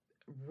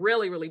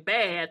really, really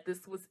bad.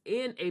 This was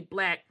in a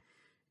black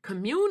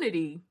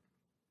community.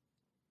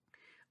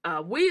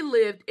 We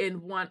lived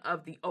in one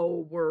of the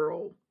old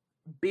world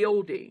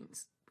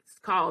buildings. It's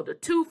called a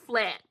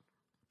 2-flat.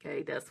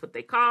 Okay, that's what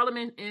they call them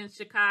in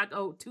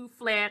Chicago, 2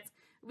 flats.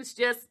 It was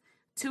just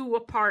two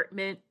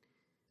apartments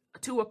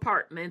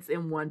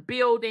in one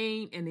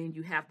building, and then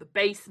you have the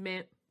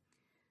basement.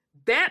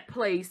 That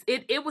place,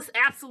 it was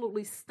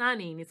absolutely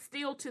stunning. It's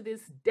still to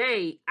this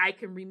day, I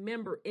can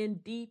remember in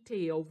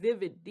detail,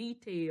 vivid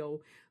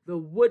detail, the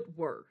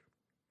woodwork.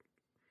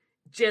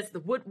 Just the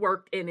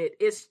woodwork in it.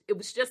 It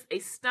was just a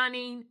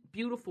stunning,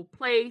 beautiful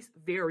place,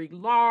 very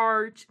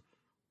large.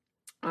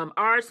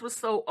 Ours was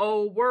so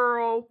old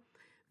world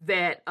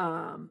that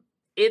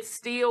it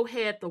still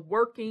had the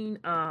working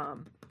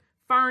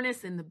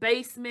furnace in the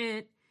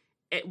basement,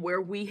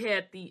 where we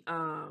had the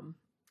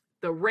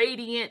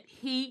radiant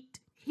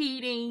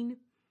heating,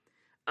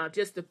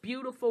 just the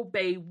beautiful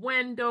bay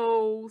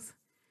windows,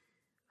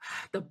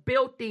 the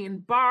built-in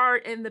bar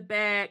in the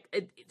back.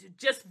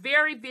 Just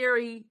very,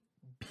 very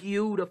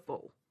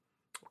beautiful.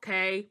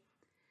 Okay.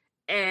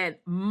 And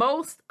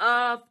most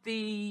of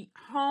the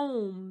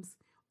homes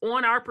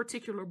on our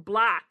particular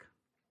block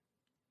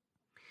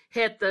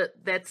had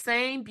that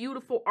same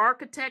beautiful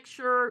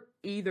architecture,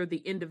 either the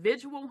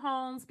individual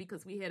homes,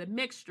 because we had a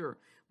mixture.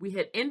 We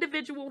had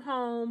individual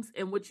homes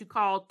and what you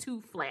call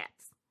 2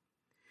 flats.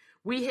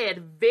 We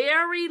had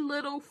very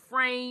little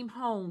frame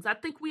homes. I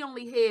think we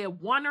only had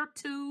 1 or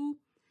 2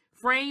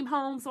 frame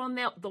homes on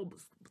that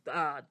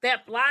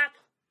block,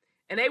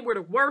 and they were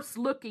the worst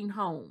looking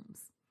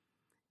homes,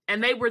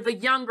 and they were the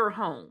younger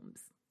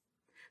homes.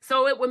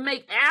 So it would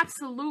make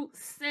absolute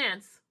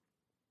sense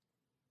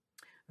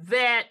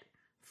that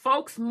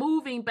folks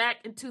moving back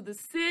into the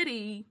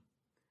city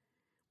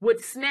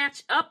would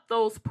snatch up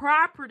those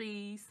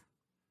properties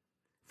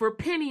for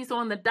pennies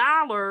on the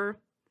dollar,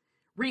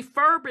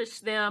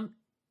 refurbish them,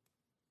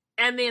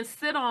 and then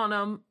sit on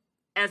them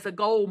as a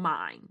gold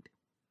mine.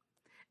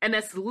 And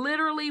that's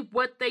literally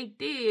what they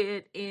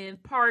did in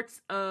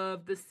parts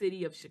of the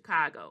city of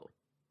Chicago.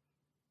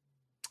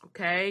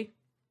 Okay?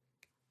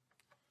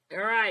 All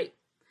right.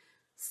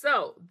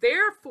 So,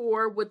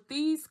 therefore, with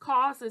these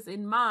causes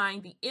in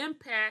mind, the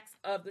impacts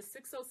of the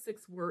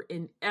 606 were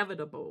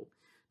inevitable.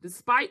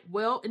 Despite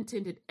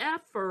well-intended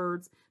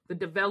efforts, the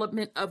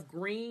development of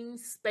green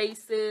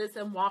spaces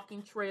and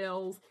walking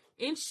trails,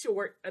 in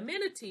short,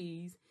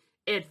 amenities,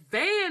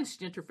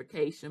 advanced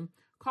gentrification,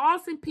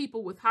 causing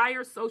people with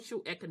higher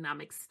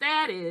socioeconomic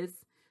status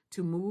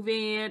to move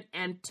in,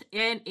 and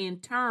in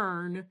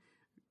turn,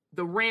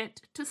 the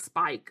rent to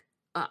spike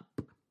up.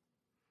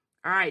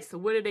 All right, so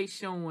what are they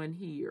showing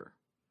here?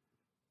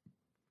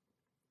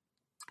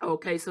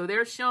 Okay, so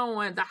they're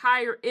showing the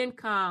higher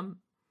income,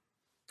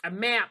 a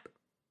map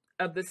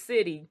of the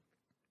city.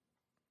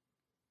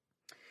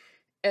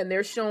 And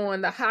they're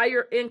showing the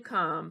higher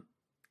income,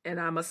 and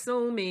I'm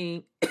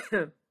assuming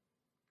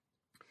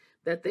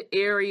that the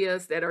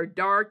areas that are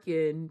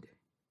darkened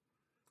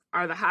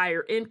are the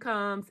higher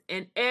incomes.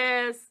 And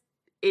as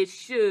it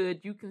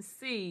should, you can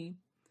see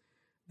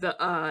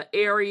the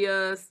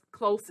areas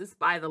closest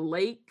by the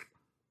lake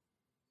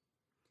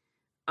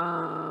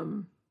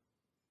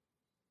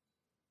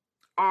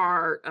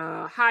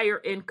are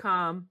higher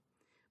income.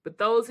 But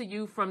those of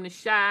you from the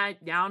Chi,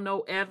 y'all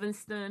know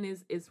Evanston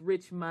is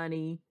rich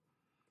money.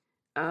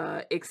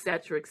 et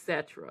cetera, et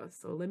cetera.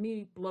 So let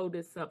me blow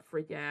this up for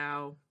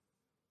y'all.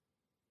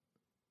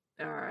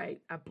 All right,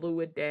 I blew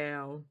it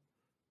down.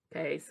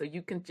 Okay, so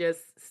you can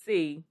just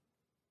see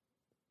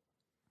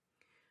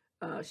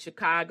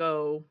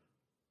Chicago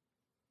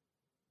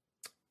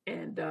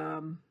and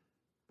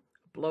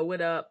blow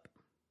it up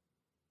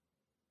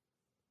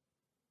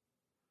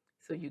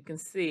so you can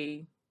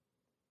see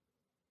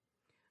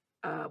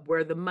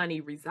where the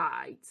money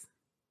resides,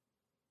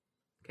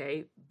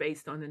 okay,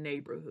 based on the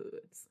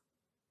neighborhoods.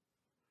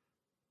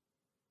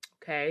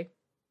 Okay,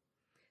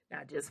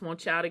 now I just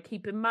want y'all to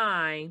keep in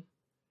mind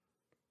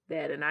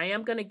that, and I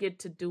am going to get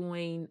to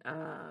doing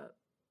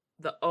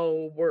the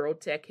old World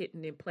Tech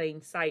Hidden in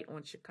Plain Sight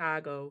on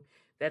Chicago,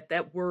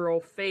 that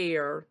World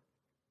Fair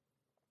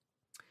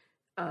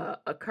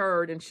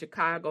occurred in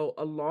Chicago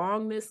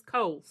along this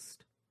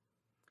coast,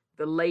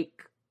 the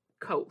Lake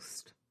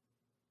Coast.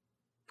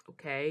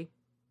 Okay.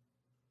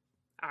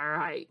 All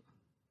right.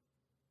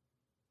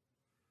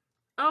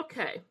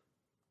 Okay.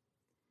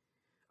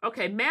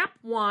 Okay, map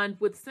 1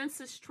 with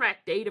census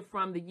tract data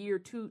from the year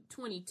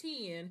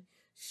 2010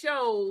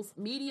 shows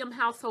median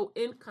household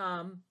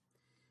income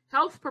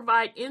helps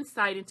provide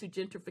insight into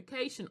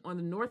gentrification on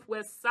the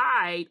northwest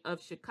side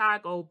of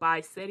Chicago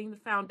by setting the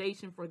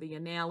foundation for the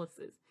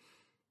analysis.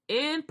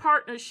 In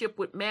partnership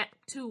with Map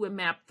 2 and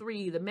Map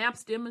 3, the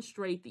maps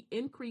demonstrate the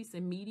increase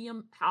in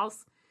median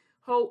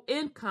household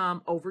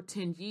income over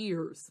 10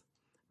 years.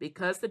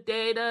 Because the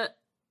data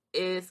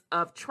is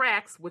of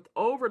tracts with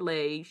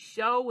overlays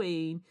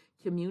showing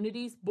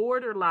communities'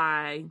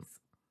 borderlines,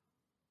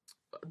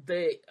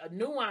 the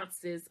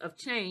nuances of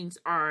change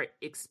are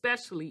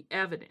especially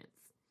evident.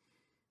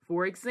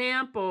 For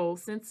example,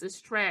 Census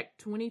Tract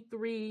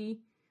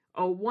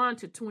 2301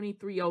 to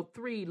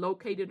 2303,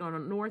 located on the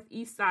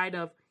northeast side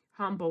of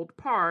Humboldt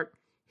Park,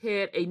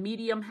 had a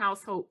median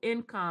household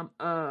income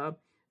of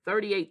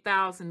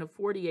 $38,000 to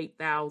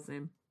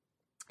 $48,000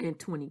 in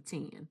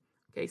 2010.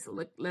 Okay, so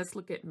let's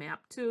look at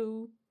map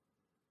 2.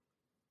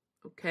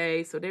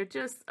 Okay, so they're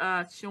just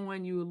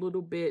showing you a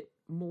little bit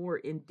more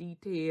in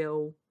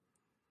detail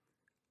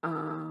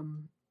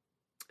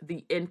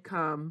the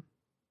income,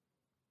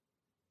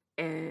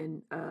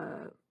 and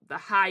the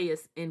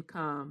highest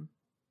income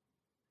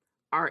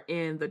are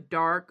in the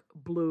dark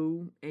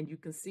blue, and you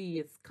can see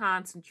it's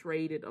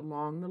concentrated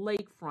along the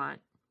lakefront.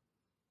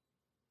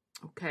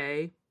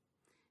 Okay,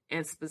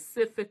 and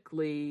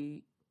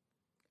specifically,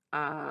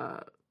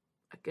 I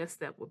guess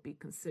that would be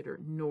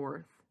considered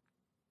north.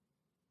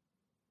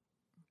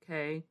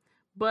 Okay,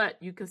 but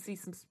you can see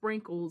some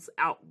sprinkles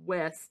out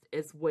west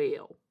as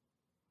well.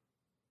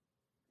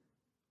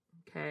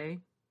 Okay,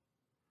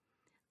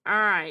 all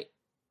right.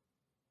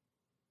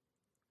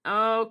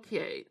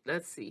 Okay,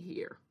 let's see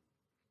here.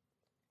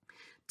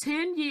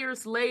 10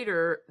 years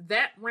later,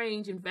 that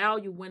range in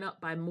value went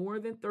up by more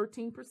than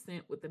 13%,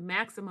 with a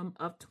maximum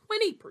of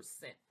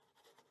 20%.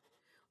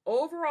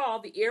 Overall,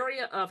 the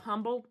area of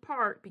Humboldt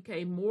Park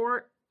became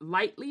more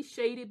lightly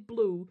shaded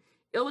blue,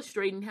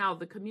 illustrating how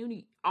the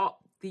community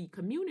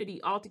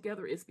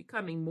altogether is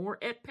becoming more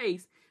at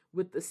pace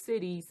with the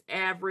city's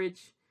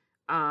average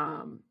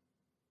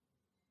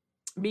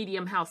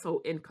median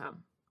household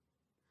income.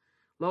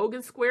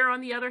 Logan Square,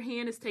 on the other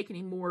hand, is taking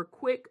a more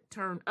quick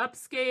turn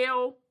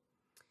upscale,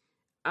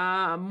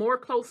 more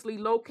closely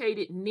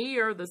located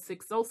near the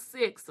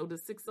 606. So the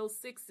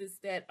 606 is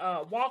that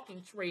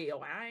walking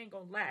trail. I ain't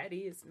gonna lie, it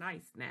is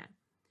nice now.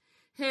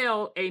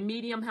 Held a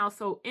median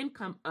household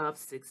income of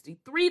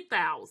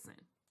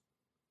 $63,000.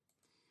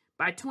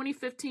 By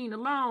 2015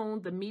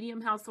 alone, the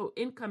median household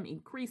income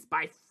increased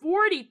by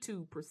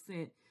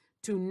 42%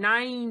 to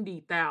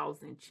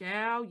 $90,000.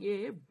 Child,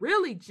 yeah, it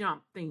really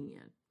jumped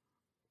in.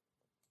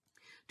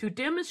 To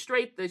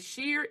demonstrate the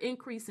sheer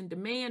increase in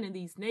demand in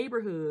these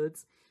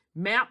neighborhoods,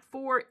 Map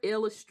 4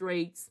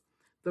 illustrates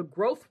the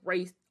growth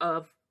rate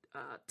of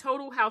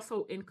total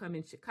household income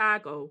in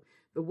Chicago.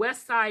 The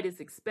west side is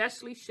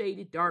especially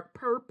shaded dark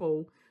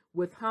purple,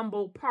 with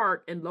Humboldt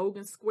Park and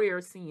Logan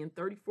Square seeing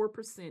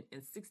 34%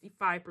 and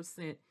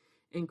 65%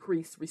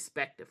 increase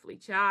respectively.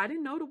 Child, I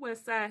didn't know the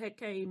west side had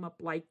came up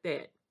like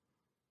that.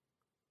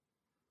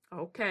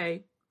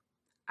 Okay.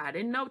 I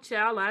didn't know,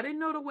 child. I didn't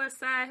know the west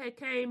side had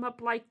came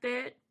up like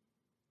that.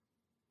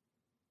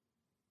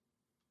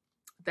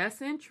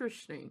 That's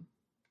interesting.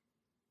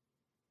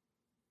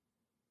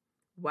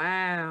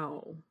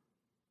 Wow.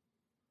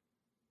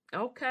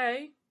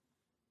 Okay.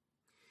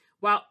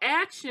 While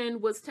action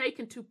was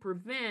taken to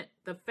prevent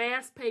the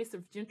fast pace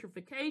of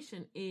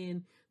gentrification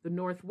in the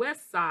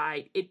northwest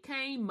side, it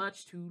came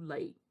much too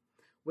late.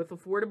 With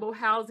affordable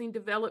housing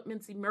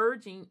developments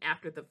emerging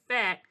after the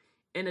fact,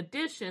 in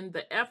addition,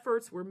 the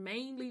efforts were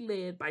mainly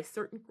led by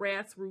certain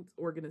grassroots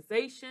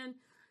organizations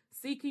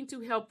seeking to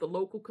help the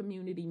local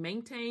community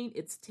maintain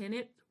its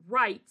tenant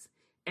rights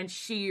and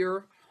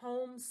sheer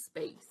home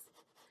space.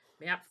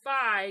 Map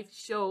 5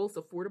 shows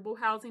affordable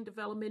housing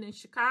development in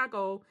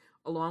Chicago,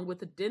 along with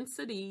the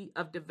density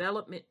of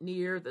development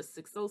near the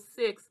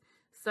 606,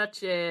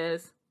 such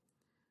as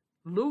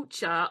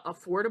Lucha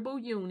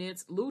Affordable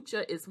Units.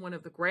 Lucha is one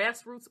of the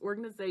grassroots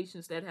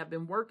organizations that have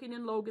been working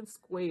in Logan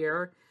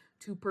Square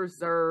to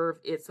preserve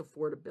its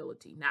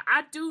affordability. Now,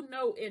 I do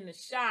know in the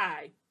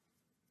Chi,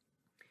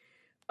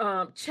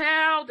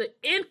 child, the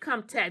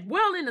income tax,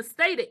 well, in the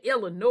state of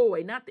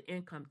Illinois, not the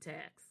income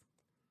tax,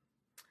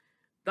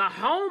 the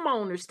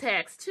homeowners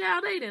tax,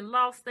 child, they done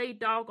lost their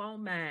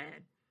doggone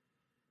mind.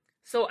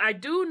 So I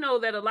do know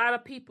that a lot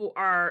of people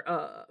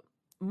are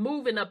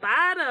moving up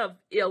out of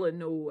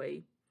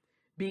Illinois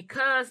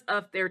because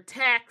of their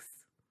tax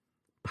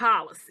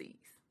policies.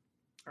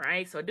 All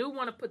right, so I do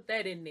want to put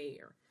that in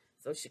there.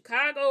 So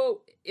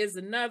Chicago is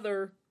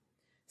another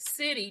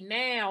city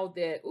now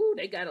that,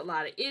 they got a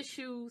lot of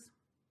issues.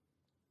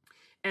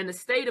 And the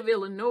state of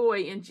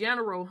Illinois in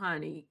general,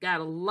 honey, got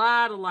a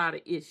lot of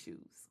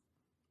issues.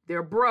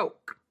 They're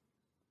broke.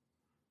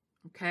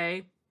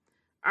 Okay.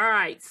 All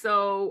right.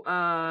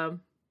 So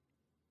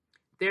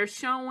they're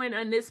showing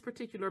on this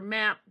particular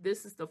map,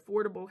 this is the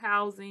affordable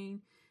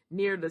housing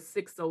near the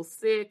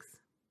 606.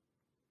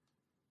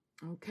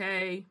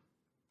 Okay.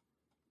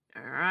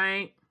 All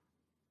right.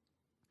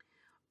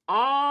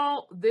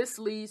 All this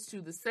leads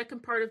to the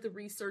second part of the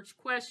research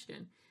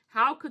question.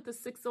 How could the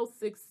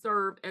 606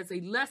 serve as a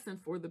lesson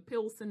for the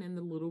Pilsen and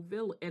the Little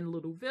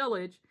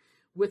Village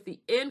with the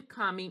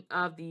incoming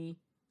of the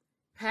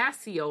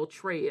Paseo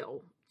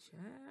Trail?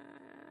 Child.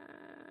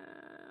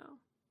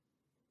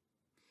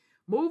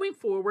 Moving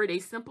forward, a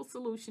simple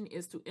solution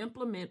is to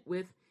implement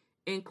with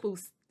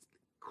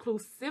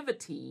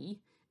inclusivity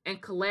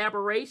and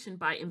collaboration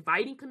by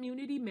inviting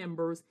community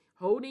members,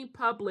 holding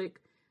public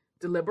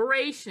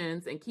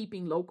deliberations, and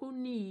keeping local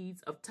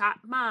needs of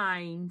top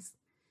minds.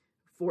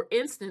 For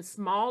instance,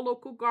 small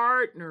local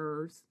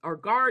gardeners or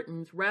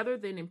gardens, rather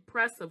than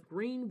impressive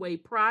greenway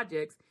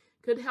projects,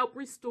 could help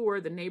restore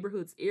the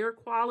neighborhood's air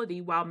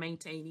quality while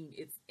maintaining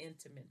its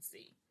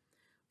intimacy.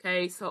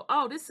 Okay, so,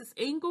 this is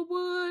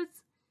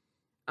Inglewood's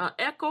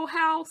Echo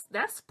House.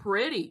 That's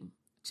pretty.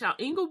 Child,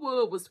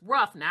 Inglewood was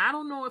rough. Now, I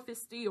don't know if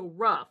it's still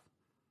rough,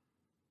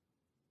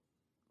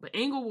 but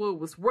Inglewood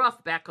was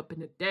rough back up in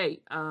the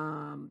day.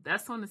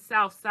 That's on the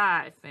south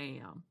side,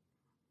 fam.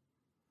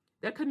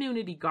 That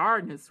community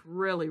garden is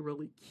really,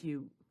 really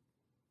cute.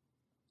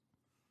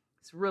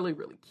 It's really,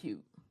 really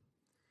cute.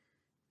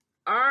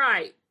 All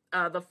right.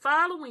 The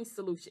following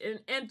solution,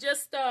 and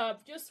just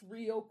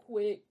real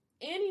quick,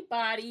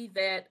 anybody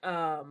that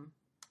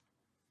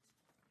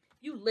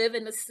you live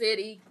in the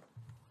city,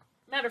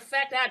 matter of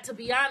fact, to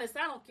be honest,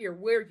 I don't care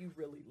where you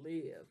really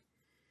live.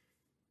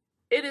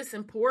 It is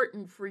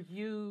important for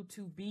you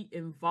to be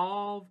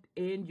involved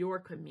in your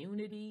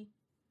community.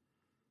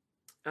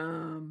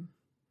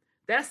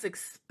 That's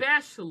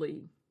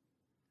especially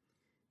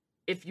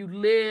if you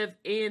live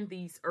in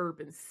these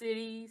urban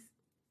cities,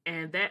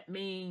 and that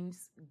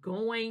means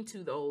going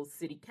to those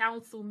city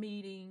council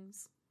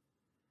meetings,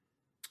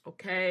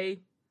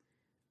 okay?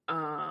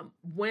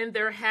 When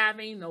they're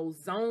having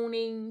those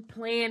zoning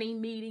planning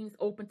meetings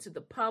open to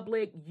the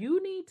public,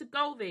 you need to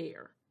go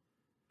there.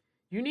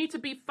 You need to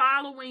be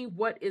following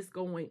what is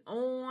going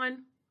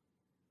on.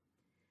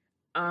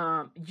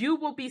 You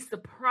will be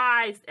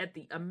surprised at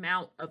the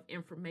amount of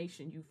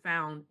information you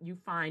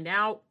find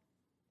out.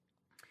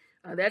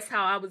 That's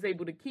how I was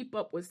able to keep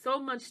up with so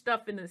much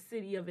stuff in the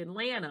city of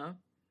Atlanta,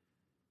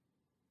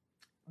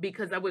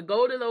 because I would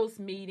go to those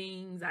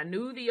meetings. I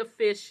knew the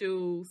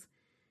officials.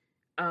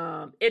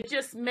 It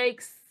just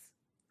makes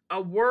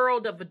a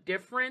world of a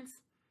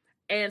difference.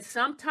 And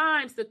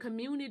sometimes the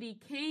community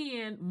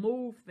can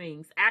move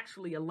things.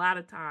 Actually, a lot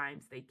of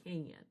times they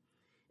can.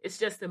 It's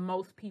just that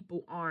most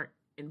people aren't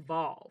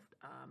involved.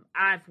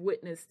 I've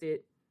witnessed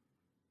it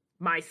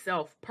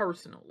myself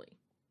personally.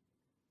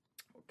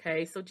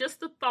 Okay, so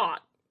just a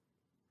thought.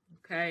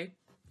 Okay.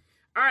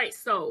 All right,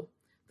 so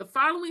the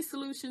following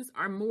solutions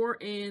are more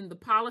in the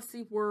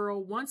policy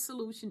world. One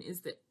solution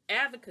is the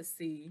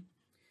advocacy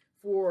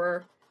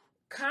for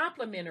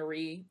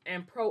complementary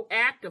and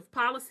proactive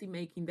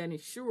policymaking that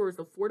ensures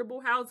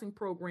affordable housing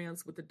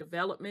programs with the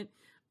development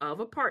of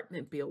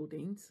apartment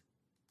buildings.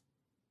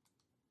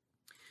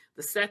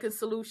 The second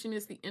solution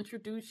is the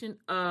introduction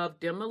of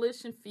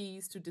demolition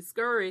fees to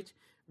discourage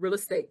real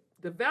estate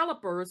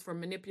developers from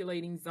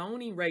manipulating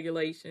zoning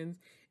regulations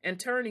and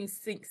turning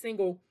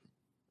single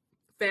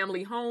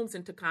family homes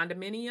into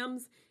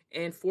condominiums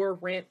and for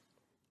rent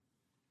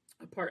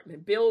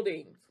apartment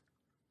buildings.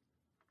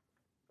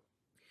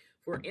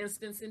 For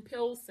instance, in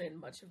Pilsen,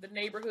 much of the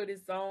neighborhood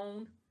is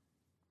zoned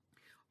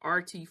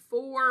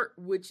RT4,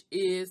 which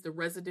is the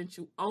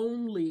residential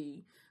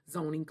only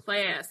zoning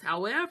class.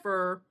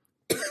 However,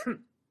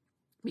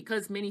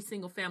 because many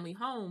single family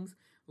homes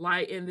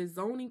lie in the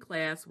zoning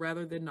class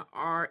rather than the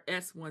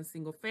RS1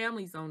 single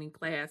family zoning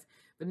class,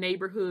 the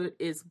neighborhood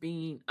is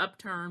being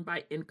upturned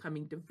by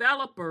incoming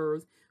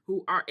developers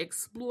who are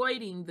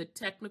exploiting the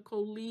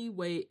technical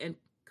leeway and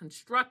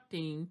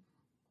constructing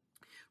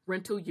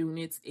rental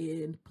units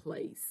in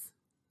place.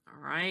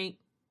 All right.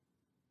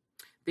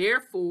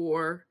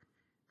 Therefore,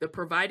 The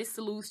provided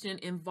solution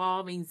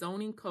involving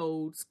zoning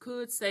codes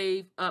could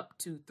save up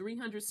to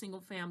 300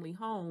 single-family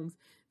homes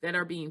that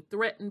are being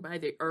threatened by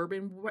the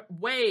urban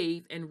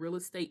wave and real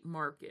estate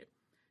market.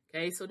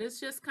 Okay, so this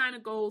just kind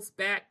of goes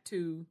back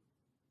to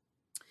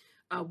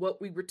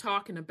what we were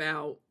talking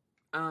about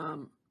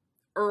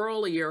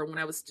earlier when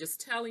I was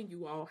just telling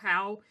you all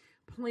how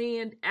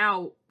planned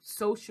out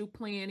social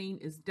planning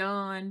is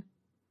done.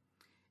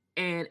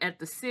 And at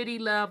the city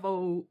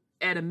level,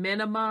 at a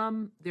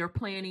minimum, they're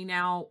planning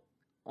out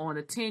on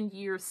a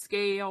 10-year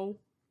scale.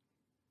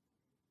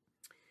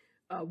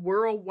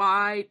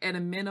 Worldwide, at a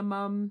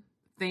minimum,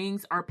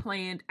 things are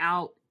planned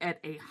out at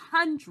a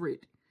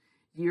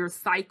 100-year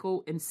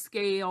cycle and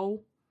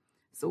scale.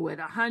 So at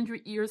a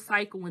 100-year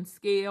cycle and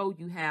scale,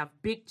 you have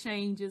big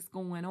changes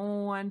going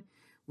on.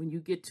 When you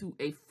get to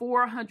a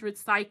 400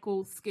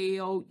 cycle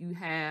scale, you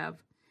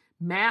have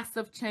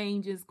massive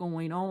changes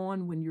going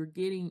on. When you're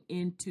getting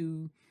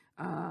into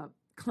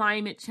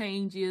climate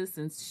changes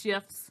and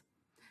shifts,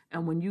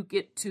 and when you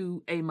get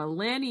to a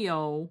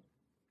millennial,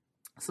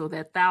 so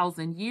that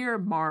 1,000-year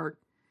mark,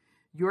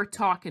 you're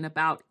talking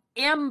about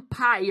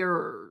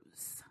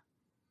empires.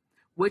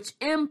 Which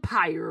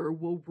empire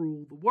will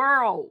rule the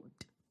world?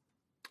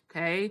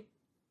 Okay?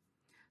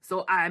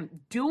 So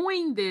I'm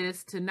doing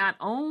this to not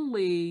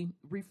only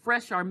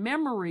refresh our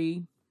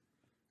memory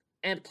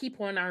and keep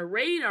on our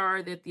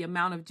radar that the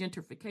amount of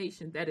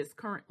gentrification that is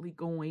currently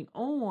going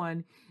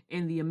on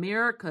in the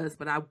Americas,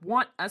 but I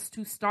want us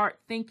to start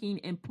thinking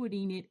and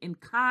putting it in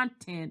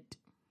content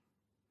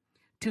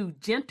to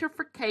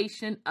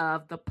gentrification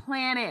of the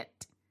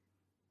planet,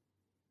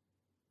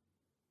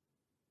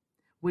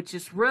 which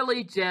is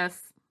really just,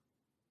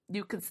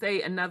 you could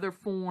say, another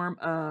form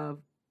of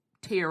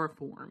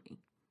terraforming.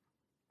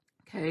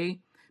 Okay?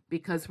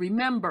 Because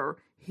remember,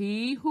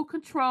 he who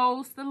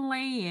controls the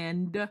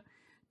land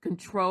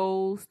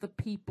controls the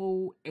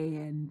people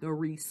and the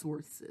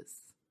resources.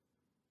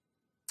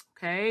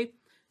 Okay?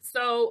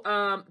 So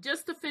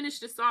just to finish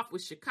this off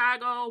with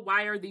Chicago,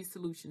 why are these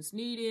solutions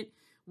needed?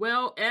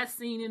 Well, as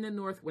seen in the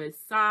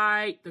Northwest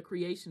Side, the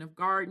creation of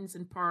gardens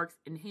and parks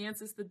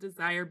enhances the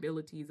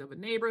desirabilities of a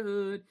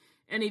neighborhood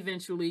and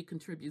eventually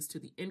contributes to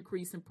the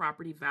increase in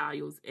property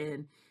values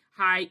and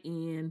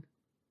high-end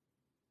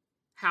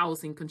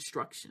housing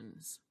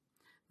constructions.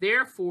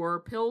 Therefore,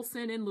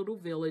 Pilsen and Little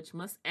Village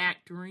must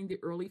act during the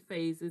early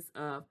phases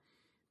of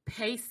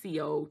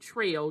Paseo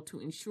Trail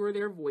to ensure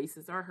their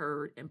voices are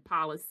heard and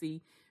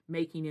policy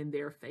making in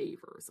their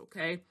favors.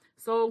 Okay,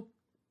 so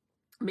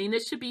I mean,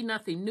 this should be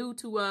nothing new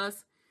to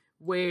us,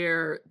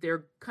 where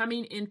they're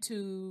coming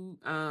into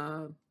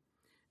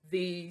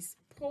these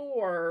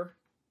poor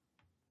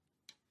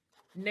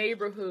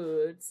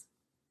neighborhoods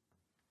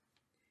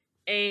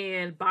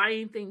and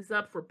buying things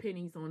up for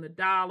pennies on the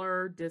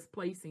dollar,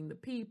 displacing the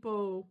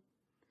people,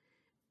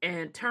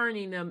 and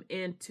turning them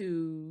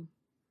into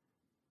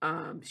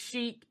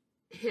chic,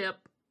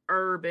 hip,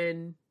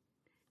 urban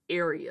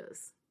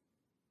areas.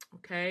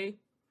 Okay?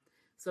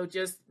 So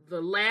just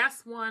the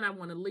last one I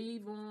want to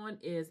leave on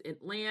is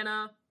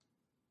Atlanta.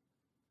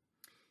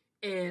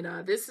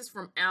 And this is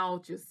from Al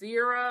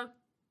Jazeera.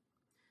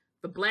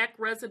 The Black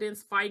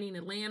residents fighting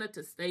Atlanta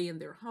to stay in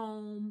their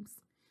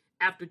homes.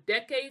 After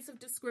decades of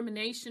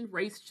discrimination,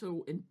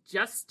 racial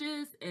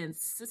injustice, and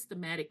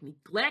systematic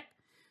neglect,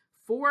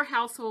 4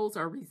 households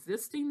are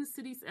resisting the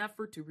city's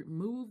effort to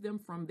remove them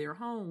from their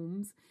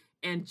homes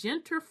and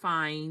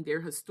gentrifying their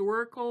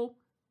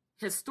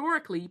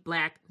historically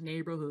Black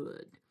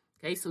neighborhood.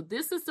 Okay, so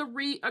this is a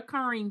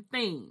reoccurring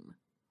theme.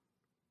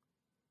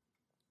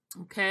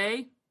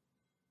 Okay,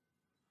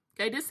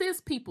 this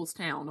is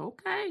Peoplestown,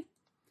 okay?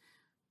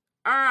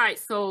 All right,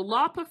 so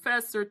law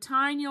professor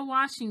Tanya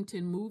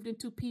Washington moved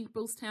into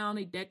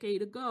Peoplestown a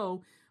decade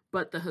ago,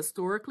 but the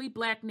historically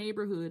Black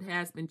neighborhood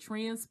has been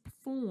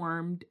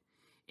transformed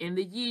in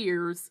the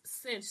years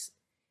since,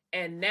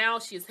 and now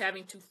she is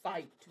having to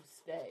fight to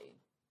stay.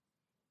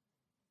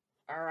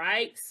 All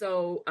right,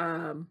 so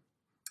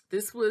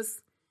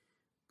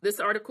this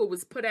article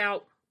was put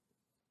out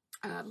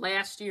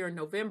last year in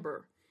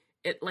November.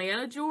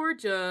 Atlanta,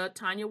 Georgia,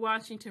 Tanya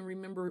Washington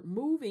remembered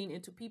moving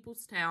into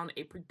Peoplestown,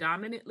 a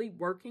predominantly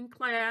working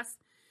class,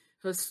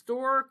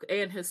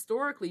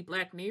 historically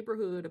Black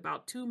neighborhood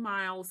about 2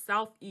 miles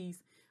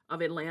southeast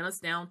of Atlanta's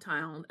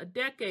downtown a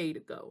decade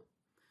ago.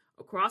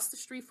 Across the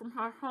street from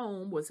her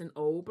home was an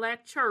old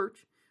Black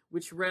church,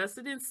 which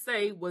residents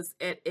say was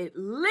at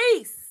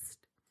least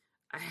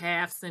a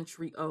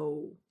half-century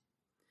old.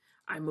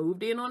 I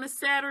moved in on a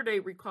Saturday,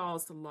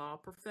 recalls the law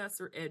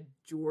professor at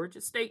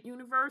Georgia State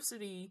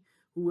University,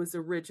 who was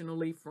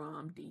originally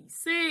from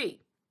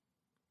D.C.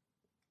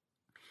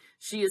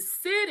 She is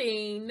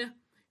sitting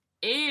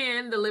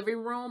in the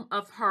living room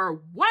of her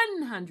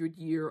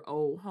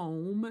 100-year-old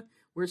home,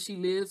 where she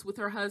lives with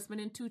her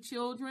husband and 2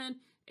 children,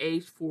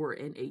 aged 4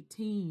 and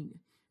 18.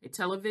 A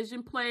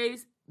television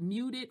plays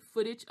muted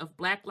footage of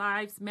Black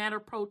Lives Matter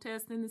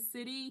protests in the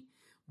city.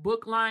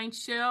 Book-lined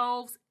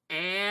shelves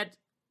add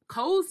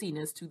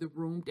coziness to the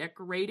room,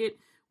 decorated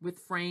with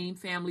framed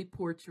family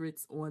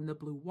portraits on the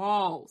blue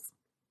walls.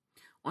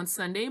 On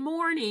Sunday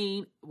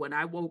morning, when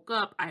I woke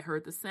up, I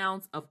heard the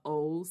sounds of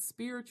old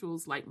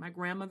spirituals like my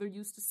grandmother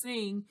used to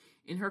sing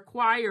in her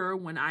choir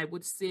when I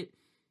would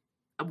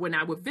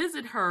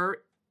visit her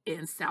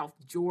in South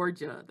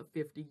Georgia, the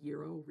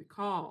 50-year-old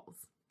recalls.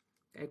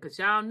 Okay, because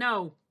y'all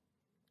know,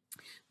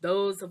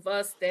 those of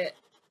us that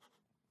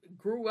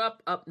grew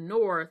up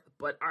north,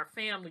 but our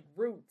family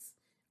roots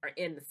are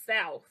in the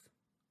South.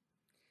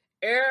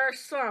 Every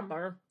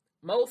summer,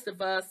 most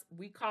of us,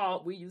 we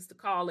used to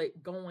call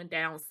it going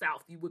down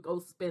south. You would go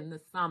spend the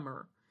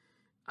summer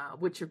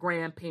with your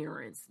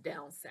grandparents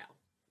down south.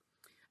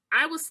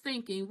 I was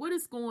thinking, what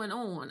is going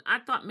on? I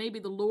thought maybe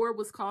the Lord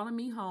was calling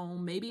me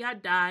home. Maybe I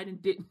died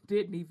and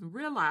didn't even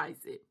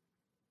realize it.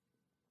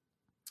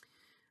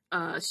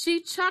 She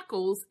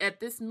chuckles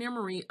at this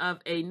memory of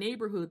a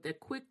neighborhood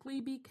that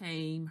quickly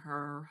became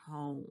her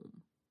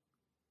home.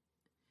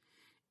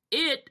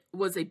 It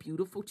was a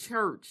beautiful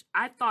church.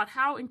 I thought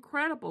how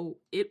incredible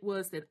it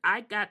was that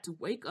I got to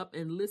wake up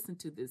and listen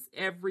to this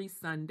every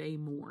Sunday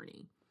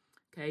morning.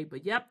 Okay,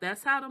 but yep,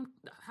 that's how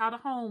the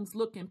homes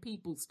look in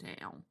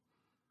Peoplestown.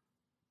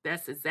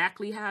 That's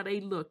exactly how they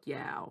look,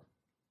 y'all.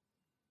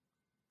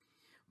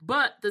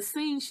 But the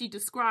scene she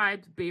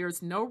described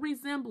bears no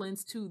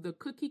resemblance to the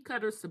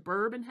cookie-cutter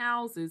suburban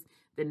houses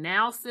that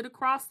now sit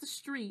across the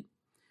street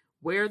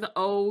where the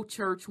old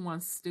church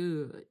once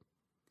stood.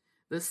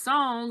 The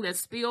song that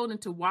spilled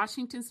into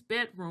Washington's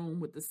bedroom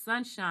with the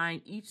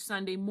sunshine each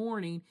Sunday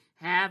morning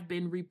have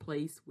been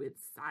replaced with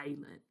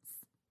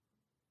silence.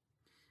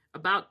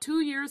 About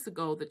 2 years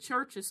ago, the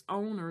church's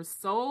owners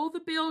sold the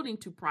building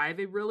to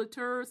private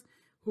realtors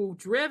who,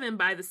 driven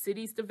by the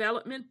city's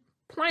development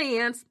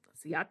plans,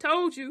 see, I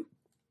told you,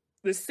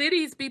 the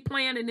cities be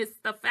planning this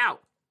stuff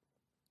out,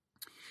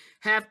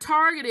 have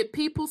targeted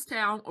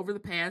Peoplestown over the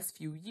past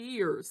few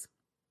years.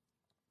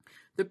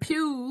 The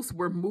pews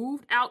were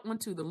moved out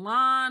onto the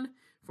lawn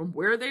from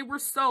where they were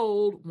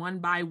sold one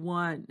by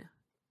one.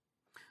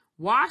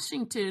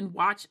 Washington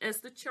watched as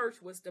the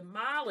church was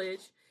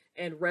demolished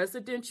and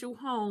residential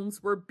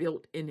homes were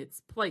built in its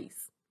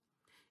place.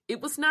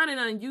 It was not an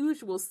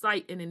unusual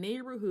sight in a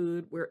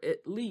neighborhood where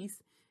at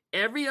least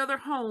every other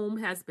home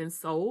has been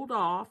sold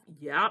off,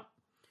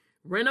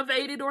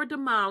 renovated or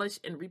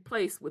demolished and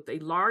replaced with a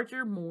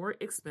larger, more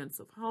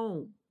expensive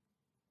home.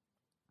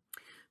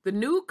 The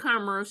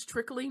newcomers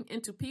trickling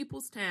into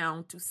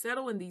Peoplestown to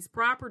settle in these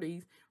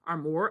properties are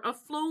more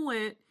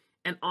affluent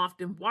and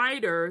often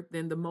whiter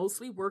than the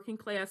mostly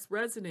working-class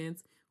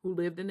residents who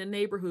lived in the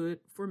neighborhood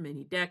for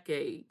many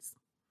decades.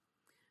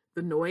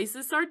 The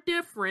noises are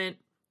different,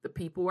 the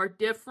people are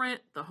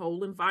different, the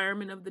whole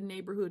environment of the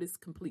neighborhood is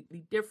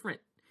completely different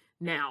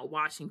now,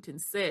 Washington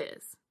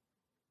says.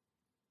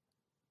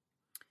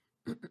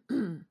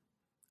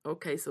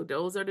 Okay, so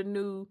those are the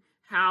new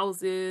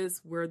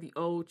houses where the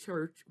old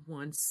church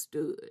once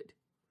stood.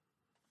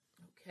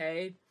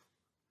 Okay.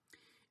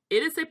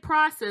 It is a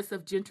process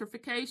of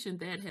gentrification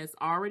that has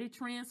already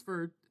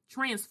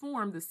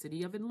transformed the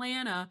city of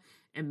Atlanta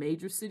and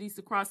major cities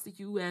across the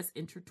U.S.,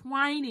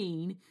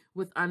 intertwining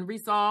with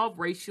unresolved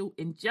racial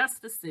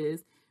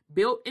injustices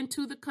built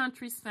into the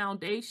country's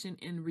foundation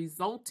and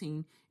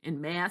resulting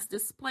in mass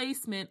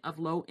displacement of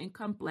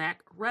low-income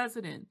Black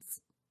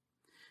residents.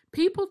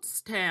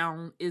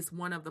 Peoplestown is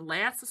one of the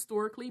last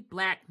historically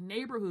Black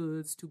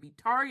neighborhoods to be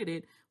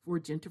targeted for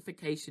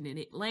gentrification in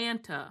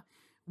Atlanta,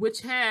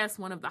 which has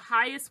one of the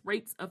highest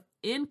rates of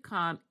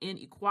income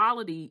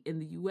inequality in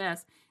the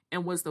U.S.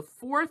 and was the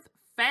fourth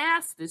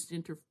fastest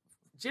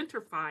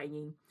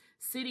gentrifying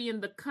city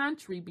in the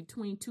country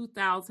between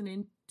 2000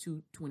 and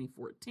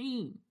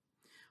 2014.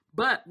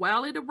 But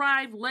while it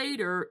arrived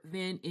later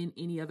than in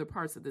any other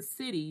parts of the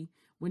city,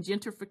 when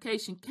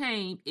gentrification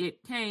came,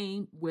 it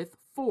came with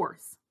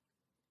force.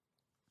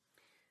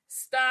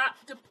 Stop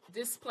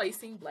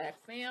displacing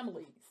Black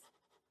families.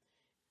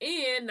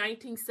 In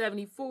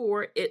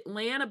 1974,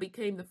 Atlanta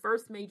became the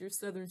first major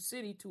southern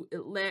city to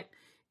elect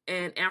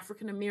an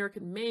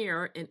African-American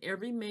mayor, and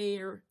every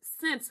mayor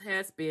since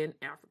has been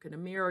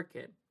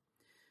African-American.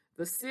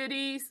 The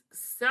city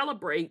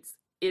celebrates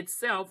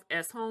itself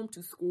as home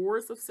to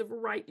scores of civil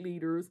rights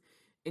leaders,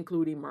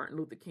 including Martin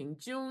Luther King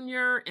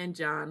Jr. and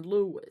John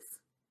Lewis.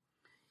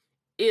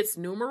 Its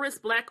numerous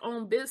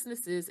Black-owned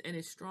businesses and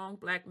its strong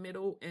Black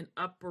middle and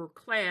upper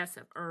class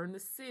have earned the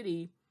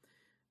city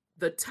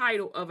the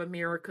title of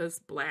America's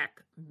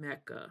Black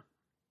Mecca.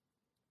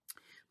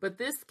 But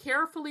this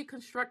carefully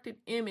constructed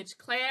image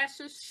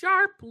clashes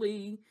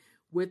sharply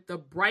with the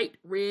bright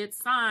red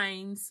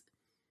signs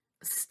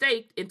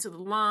staked into the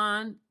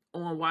lawn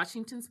on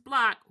Washington's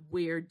block,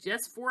 where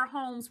just 4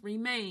 homes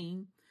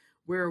remain,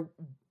 where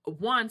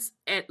once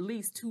at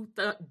least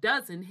 24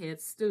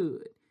 had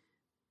stood.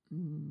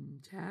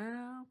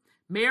 Child.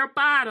 Mayor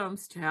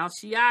Bottoms, child,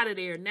 she out of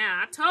there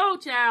now. I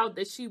told y'all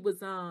that she was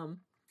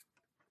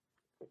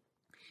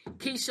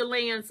Keisha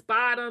Lance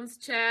Bottoms,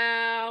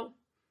 child.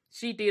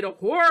 She did a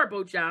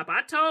horrible job.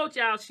 I told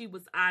y'all she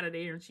was out of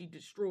there and she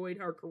destroyed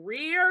her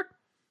career.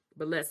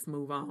 But let's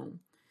move on.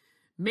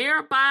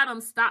 Mayor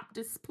Bottoms stopped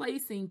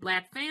displacing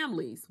black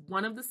families.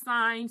 One of the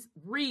signs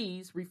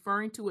reads,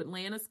 referring to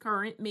Atlanta's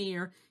current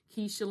mayor,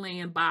 Keisha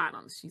Lance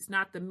Bottoms. She's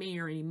not the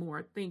mayor anymore.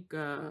 I think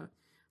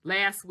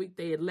last week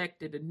they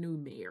elected a new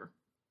mayor.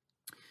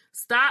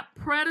 Stop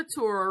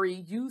predatory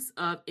use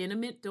of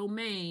eminent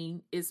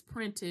domain is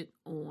printed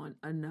on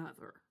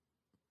another.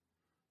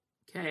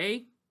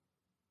 Okay?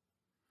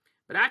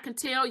 But I can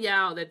tell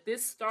y'all that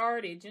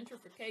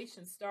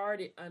gentrification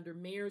started under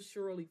Mayor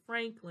Shirley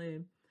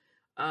Franklin,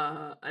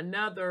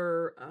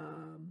 another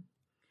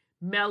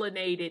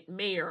melanated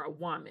mayor, a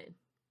woman.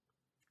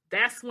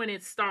 That's when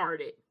it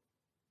started.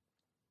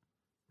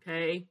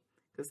 Okay?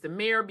 Because the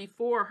mayor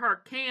before her,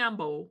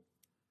 Campbell,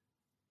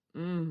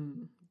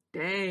 dang,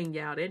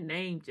 y'all, that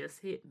name just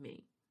hit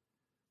me.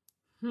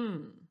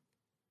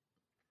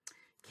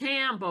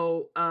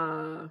 Campbell,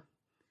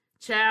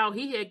 child,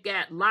 he had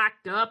got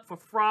locked up for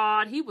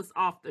fraud. He was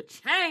off the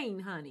chain,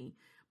 honey.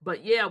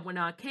 But yeah, when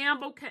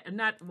Campbell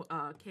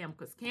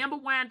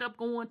wound up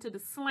going to the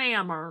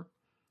Slammer,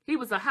 he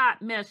was a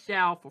hot mess,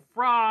 y'all, for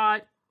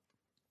fraud.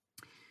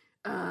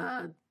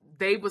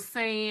 They were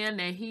saying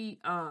that he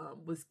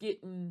was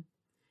getting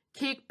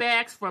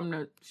kickbacks from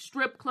the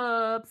strip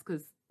clubs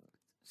because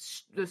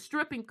the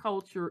stripping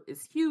culture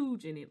is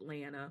huge in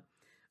Atlanta.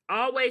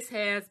 Always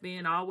has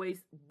been, always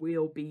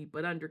will be.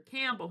 But under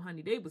Campbell,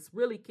 honey, they was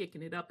really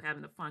kicking it up,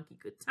 having a funky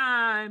good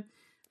time.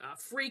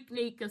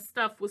 Freaknik and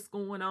stuff was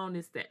going on,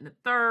 this, that, and the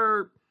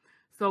third.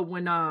 So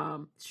when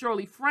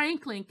Shirley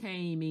Franklin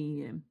came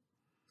in,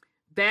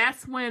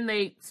 that's when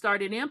they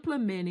started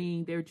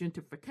implementing their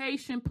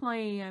gentrification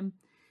plan.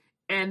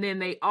 And then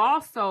they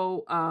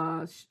also,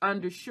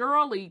 under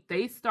Shirley,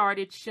 they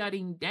started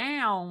shutting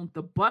down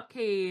the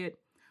Buckhead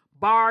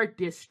Bar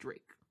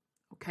District,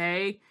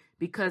 okay?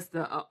 Because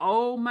the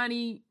old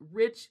money,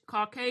 rich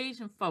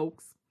Caucasian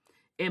folks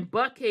in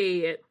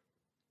Buckhead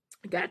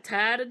got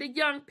tired of the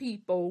young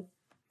people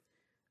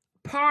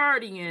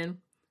partying,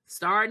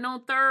 starting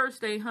on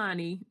Thursday,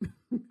 honey,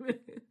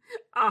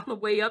 all the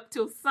way up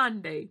till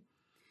Sunday.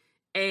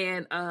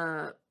 And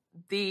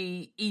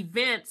the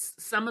events,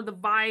 some of the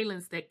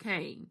violence that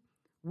came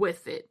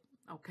with it,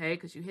 okay?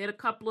 Because you had a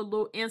couple of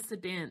little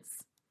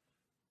incidents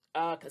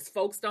because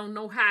folks don't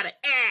know how to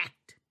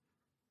act.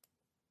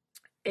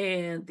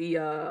 And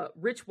the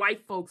rich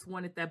white folks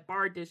wanted that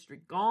bar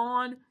district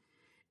gone.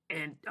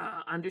 And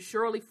under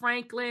Shirley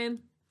Franklin,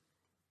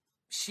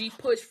 she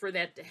pushed for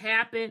that to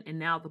happen. And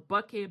now the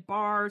Buckhead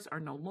bars are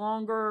no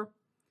longer.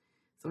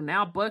 So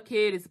now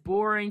Buckhead is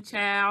boring,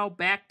 child.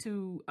 Back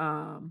to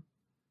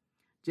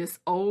just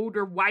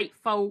older white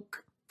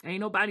folk.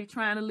 Ain't nobody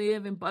trying to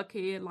live in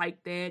Buckhead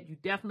like that. You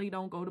definitely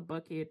don't go to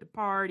Buckhead to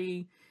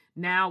party.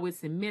 Now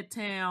it's in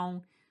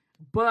Midtown.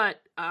 But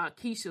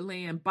Keisha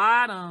Lance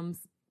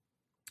Bottoms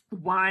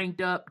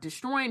wind up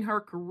destroying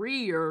her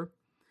career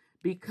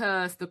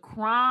because the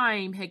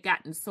crime had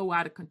gotten so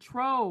out of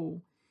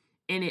control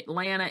in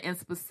Atlanta, and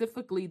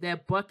specifically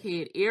that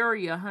Buckhead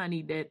area,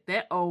 honey,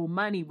 that old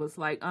money was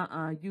like,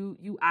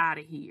 you out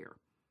of here.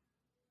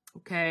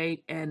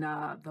 Okay. And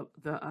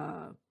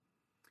the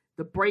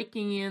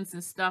break-ins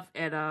and stuff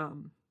at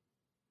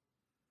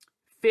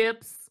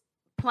Phipps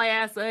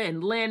Plaza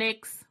and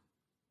Lenox.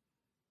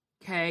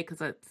 Okay,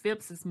 because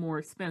Phipps is more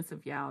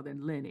expensive, y'all,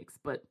 than Lenox,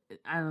 but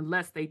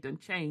unless they done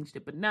changed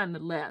it. But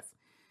nonetheless,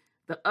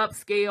 the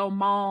upscale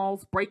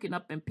malls breaking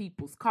up in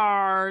people's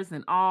cars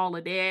and all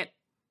of that.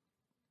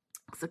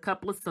 A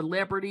couple of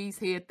celebrities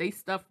had they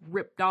stuff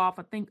ripped off.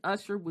 I think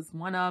Usher was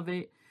one of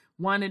it.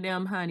 One of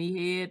them,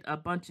 honey, had a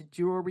bunch of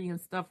jewelry and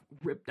stuff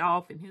ripped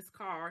off in his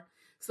car.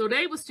 So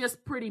they was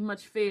just pretty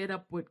much fed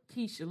up with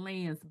Keisha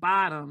Lance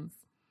Bottoms.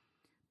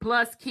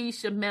 Plus,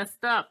 Keisha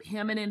messed up,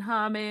 hemming and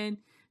humming,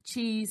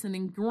 cheesing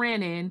and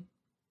grinning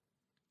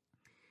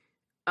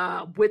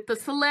with the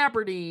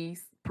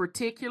celebrities,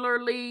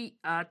 particularly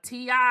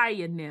T.I.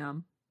 and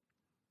them.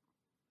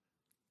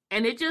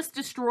 And it just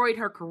destroyed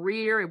her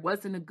career. It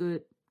wasn't a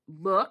good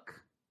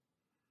look.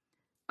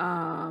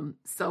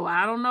 So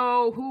I don't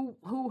know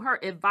who her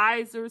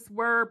advisors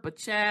were, but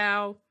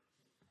child,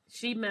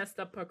 she messed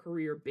up her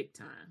career big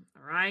time.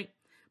 All right.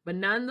 But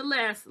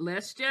nonetheless,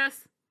 let's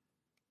just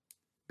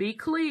be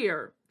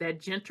clear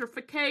that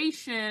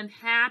gentrification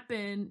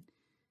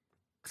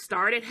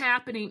started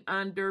happening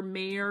under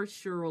Mayor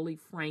Shirley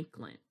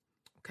Franklin.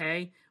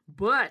 Okay.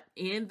 But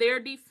in their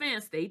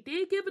defense, they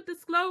did give a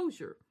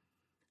disclosure.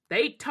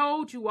 They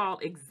told you all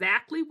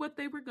exactly what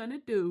they were going to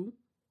do.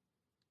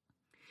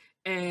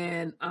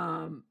 And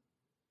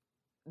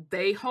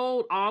they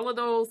hold all of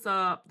those,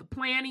 the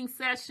planning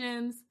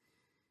sessions.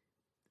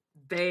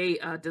 They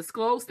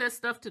disclose that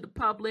stuff to the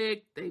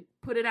public. They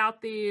put it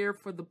out there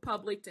for the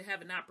public to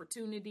have an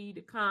opportunity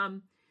to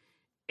come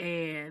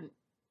and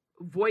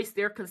voice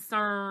their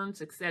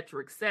concerns,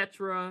 etc.,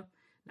 etc.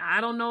 Now,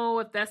 I don't know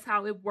if that's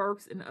how it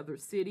works in other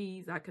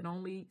cities. I can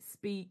only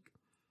speak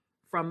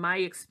from my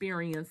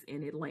experience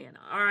in Atlanta.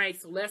 All right,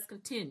 so let's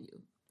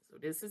continue. So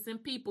this is in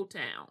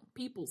Peoplestown.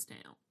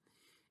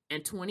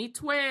 In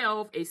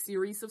 2012, a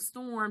series of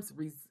storms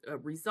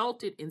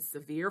resulted in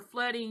severe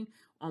flooding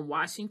on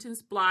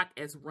Washington's block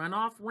as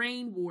runoff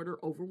rainwater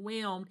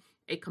overwhelmed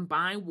a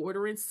combined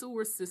water and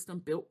sewer system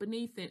built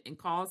beneath it and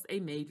caused a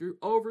major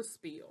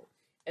overspill.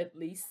 At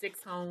least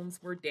 6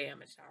 homes were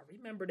damaged. I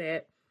remember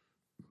that.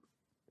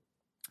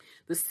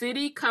 The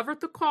city covered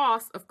the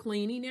cost of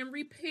cleaning and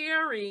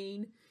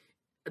repairing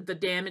the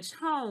damaged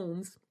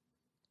homes,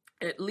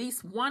 at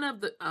least one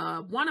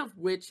of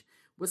which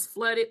was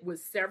flooded with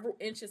several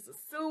inches of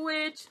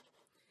sewage,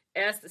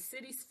 as the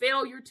city's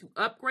failure to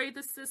upgrade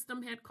the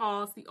system had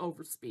caused the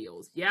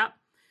overspills. Yep,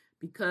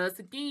 because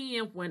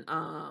again, when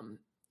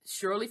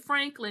Shirley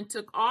Franklin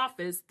took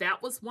office,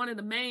 that was one of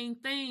the main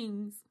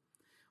things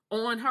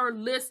on her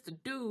list to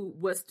do,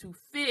 was to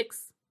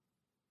fix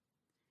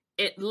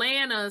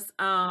Atlanta's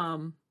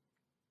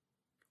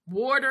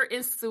water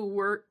and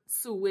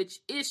sewage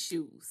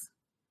issues,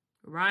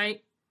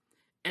 right?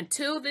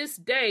 Until this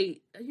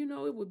day, you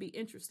know, it would be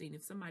interesting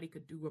if somebody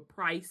could do a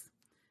price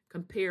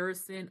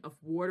comparison of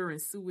water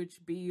and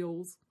sewage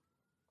bills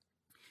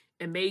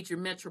in major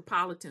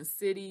metropolitan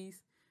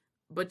cities.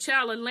 But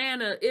child,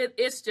 Atlanta,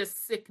 it's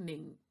just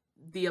sickening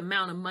the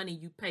amount of money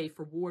you pay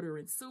for water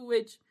and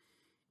sewage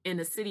in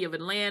the city of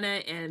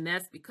Atlanta, and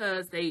that's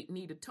because they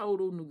need a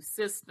total new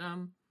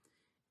system.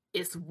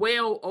 It's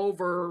well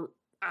over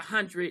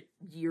 100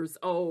 years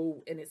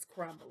old and it's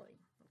crumbling,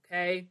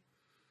 okay?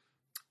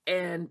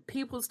 And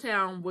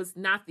Peoplestown was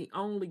not the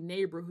only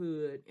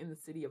neighborhood in the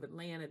city of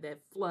Atlanta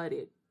that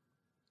flooded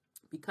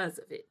because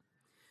of it.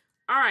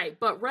 All right,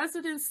 but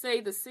residents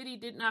say the city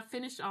did not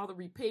finish all the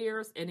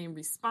repairs, and in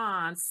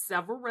response,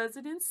 several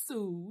residents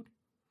sued.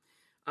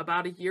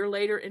 About a year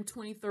later, in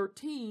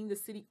 2013, the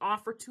city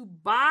offered to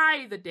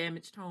buy the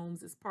damaged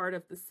homes as part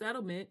of the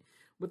settlement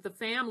with the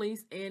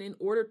families, and in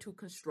order to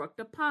construct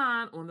a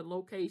pond on the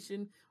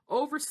location,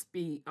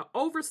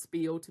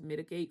 overspill to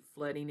mitigate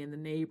flooding in the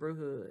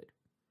neighborhood.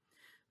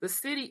 The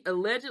city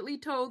allegedly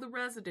told the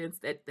residents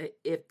that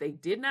if they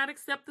did not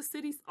accept the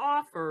city's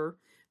offer,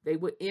 they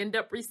would end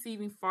up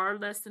receiving far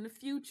less in the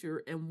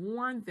future, and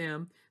warned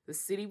them the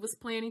city was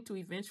planning to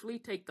eventually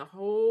take the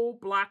whole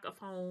block of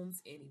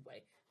homes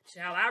anyway.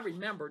 Child, I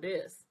remember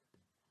this.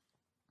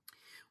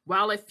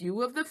 While a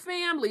few of the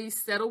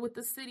families settled with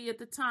the city at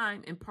the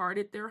time and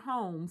parted their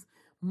homes,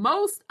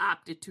 most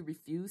opted to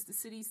refuse the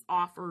city's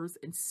offers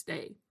and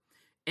stay.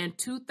 In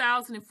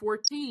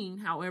 2014,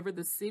 however,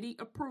 the city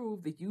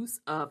approved the use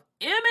of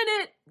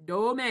eminent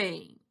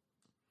domain,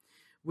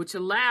 which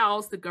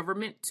allows the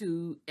government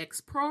to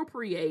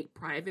expropriate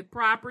private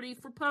property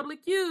for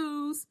public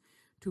use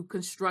to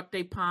construct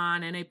a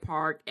pond and a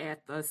park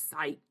at the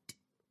site.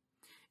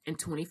 In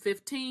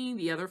 2015,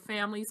 the other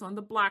families on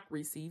the block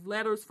received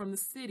letters from the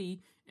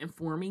city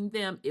informing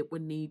them it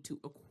would need to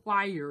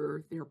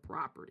acquire their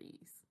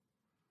properties.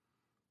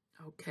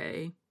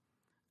 Okay.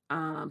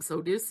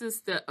 So this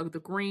is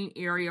the green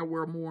area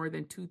where more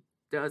than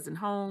 24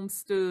 homes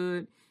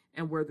stood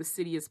and where the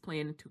city is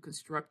planning to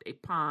construct a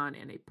pond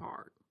and a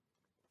park.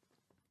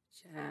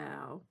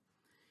 Ciao.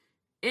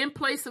 In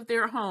place of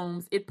their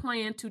homes, it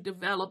planned to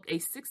develop a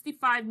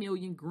 $65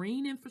 million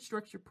green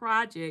infrastructure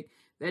project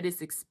that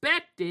is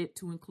expected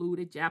to include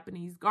a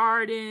Japanese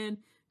garden,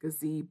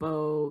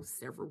 gazebo,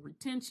 several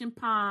retention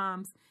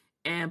ponds,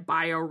 and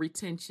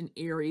bioretention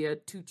area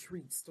to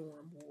treat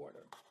storm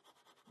water.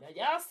 Now,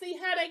 y'all see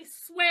how they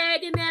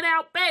swagging that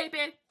out,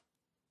 baby?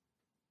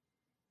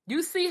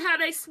 You see how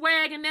they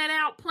swagging that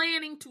out,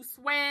 planning to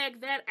swag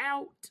that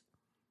out?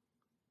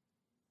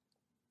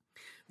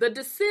 The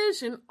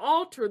decision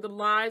altered the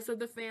lives of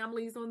the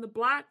families on the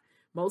block,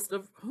 most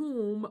of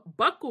whom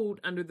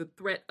buckled under the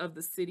threat of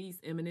the city's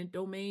eminent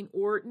domain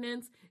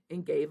ordinance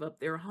and gave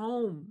up their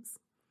homes.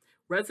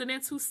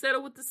 Residents who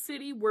settled with the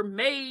city were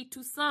made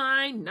to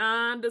sign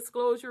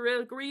non-disclosure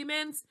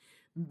agreements,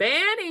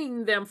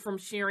 banning them from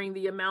sharing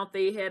the amount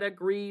they had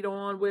agreed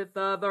on with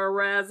other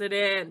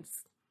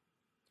residents.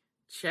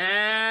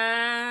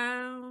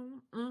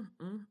 Child.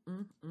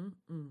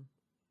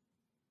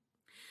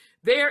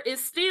 There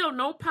is still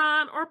no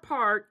pond or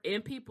park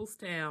in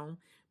Peoplestown,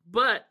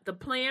 but the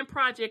planned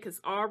project has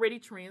already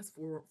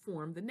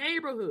transformed the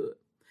neighborhood.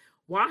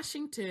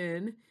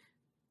 Washington's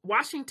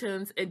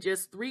and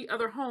just 3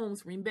 other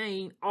homes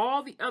remain.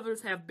 All the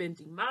others have been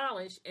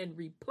demolished and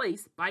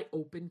replaced by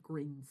open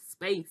green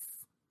space.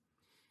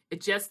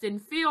 It just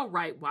didn't feel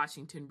right,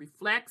 Washington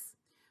reflects.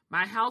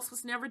 My house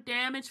was never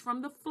damaged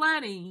from the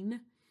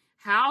flooding.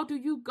 How do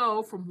you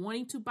go from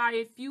wanting to buy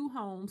a few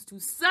homes to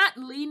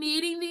suddenly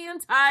needing the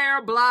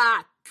entire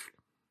block?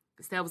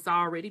 Because that was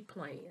already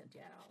planned,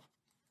 y'all.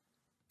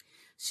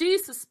 She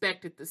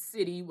suspected the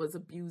city was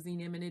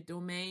abusing eminent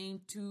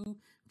domain to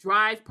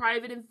drive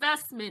private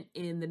investment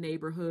in the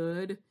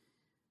neighborhood.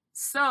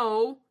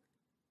 So,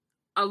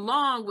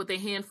 along with a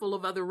handful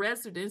of other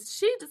residents,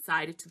 she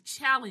decided to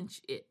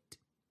challenge it.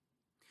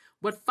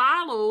 What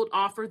followed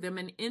offered them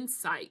an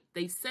insight,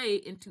 they say,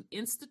 into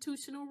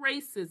institutional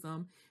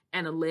racism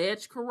and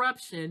alleged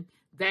corruption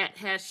that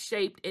has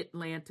shaped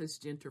Atlanta's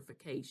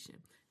gentrification.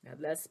 Now,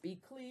 let's be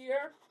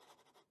clear.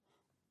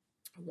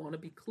 I want to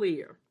be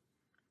clear.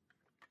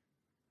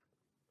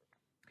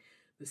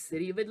 The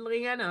city of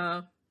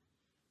Atlanta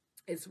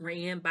is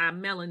ran by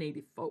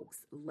melanated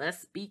folks.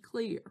 Let's be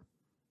clear.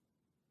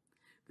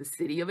 The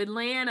city of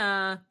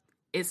Atlanta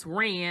is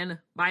ran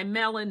by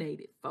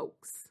melanated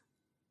folks.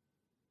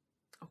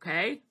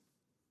 Okay?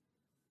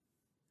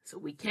 So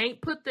we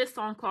can't put this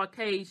on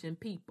Caucasian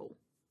people.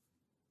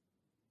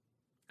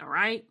 All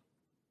right?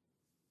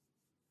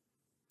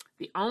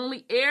 The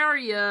only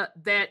area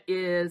that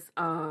is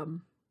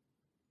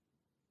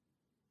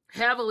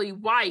heavily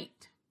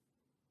white,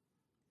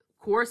 of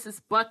course,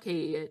 is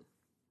Buckhead.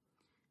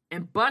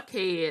 And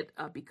Buckhead,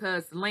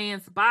 because Keisha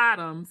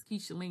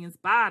Lance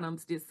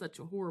Bottoms did such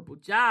a horrible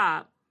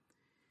job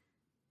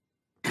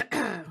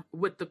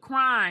with the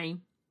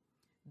crime,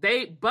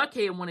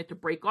 Buckhead wanted to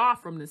break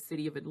off from the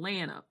city of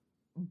Atlanta.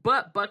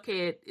 But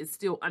Buckhead is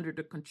still under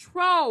the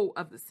control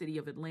of the city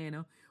of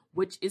Atlanta,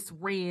 which is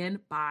ran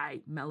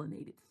by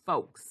melanated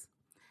folks.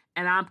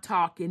 And I'm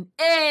talking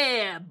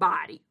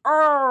everybody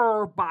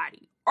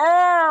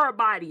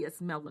is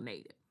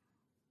melanated.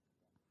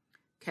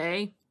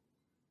 Okay?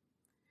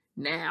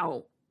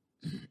 Now,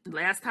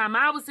 last time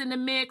I was in the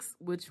mix,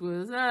 which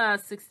was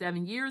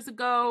 6-7 years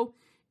ago,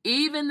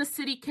 even the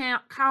city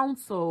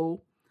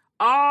council,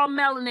 all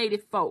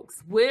melanated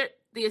folks, with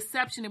the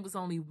exception it was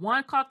only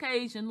one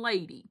Caucasian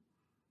lady.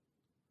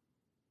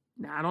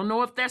 Now, I don't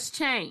know if that's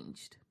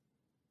changed.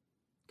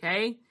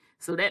 Okay?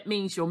 So that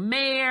means your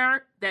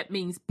mayor, that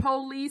means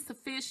police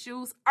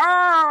officials,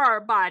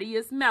 everybody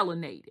is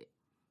melanated.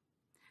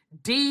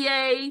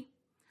 DA,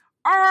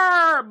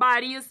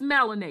 everybody is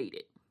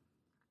melanated.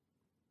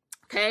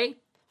 Okay?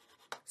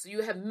 So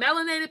you have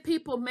melanated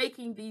people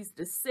making these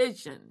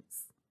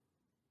decisions.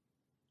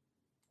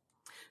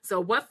 So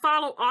what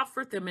followed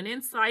offered them an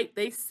insight,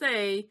 they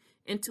say,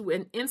 into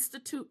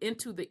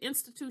the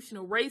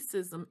institutional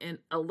racism and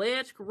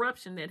alleged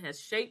corruption that has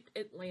shaped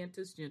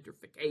Atlanta's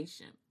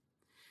gentrification.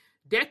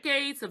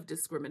 Decades of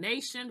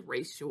discrimination,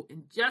 racial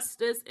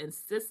injustice, and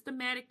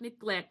systematic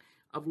neglect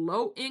of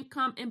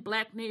low-income and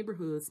black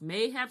neighborhoods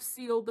may have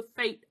sealed the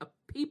fate of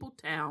people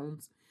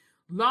towns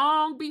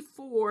long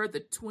before the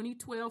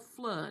 2012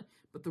 flood,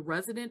 but the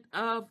residents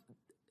of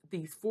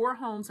these 4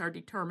 homes are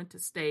determined to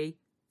stay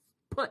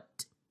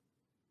put.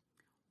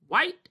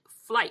 White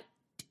flight.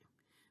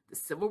 The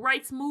civil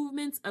rights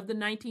movements of the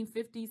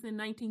 1950s and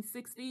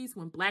 1960s,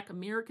 when black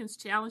Americans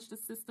challenged the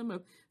system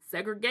of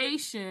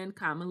segregation,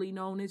 commonly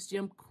known as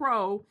Jim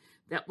Crow,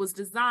 that was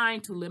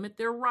designed to limit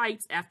their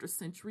rights after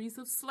centuries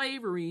of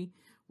slavery,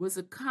 was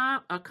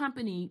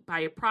accompanied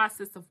by a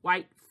process of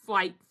white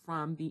flight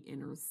from the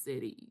inner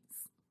cities.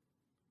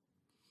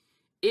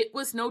 It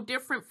was no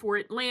different for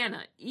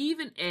Atlanta,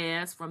 even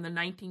as from the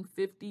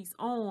 1950s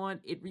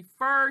on, it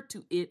referred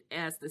to it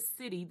as the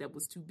city that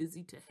was too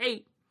busy to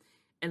hate,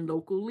 and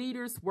local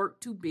leaders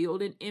worked to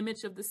build an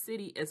image of the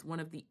city as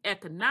one of the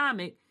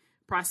economic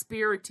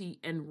prosperity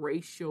and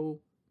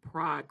racial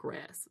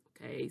progress.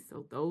 Okay,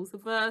 so those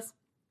of us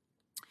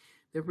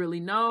that really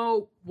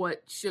know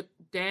what shook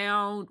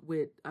down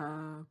with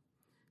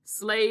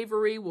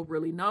slavery will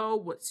really know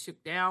what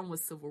shook down with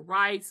civil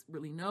rights,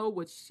 really know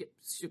what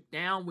shook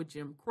down with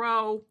Jim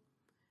Crow.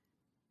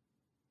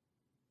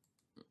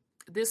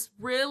 This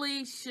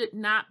really should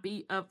not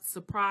be a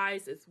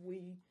surprise as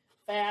we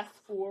fast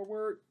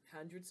forward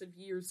hundreds of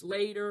years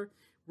later.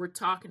 We're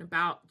talking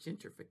about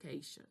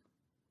gentrification.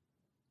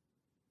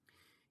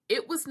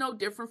 It was no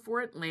different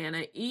for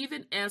Atlanta,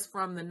 even as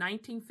from the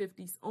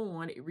 1950s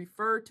on, it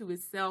referred to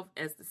itself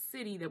as the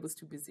city that was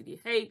too busy to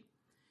hate,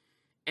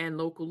 and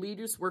local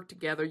leaders worked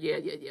together. Yeah,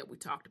 we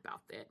talked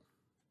about that.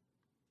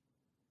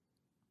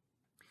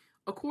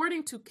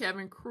 According to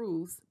Kevin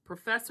Cruz,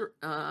 professor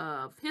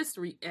of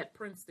history at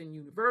Princeton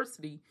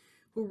University,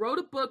 who wrote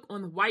a book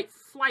on the white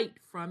flight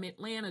from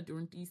Atlanta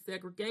during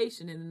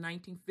desegregation in the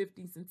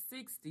 1950s and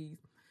 60s,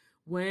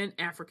 when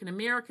African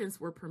Americans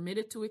were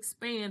permitted to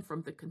expand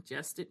from the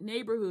congested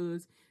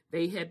neighborhoods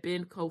they had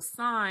been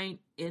consigned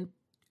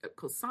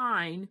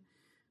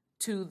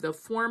to the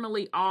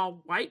formerly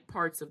all-white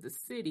parts of the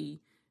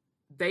city,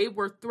 they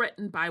were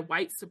threatened by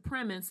white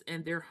supremacists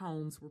and their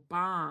homes were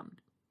bombed.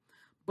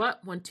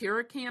 But when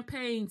terror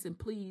campaigns and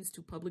pleas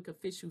to public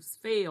officials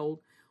failed,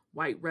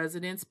 white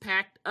residents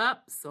packed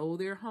up,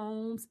 sold their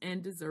homes,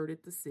 and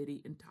deserted the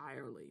city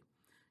entirely.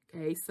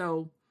 Okay,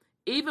 so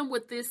even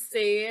with this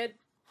said,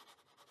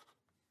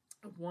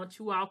 I want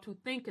you all to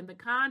think in the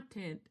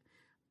content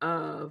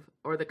of,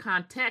 or the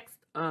context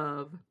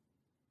of,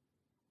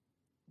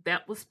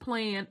 that was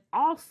planned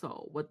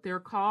also, what they're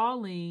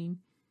calling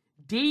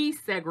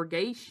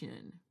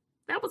desegregation.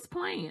 That was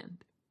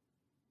planned.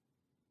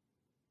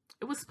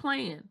 It was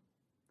planned.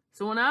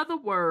 So in other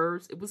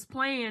words, it was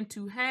planned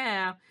to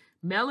have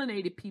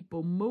melanated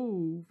people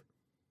move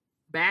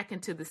back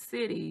into the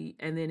city,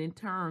 and then in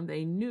turn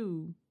they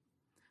knew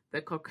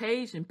that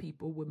Caucasian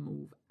people would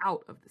move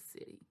out of the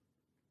city.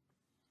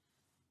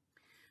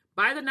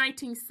 By the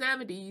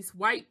 1970s,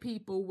 white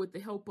people, with the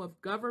help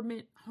of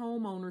government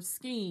homeowner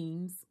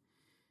schemes,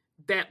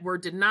 that were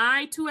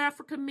denied to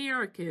African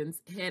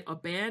Americans had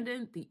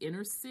abandoned the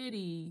inner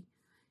city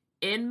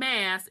en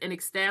masse and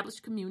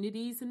established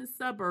communities in the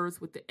suburbs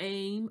with the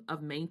aim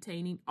of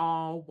maintaining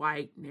all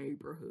white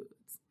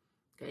neighborhoods.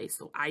 Okay,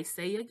 so I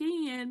say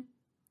again,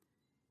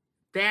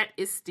 that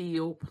is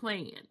still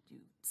planned. You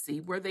see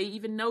where they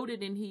even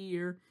noted in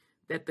here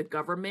that the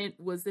government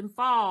was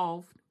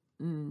involved.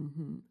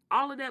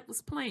 All of that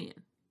was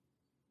planned.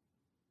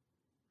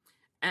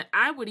 And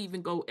I would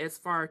even go as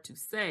far to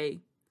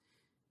say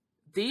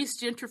these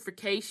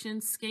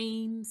gentrification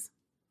schemes,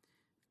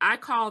 I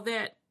call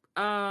that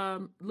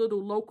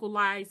little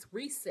localized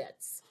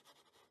resets.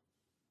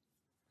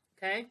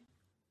 Okay?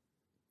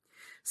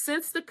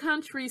 Since the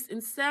country's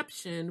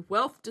inception,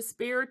 wealth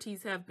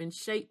disparities have been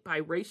shaped by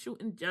racial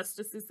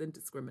injustices and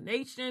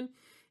discrimination.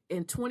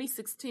 In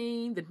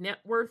 2016, the net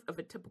worth of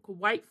a typical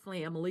white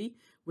family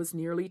was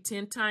nearly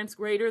 10 times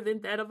greater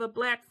than that of a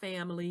black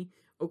family,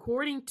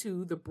 according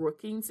to the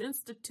Brookings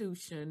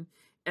Institution,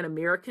 an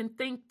American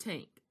think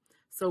tank.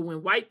 So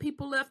when white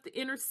people left the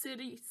inner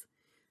cities,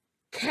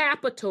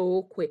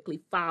 capital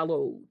quickly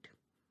followed.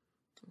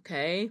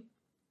 Okay?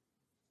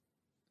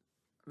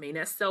 I mean,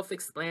 that's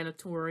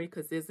self-explanatory,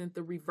 because isn't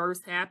the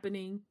reverse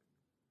happening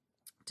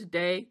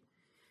today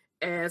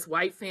as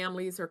white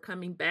families are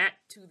coming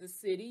back to the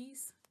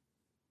cities?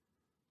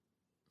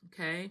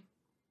 Okay.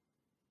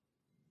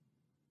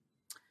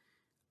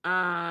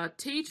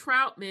 T.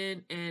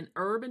 Troutman, an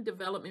urban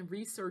development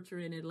researcher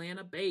and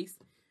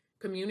Atlanta-based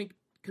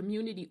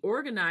community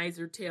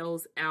organizer,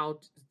 tells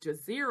Al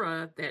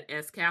Jazeera that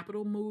as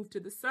capital moved to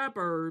the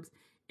suburbs,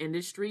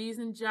 industries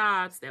and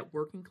jobs that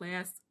working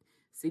class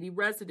city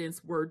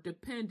residents were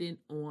dependent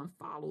on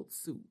followed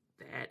suit.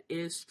 That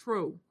is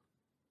true.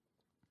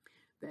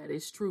 That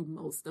is true.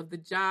 Most of the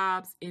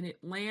jobs in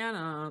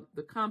Atlanta,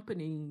 the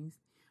companies,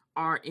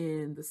 are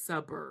in the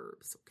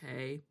suburbs,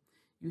 okay?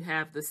 You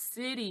have the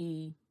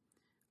city,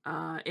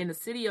 in the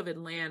city of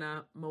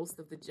Atlanta, most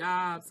of the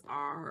jobs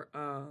are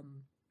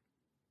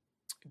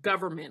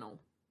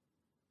governmental.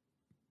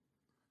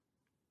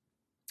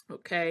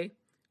 Okay?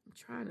 I'm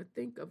trying to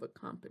think of a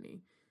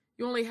company.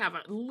 You only have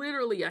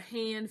literally a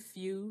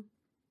few.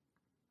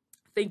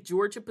 I think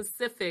Georgia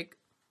Pacific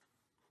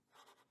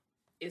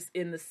is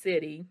in the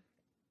city.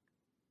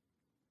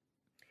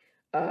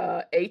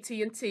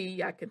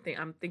 AT&T,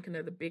 I'm thinking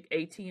of the big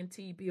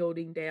AT&T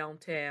building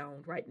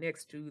downtown, right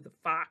next to the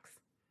Fox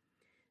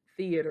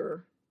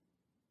Theater.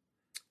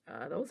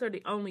 Those are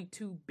the only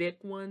two big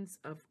ones,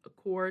 of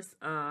course.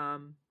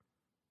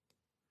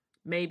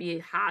 Maybe a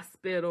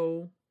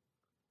hospital.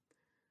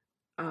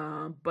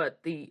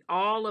 But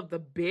all of the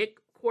big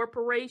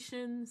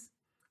corporations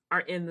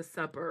are in the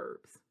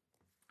suburbs.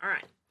 All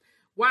right.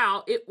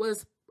 While it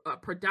was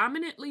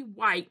predominantly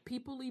white,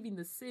 people leaving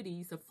the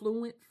city's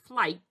affluent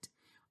flight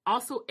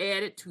also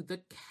added to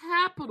the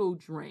capital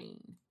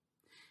drain,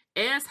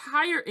 as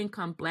higher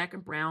income black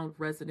and brown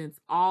residents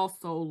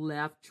also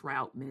left,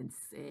 Troutman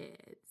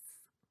says.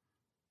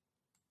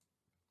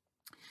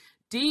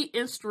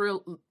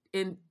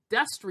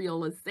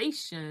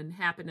 Industrialization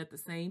happened at the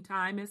same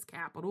time as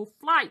capital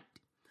flight,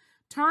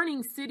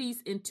 turning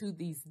cities into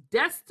these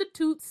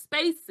destitute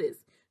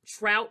spaces,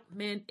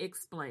 Troutman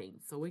explained.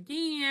 So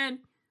again,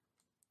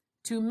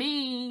 to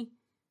me,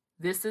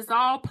 this is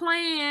all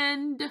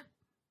planned.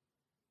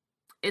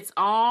 It's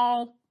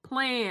all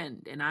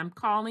planned, and I'm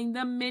calling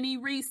them mini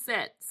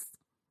resets.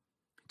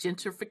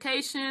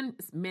 Gentrification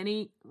is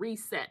mini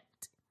reset.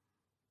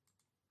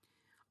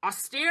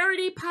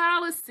 Austerity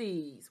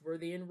policies were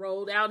then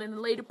rolled out in the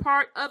later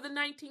part of the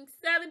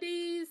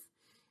 1970s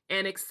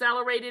and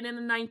accelerated in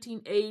the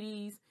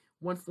 1980s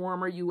when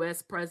former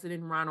U.S.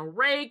 President Ronald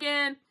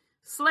Reagan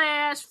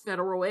slashed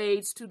federal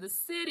aids to the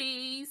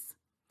cities,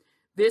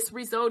 this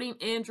resulting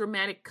in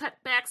dramatic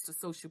cutbacks to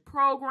social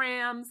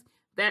programs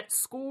that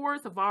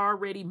scores of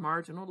already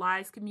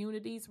marginalized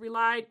communities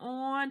relied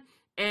on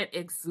and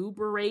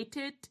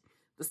exacerbated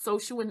the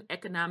social and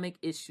economic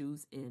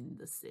issues in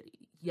the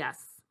city.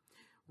 Yes,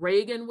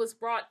 Reagan was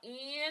brought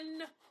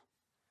in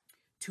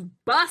to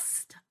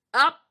bust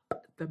up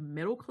the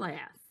middle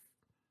class.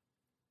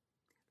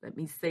 Let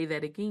me say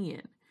that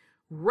again.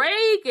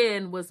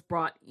 Reagan was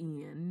brought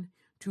in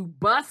to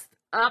bust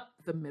up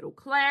the middle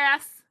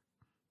class.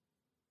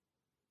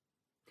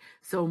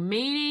 So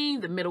meaning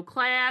the middle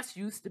class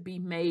used to be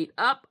made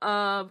up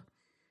of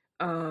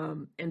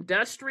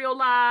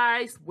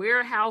industrialized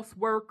warehouse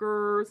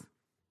workers,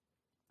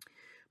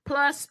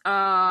 plus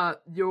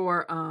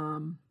your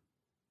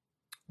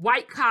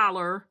white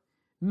collar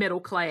middle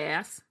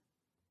class.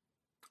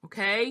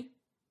 Okay?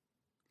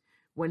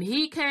 When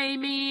he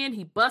came in,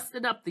 he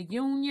busted up the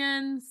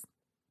unions,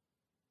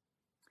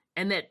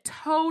 and that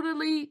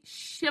totally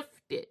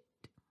shifted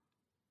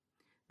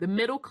the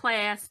middle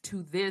class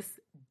to this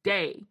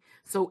day.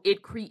 So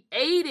it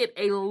created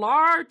a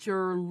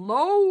larger,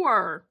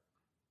 lower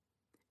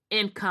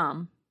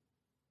income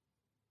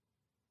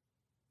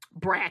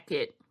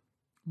bracket.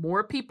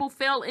 More people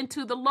fell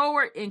into the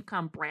lower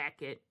income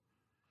bracket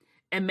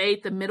and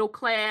made the middle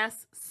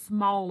class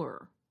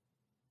smaller.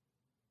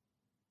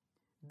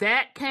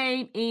 That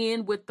came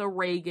in with the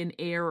Reagan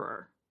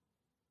era.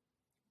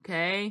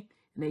 Okay?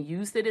 And they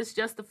used it as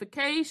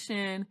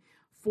justification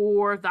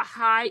for the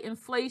high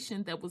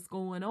inflation that was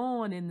going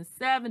on in the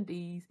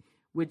 70s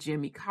with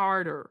Jimmy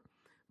Carter.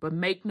 But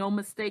make no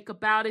mistake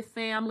about it,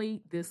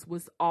 family, this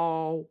was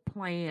all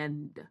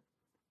planned.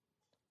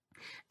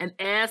 And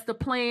as the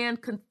plan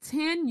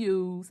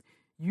continues,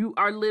 you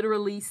are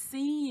literally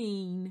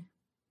seeing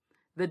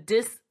the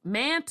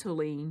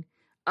dismantling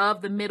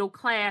of the middle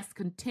class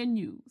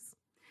continues,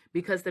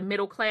 because the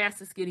middle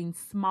class is getting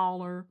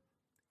smaller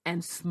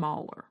and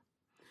smaller.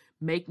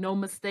 Make no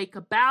mistake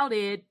about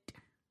it,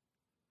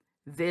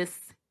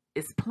 this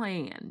is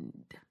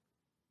planned.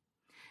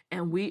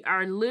 And we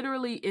are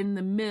literally in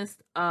the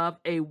midst of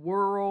a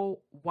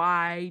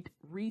worldwide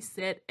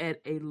reset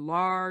at a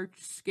large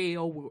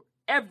scale where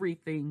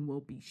everything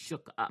will be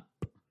shook up.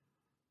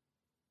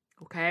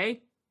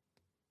 Okay?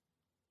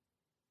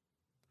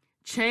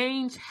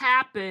 Change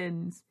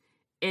happens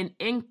in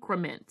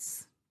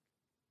increments.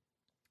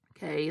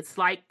 Okay? It's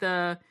like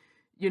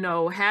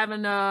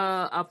having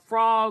a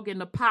frog in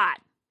the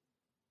pot.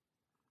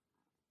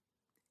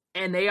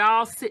 And they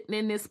all sitting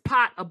in this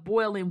pot of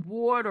boiling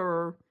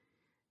water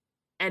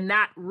and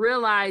not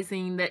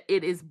realizing that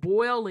it is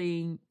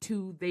boiling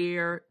to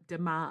their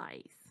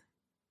demise.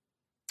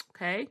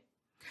 Okay?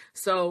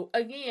 So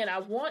again, I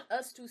want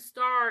us to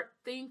start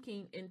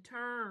thinking in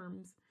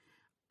terms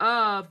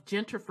of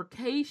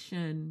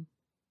gentrification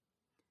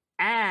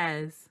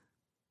as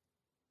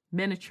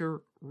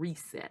miniature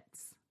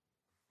resets.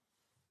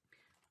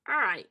 All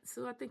right,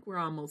 so I think we're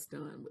almost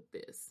done with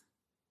this.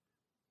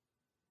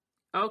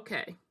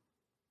 Okay.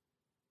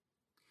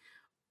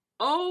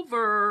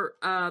 Over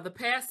the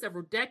past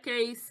several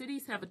decades,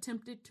 cities have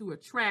attempted to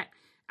attract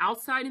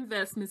outside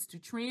investments to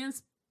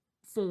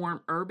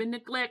transform urban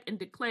neglect and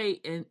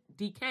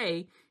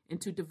decay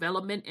into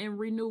development and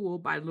renewal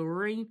by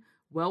luring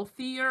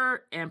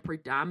wealthier and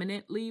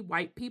predominantly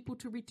white people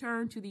to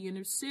return to the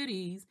inner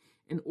cities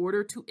in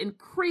order to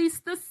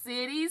increase the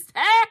city's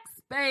tax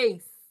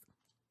base,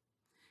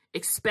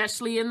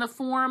 especially in the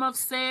form of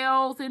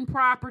sales and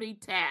property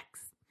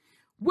tax,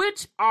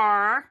 which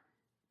are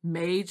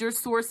major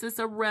sources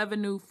of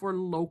revenue for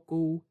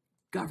local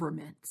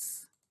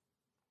governments.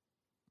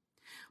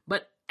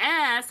 But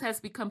as has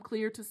become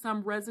clear to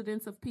some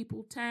residents of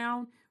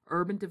Peopletown,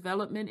 urban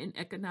development and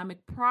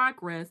economic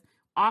progress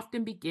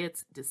often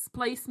begets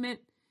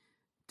displacement,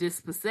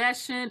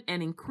 dispossession,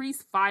 and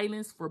increased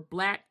violence for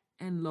Black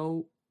and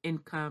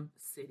low-income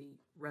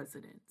city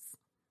residents.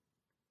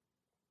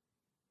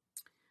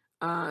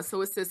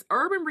 So it says,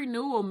 urban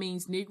renewal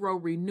means Negro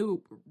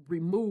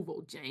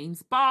removal.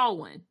 James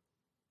Baldwin.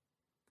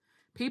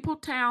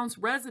 Peopletown's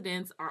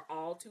residents are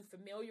all too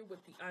familiar with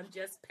the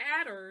unjust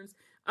patterns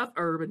of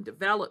urban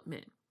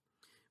development.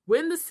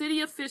 When the city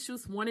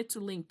officials wanted to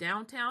link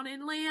downtown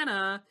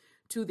Atlanta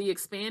to the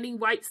expanding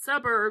white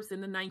suburbs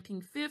in the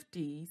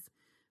 1950s,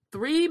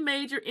 3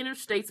 major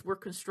interstates were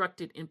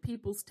constructed in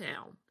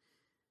Peopletown: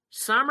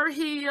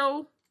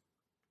 Summerhill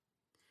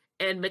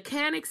and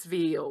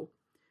Mechanicsville,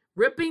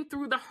 ripping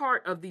through the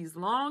heart of these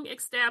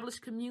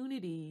long-established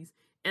communities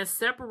and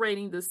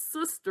separating the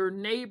sister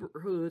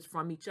neighborhoods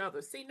from each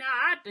other. See, now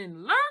I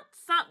done learned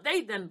something.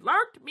 They done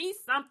learned me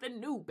something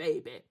new,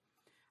 baby.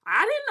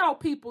 I didn't know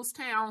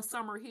Peopletown,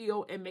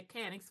 Summerhill, and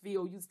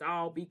Mechanicsville used to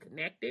all be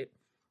connected.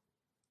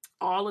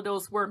 All of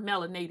those were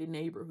melanated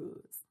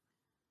neighborhoods.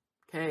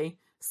 Okay?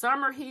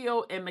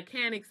 Summerhill and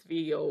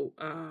Mechanicsville,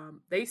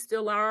 they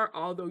still are,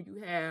 although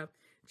you have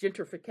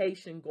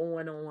gentrification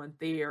going on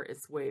there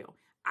as well.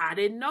 I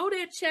didn't know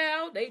that,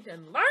 child. They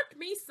done learned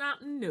me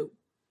something new.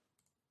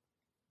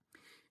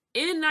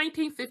 In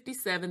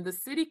 1957, the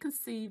city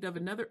conceived of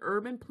another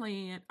urban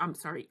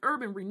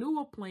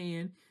renewal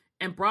plan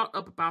and brought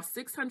up about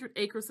 600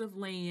 acres of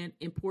land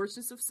in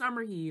portions of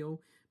Summerhill,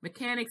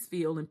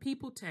 Mechanicsville, and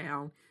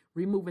Peopletown,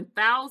 removing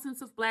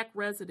thousands of Black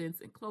residents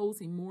and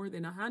closing more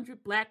than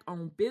 100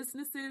 Black-owned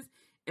businesses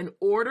in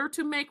order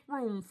to make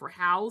room for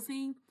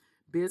housing,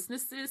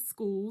 businesses,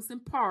 schools,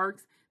 and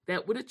parks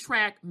that would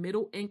attract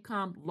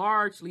middle-income,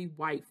 largely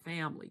white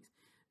families.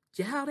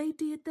 You know how they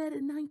did that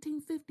in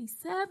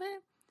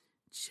 1957?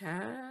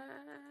 Child.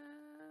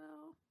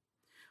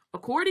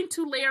 According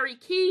to Larry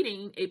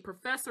Keating, a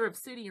professor of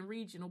city and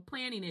regional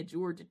planning at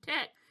Georgia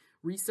Tech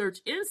Research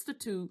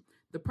Institute,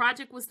 the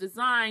project was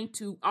designed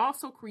to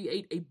also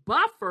create a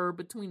buffer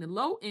between the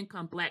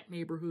low-income Black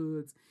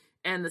neighborhoods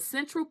and the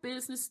central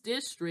business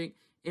district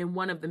in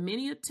one of the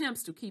many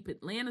attempts to keep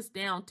Atlanta's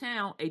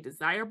downtown a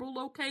desirable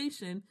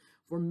location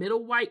for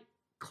middle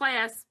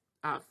class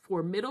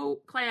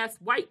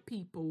white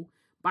people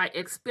by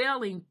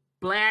expelling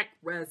Black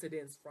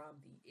residents from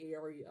the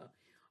area.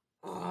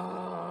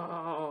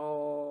 Oh,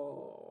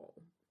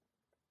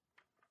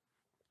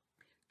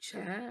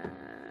 child.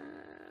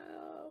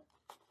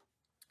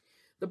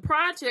 The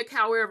project,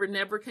 however,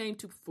 never came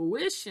to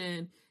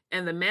fruition,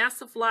 and the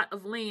massive lot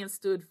of land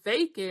stood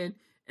vacant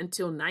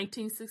until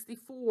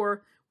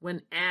 1964,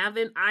 when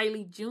Alvin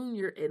Ailey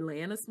Jr.,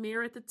 Atlanta's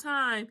mayor at the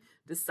time,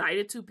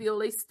 decided to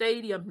build a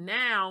stadium,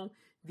 now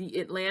the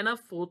Atlanta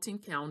Fulton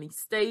County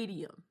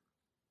Stadium.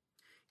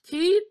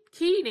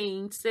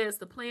 Keating says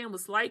the plan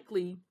was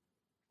likely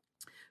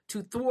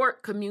to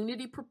thwart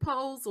community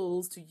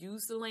proposals to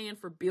use the land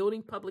for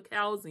building public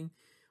housing.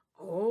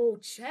 Oh,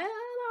 child,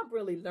 I'm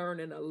really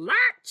learning a lot,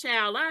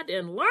 child. I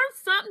didn't learn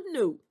something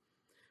new.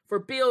 For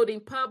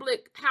building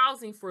public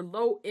housing for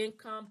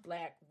low-income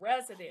Black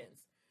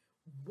residents.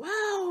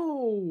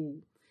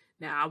 Whoa.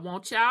 Now, I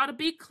want y'all to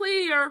be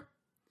clear.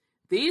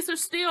 These are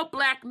still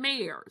Black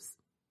mayors.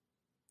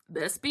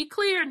 Let's be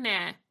clear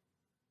now.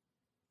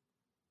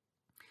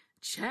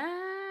 Child.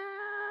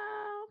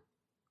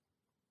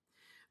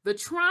 The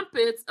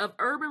trumpets of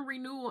urban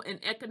renewal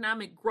and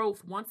economic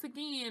growth once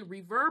again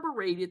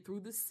reverberated through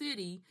the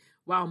city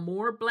while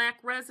more Black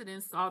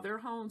residents saw their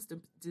homes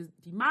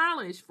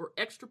demolished for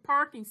extra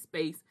parking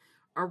space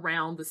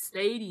around the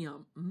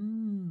stadium.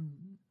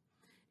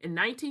 In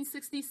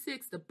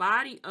 1966, the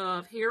body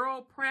of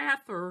Harold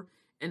Prather,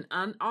 an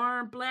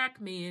unarmed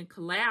Black man,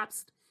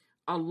 collapsed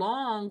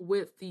along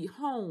with the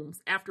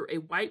homes after a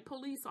white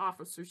police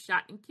officer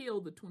shot and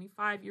killed the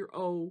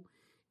 25-year-old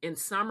in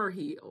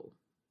Summerhill.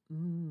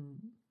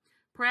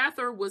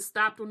 Prather was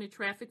stopped on a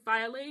traffic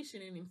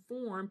violation and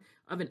informed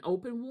of an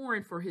open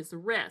warrant for his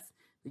arrest.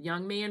 The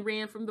young man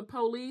ran from the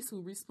police,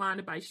 who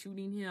responded by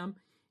shooting him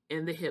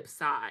in the hip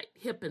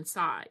and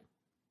side.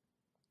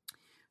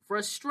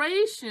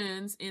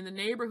 Frustrations in the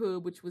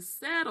neighborhood, which was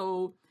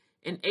settled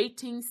in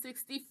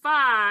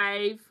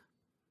 1865.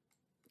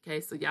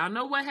 Okay, so y'all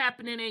know what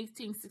happened in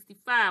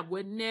 1865,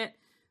 wasn't it?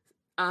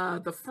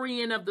 The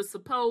freeing of the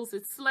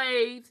supposed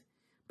slaves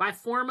by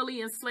formerly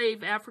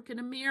enslaved African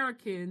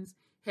Americans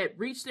had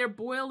reached their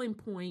boiling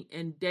point,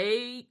 and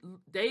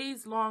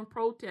days-long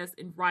protests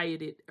and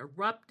rioting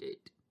erupted.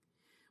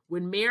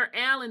 When Mayor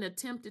Allen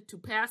attempted to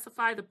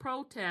pacify the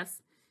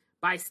protests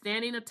by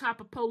standing atop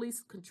a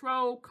police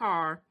control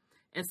car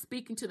and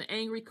speaking to the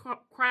angry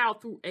crowd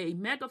through a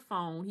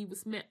megaphone, he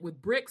was met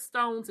with bricks,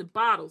 stones, and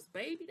bottles.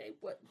 Baby, they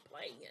wasn't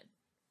playing.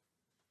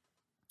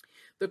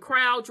 The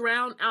crowd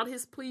drowned out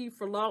his plea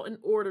for law and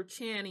order,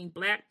 chanting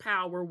 "Black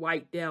Power,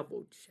 White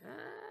Devil."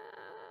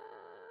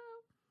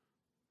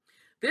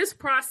 This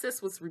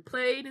process was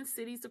replayed in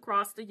cities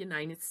across the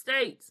United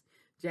States.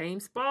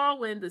 James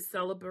Baldwin, the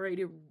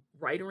celebrated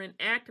writer and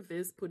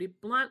activist, put it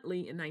bluntly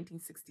in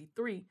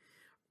 1963,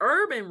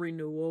 urban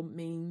renewal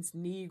means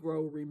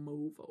Negro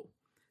removal.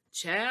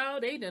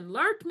 Child, they done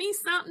learned me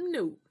something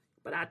new.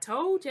 But I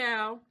told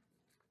y'all,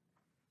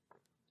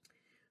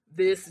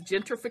 this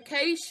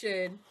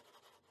gentrification,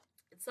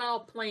 it's all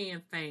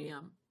planned,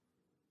 fam.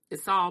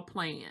 It's all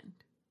planned.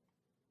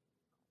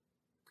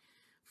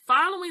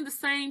 Following the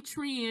same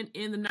trend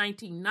in the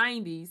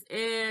 1990s,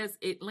 as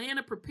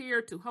Atlanta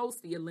prepared to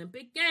host the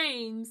Olympic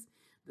Games,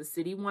 the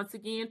city once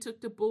again took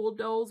to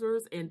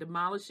bulldozers and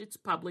demolished its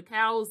public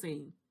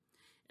housing.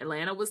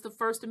 Atlanta was the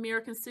first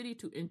American city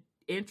to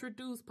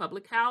introduce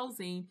public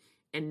housing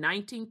in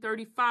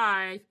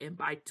 1935, and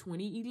by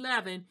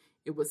 2011,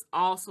 it was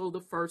also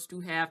the first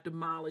to have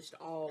demolished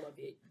all of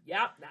it.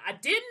 Yep, now, I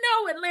didn't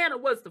know Atlanta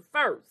was the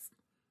first.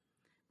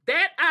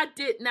 That I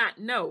did not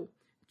know.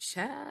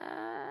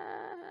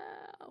 Child.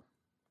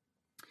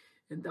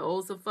 And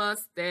those of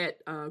us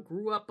that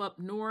grew up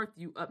north,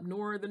 you up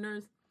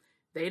northerners,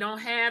 they don't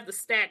have the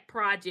stack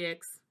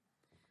projects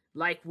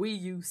like we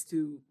used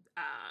to.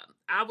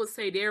 I would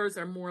say theirs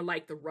are more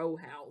like the row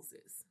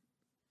houses.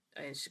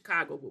 In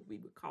Chicago, what we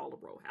would call a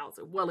row house.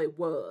 Well, it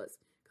was,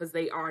 because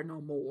they are no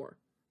more.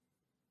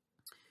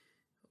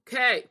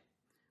 Okay.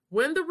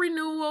 When the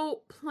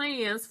renewal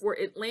plans for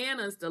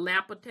Atlanta's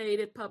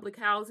dilapidated public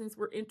housings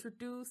were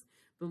introduced,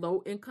 the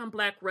low-income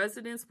Black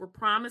residents were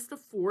promised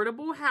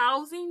affordable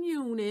housing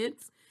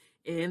units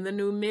in the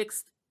new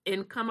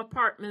mixed-income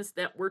apartments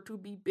that were to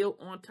be built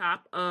on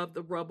top of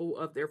the rubble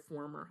of their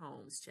former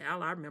homes.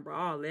 Child, I remember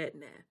all that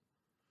now.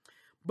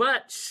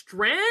 But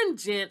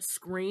stringent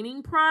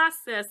screening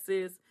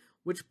processes,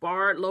 which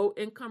barred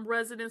low-income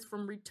residents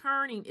from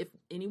returning if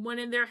anyone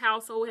in their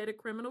household had a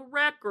criminal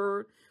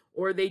record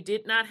or they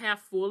did not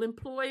have full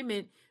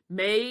employment,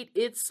 made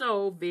it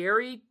so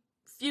very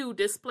few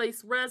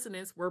displaced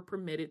residents were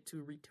permitted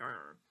to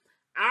return.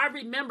 I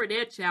remember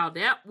that, child.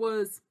 That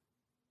was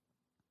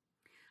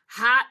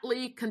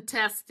hotly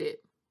contested.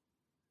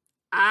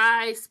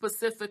 I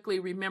specifically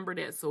remember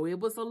that. So it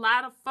was a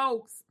lot of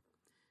folks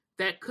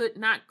that could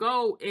not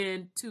go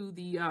into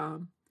the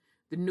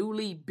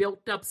newly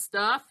built up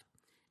stuff.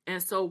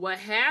 And so what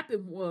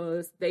happened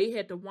was they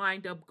had to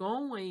wind up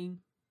going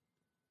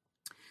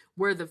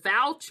where the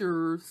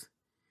vouchers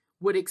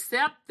would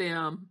accept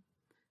them.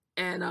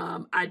 And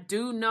I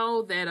do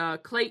know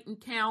that Clayton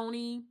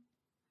County,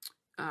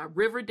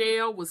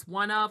 Riverdale was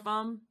one of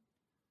them.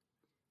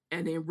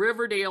 And then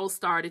Riverdale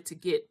started to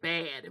get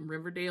bad. And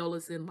Riverdale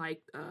is in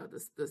like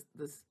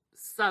the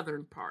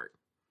southern part,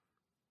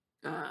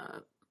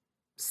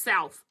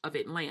 south of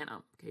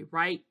Atlanta, okay,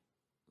 right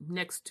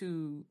next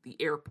to the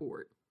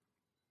airport.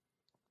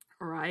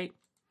 All right.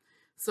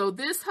 So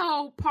this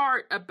whole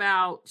part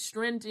about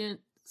stringent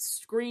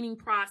screening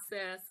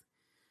process,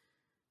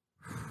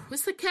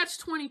 it's a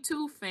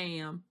catch-22,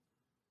 fam.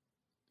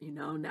 You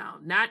know, now,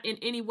 not in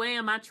any way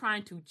am I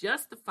trying to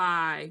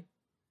justify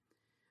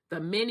the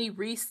many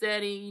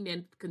resetting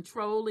and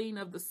controlling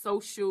of the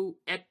social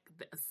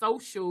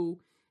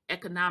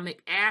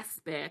economic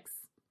aspects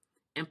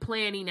and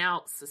planning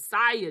out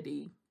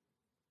society.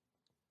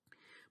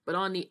 But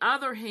on the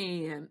other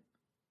hand,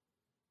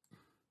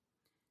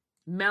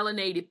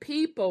 melanated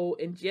people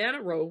in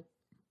general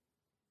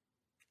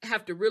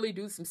have to really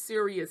do some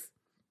serious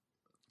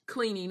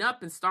cleaning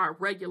up and start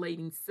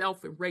regulating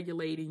self and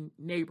regulating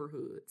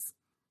neighborhoods.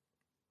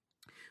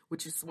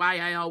 Which is why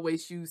I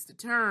always use the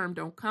term,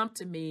 don't come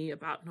to me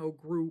about no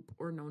group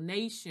or no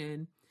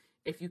nation.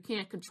 If you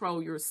can't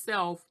control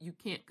yourself, you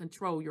can't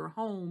control your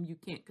home, you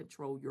can't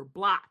control your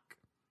block.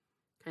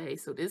 Okay,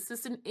 so this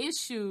is an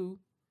issue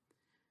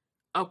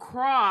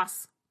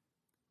across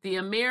the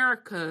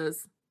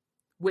Americas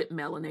with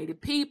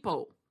melanated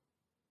people.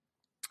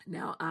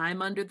 Now,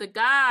 I'm under the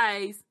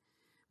guise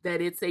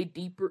that it's a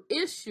deeper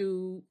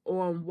issue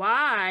on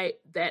why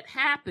that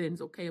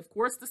happens. Okay, of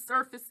course, the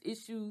surface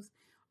issues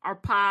are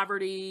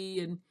poverty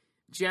and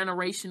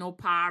generational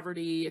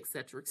poverty,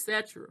 etc.,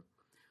 etc.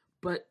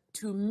 But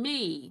to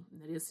me,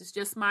 this is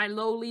just my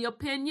lowly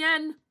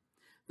opinion,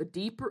 the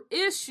deeper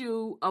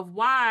issue of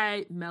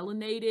why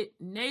melanated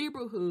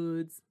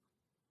neighborhoods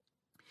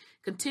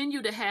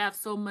continue to have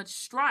so much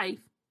strife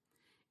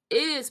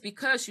is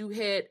because you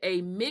had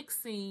a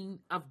mixing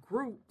of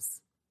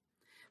groups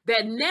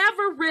that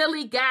never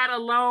really got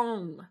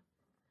along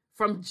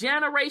from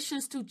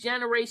generations to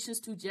generations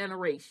to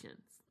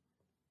generations.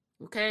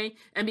 Okay?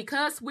 And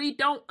because we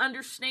don't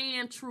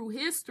understand true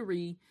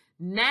history,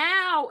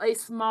 now a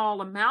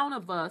small amount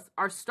of us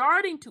are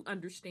starting to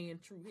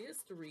understand true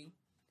history.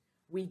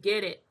 We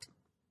get it.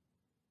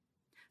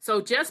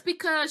 So just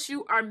because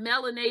you are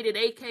melanated,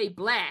 aka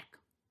black,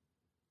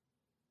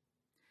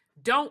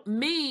 don't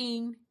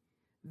mean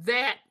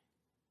that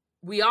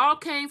we all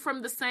came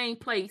from the same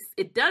place.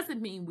 It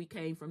doesn't mean we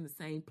came from the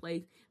same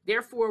place.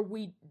 Therefore,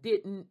 we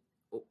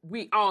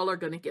all are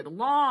going to get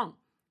along.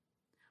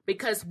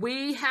 Because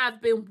we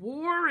have been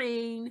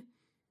warring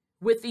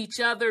with each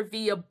other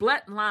via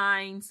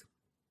bloodlines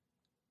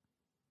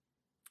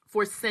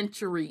for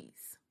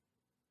centuries.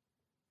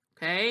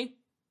 Okay?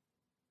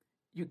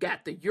 You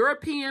got the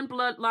European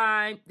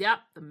bloodline. Yep,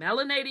 the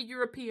melanated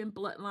European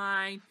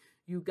bloodline.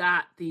 You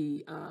got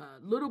the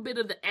little bit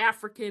of the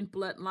African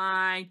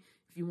bloodline.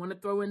 If you want to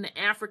throw in the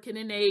African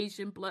and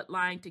Asian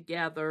bloodline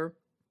together,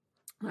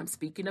 I'm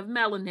speaking of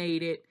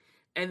melanated.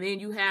 And then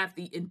you have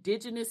the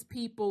indigenous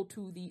people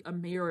to the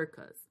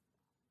Americas.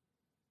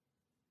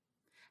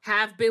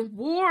 Have been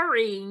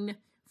warring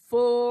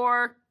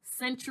for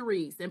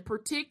centuries, and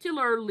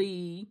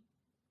particularly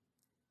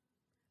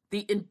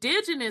the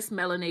indigenous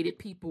melanated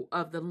people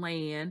of the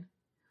land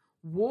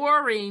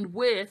warring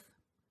with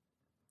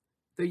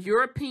the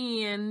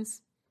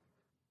Europeans,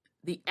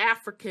 the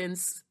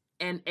Africans,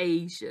 and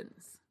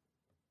Asians.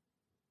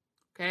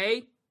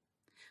 Okay?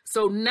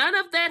 So none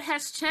of that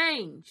has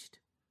changed.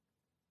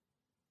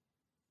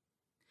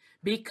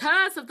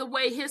 Because of the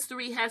way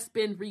history has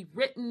been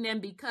rewritten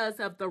and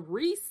because of the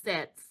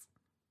resets,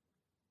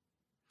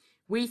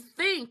 we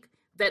think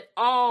that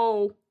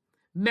all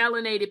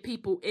melanated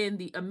people in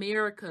the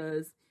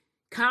Americas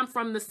come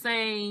from the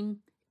same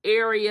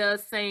area,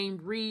 same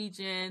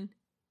region,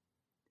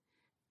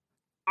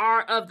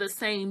 are of the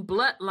same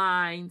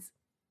bloodlines.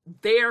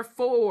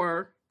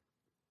 Therefore,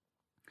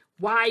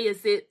 why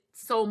is it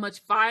so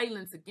much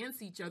violence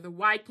against each other?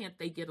 Why can't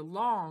they get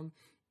along?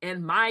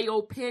 In my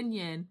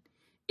opinion,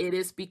 it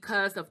is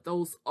because of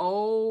those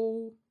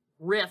old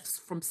rifts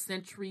from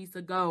centuries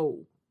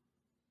ago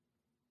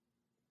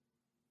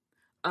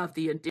of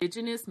the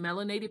indigenous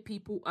melanated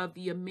people of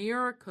the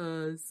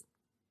Americas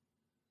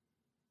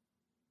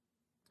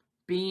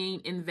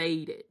being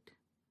invaded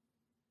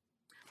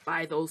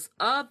by those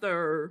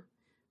other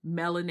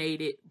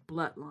melanated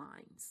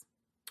bloodlines.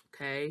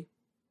 Okay?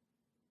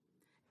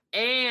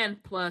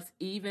 And plus,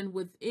 even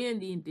within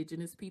the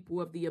indigenous people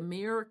of the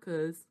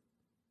Americas,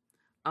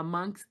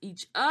 amongst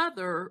each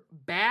other,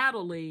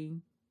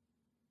 battling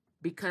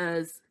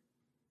because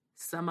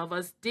some of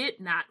us did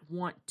not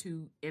want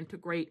to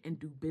integrate and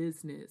do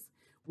business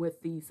with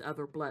these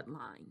other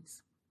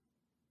bloodlines.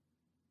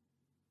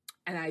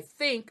 And I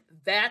think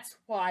that's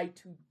why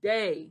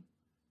today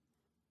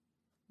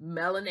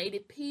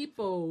melanated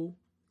people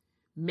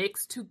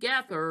mixed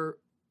together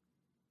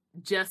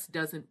just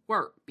doesn't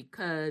work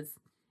because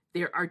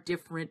there are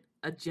different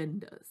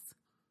agendas,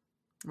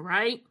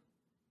 right?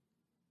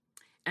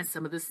 And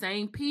some of the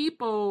same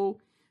people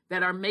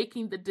that are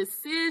making the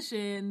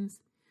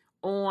decisions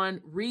on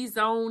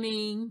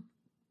rezoning,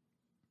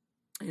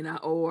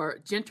 or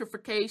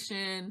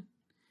gentrification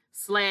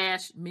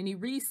 / mini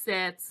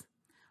resets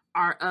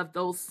are of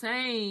those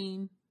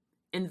same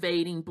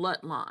invading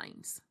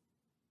bloodlines.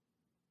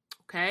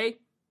 Okay?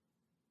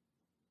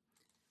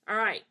 All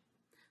right.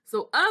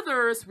 So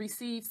others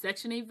receive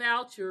Section 8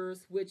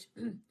 vouchers, which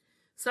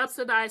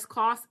Subsidized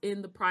costs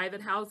in the private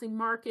housing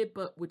market,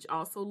 but which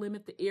also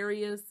limit the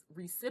areas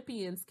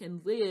recipients can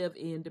live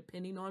in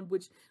depending on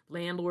which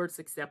landlords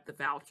accept the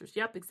vouchers.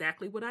 Yep,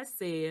 exactly what I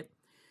said.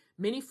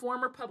 Many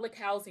former public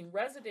housing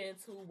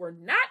residents who were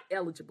not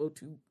eligible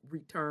to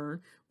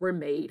return were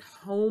made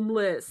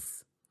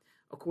homeless.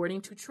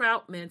 According to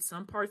Troutman,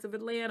 some parts of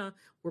Atlanta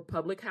where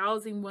public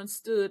housing once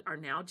stood are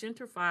now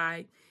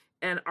gentrified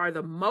and are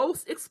the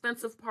most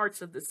expensive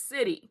parts of the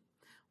city,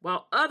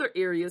 while other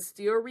areas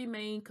still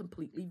remain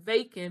completely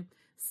vacant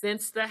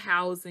since the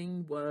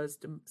housing was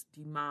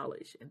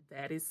demolished. And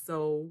that is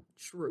so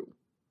true.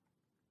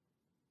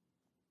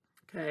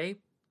 Okay.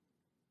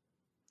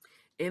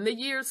 In the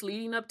years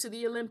leading up to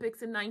the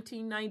Olympics in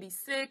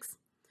 1996,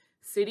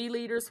 city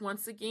leaders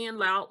once again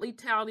loudly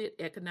touted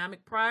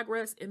economic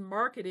progress and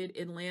marketed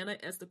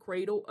Atlanta as the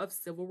cradle of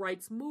civil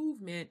rights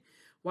movement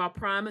while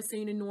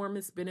promising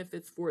enormous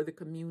benefits for the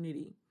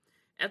community.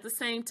 At the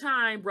same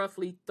time,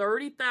 roughly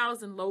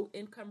 30,000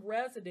 low-income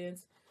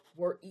residents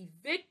were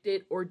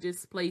evicted or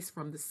displaced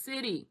from the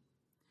city.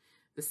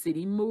 The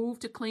city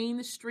moved to clean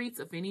the streets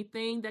of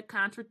anything that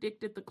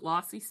contradicted the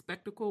glossy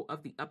spectacle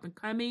of the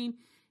up-and-coming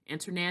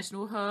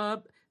international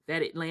hub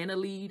that Atlanta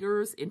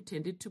leaders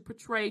intended to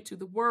portray to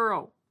the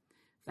world.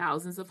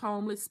 Thousands of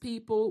homeless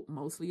people,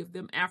 mostly of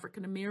them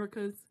African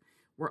Americans,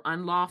 were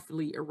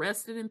unlawfully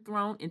arrested and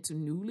thrown into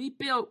newly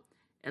built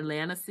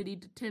Atlanta City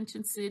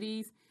detention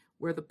cities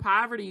where the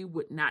poverty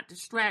would not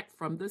distract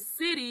from the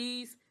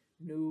city's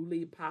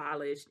newly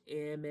polished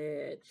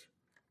image.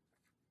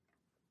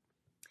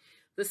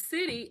 The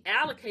city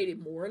allocated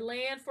more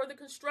land for the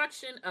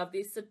construction of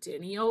the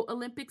Centennial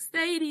Olympic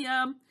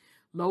Stadium,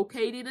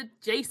 located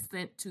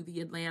adjacent to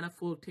the Atlanta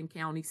Fulton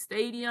County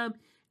Stadium,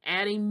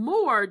 adding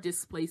more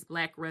displaced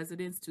Black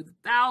residents to the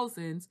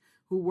thousands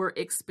who were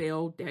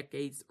expelled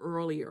decades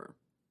earlier.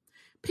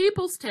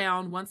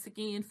 Peoplestown once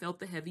again felt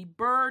the heavy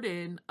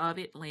burden of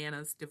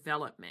Atlanta's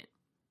development.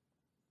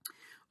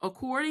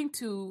 According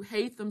to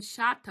Haitham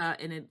Shatta,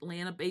 an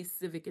Atlanta-based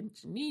civic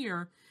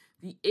engineer,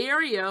 the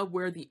area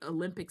where the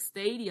Olympic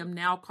Stadium,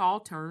 now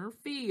called Turner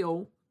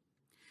Field,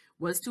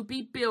 was to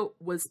be built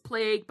was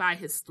plagued by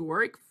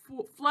historic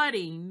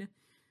flooding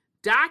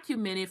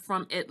documented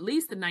from at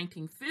least the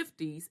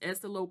 1950s, as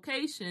the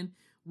location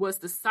was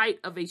the site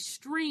of a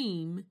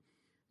stream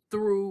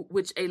through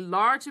which a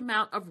large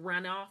amount of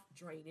runoff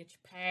drainage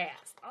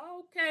passed.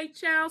 Okay,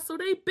 child, so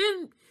they've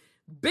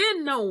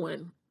been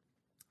knowing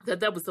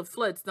that was a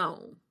flood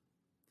zone.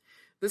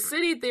 The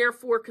city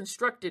therefore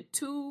constructed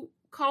 2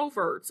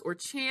 culverts or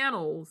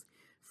channels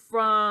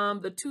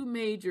from the 2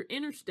 major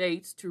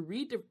interstates to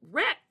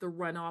redirect the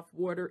runoff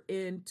water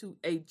into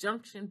a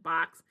junction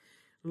box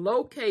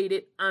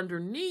located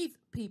underneath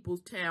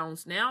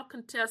Peoplestown's now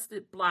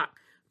contested block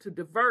to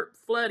divert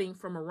flooding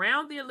from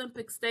around the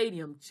Olympic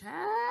Stadium.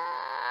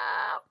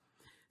 Child,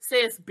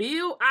 says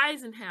Bill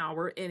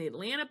Eisenhower, an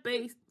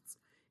Atlanta-based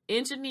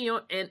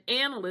engineer and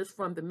analyst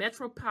from the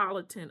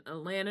Metropolitan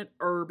Atlanta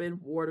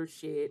Urban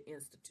Watershed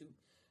Institute.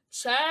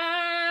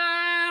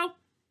 Child.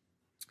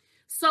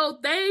 So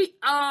they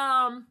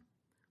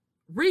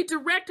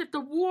redirected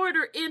the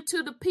water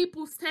into the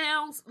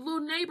Peoplestown's little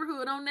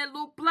neighborhood on that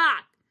little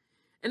block.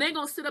 And they're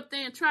going to sit up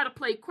there and try to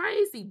play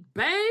crazy,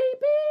 baby.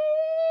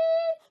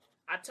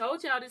 I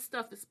told y'all this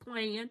stuff is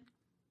playing.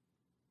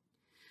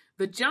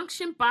 The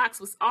junction box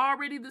was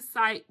already the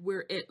site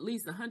where at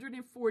least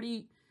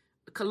 140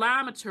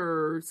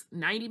 kilometers,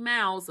 90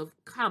 miles of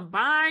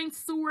combined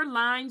sewer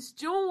lines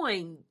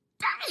joined.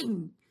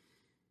 Dang!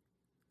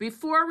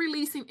 Before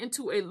releasing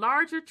into a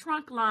larger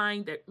trunk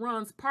line that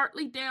runs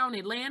partly down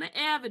Atlanta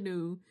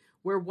Avenue,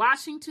 where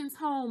Washington's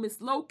home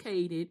is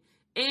located,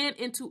 and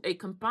into a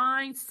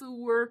combined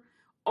sewer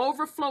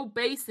overflow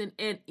basin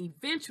and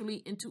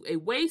eventually into a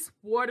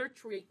wastewater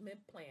treatment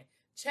plant.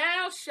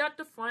 Child, shut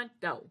the front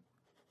door.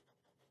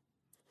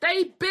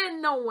 They've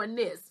been knowing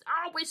this,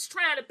 always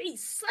trying to be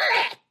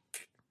slick.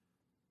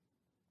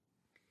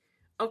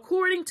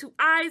 According to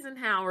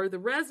Eisenhower, the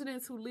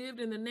residents who lived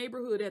in the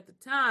neighborhood at the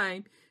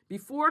time,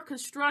 before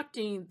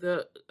constructing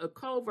the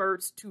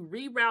culverts to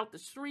reroute the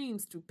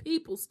streams to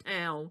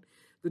Peoplestown,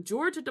 the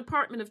Georgia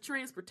Department of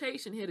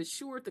Transportation had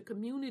assured the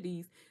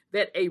communities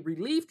that a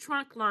relief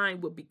trunk line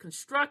would be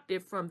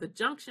constructed from the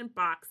junction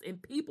box in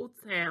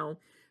Peoplestown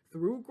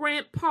through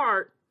Grant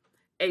Park,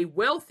 a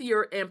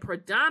wealthier and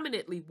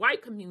predominantly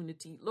white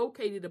community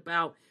located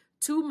about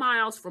 2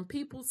 miles from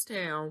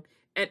Peoplestown,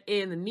 and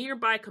in the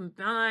nearby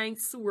combined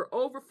sewer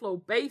overflow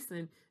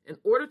basin, in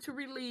order to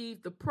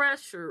relieve the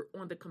pressure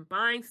on the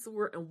combined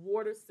sewer and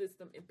water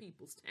system in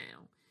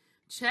Peoplestown.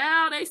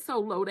 Child, they so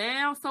low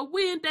down. So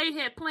when they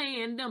had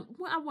planned them,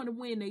 well, I wonder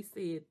when they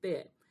said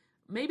that.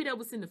 Maybe that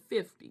was in the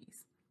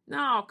 50s.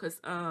 No, because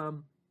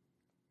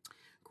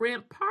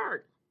Grant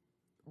Park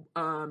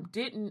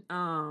didn't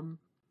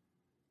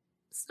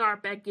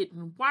start back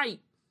getting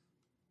white.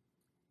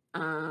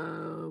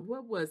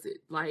 What was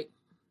it? Like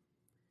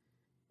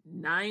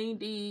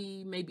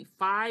 90, maybe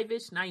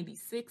 5-ish,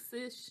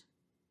 96-ish.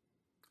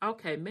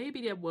 Okay,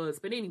 maybe there was,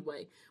 but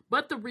anyway.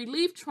 But the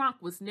relief trunk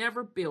was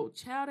never built.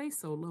 Child, they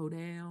so low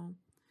down.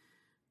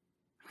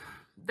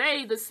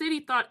 The city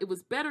thought it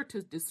was better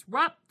to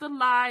disrupt the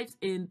lives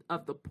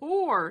of the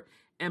poor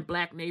and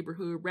black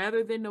neighborhood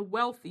rather than the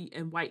wealthy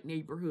and white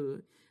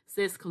neighborhood,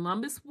 says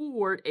Columbus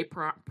Ward, a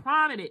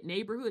prominent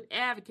neighborhood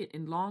advocate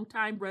and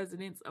longtime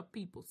resident of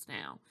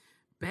Peoplestown.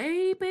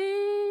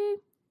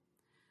 Baby!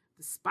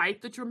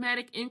 Despite the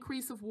dramatic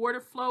increase of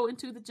water flow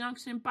into the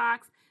junction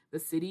box, the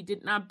city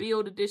did not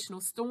build additional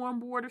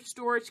stormwater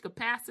storage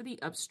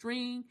capacity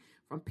upstream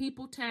from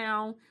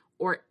Peopletown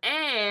or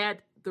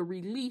add the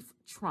relief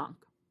trunk.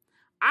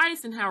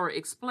 Eisenhower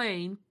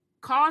explained,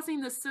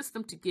 causing the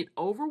system to get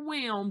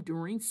overwhelmed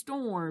during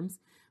storms,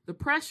 the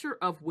pressure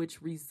of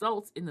which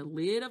results in the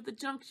lid of the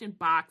junction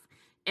box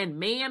and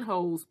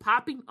manholes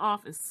popping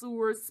off and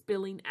sewers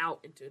spilling out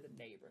into the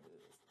neighborhood.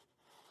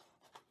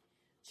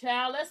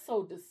 Child, that's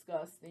so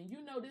disgusting.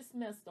 You know this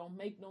mess don't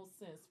make no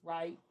sense,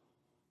 right?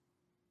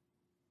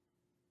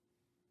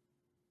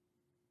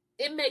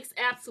 It makes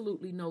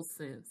absolutely no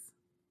sense.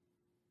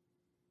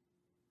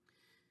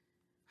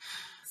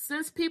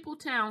 Since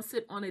Peopletown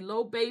sit on a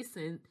low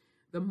basin,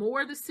 the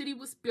more the city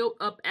was built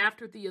up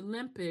after the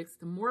Olympics,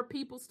 the more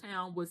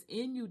Peoplestown was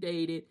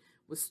inundated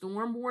with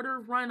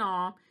stormwater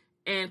runoff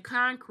and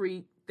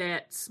concrete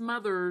that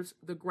smothers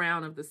the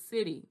ground of the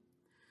city.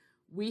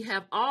 We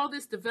have all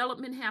this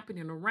development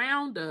happening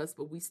around us,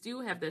 but we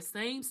still have that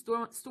same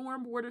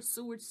stormwater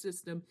sewage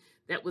system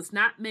that was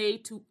not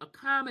made to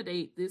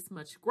accommodate this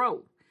much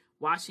growth,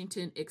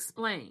 Washington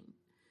explained.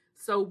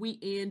 So we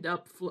end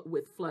up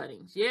with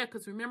floodings. Yeah,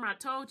 because remember I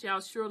told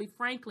y'all Shirley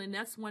Franklin,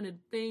 that's one of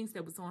the things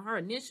that was on her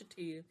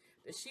initiative,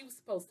 that she was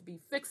supposed to be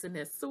fixing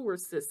that sewer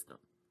system.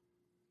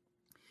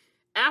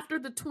 After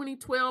the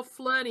 2012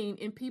 flooding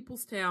in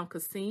Peoplestown,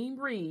 Kasim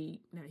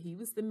Reed, now he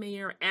was the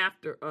mayor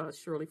after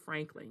Shirley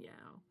Franklin,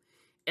 y'all.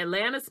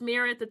 Atlanta's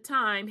mayor at the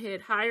time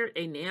had hired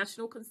a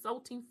national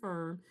consulting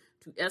firm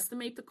to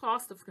estimate the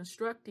cost of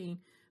constructing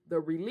the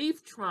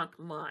relief trunk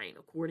line,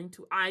 according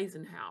to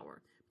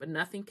Eisenhower. But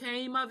nothing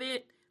came of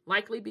it,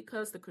 likely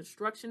because the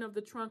construction of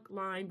the trunk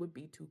line would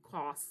be too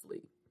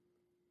costly.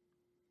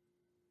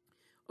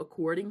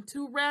 According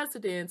to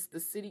residents, the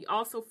city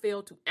also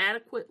failed to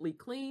adequately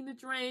clean the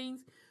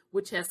drains,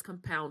 which has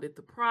compounded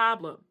the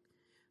problem.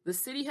 The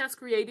city has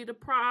created a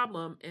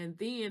problem, and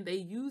then they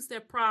use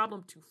that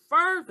problem to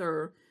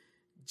further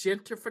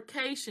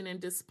gentrification and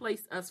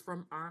displace us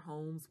from our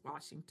homes,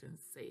 Washington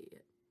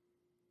said.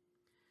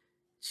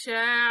 Child,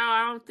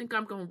 I don't think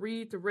I'm going to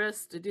read the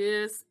rest of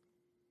this.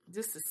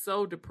 This is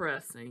so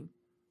depressing.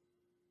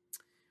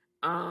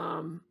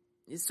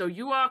 So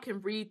you all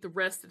can read the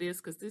rest of this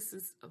because this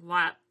is a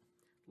lot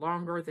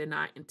longer than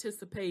I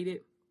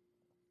anticipated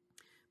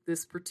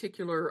this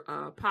particular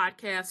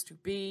podcast to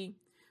be.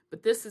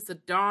 But this is a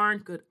darn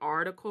good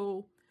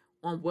article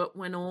on what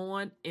went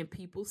on in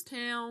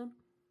Peoplestown.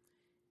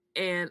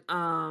 And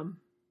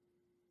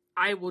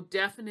I will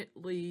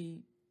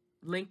definitely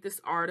link this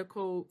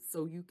article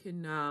so you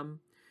can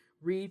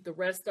read the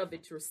rest of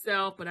it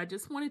yourself. But I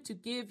just wanted to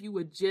give you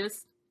a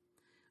gist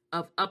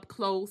of up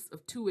close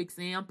of two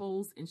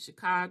examples in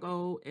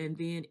Chicago and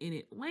then in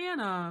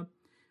Atlanta,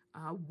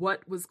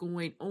 what was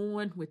going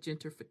on with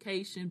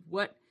gentrification,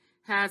 what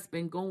has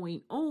been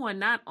going on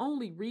not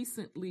only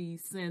recently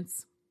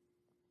since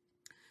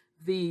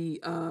the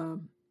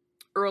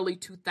early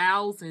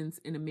 2000s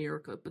in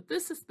America, but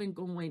this has been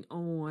going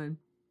on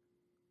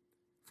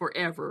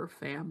forever,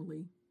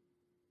 family.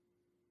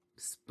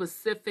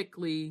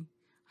 Specifically,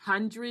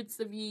 hundreds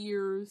of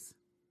years.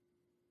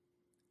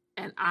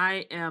 And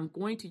I am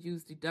going to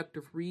use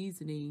deductive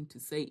reasoning to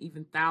say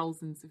even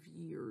thousands of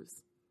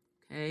years.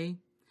 Okay?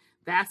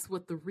 That's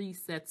what the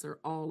resets are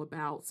all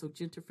about. So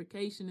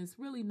gentrification is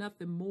really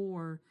nothing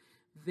more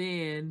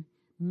than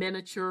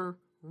miniature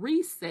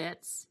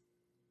resets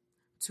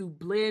to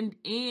blend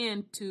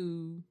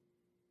into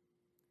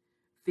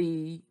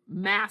the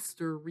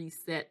master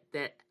reset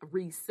that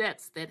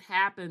resets that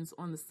happens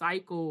on the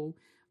cycle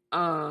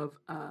of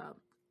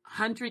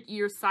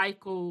 100-year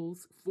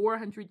cycles,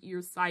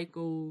 400-year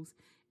cycles,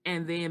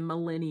 and then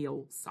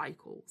millennial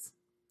cycles.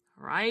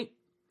 All right.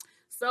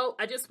 So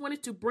I just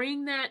wanted to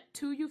bring that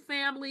to you,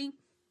 family.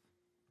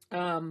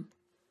 I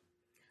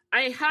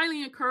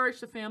highly encourage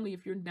the family,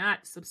 if you're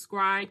not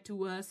subscribed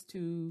to us,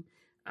 to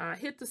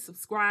hit the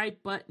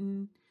subscribe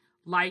button,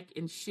 like,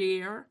 and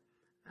share.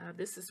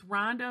 This is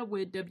Rhonda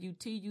with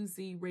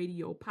WTUZ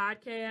Radio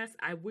Podcast.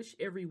 I wish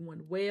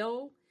everyone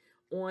well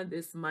on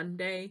this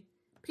Monday.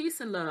 Peace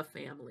and love,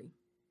 family.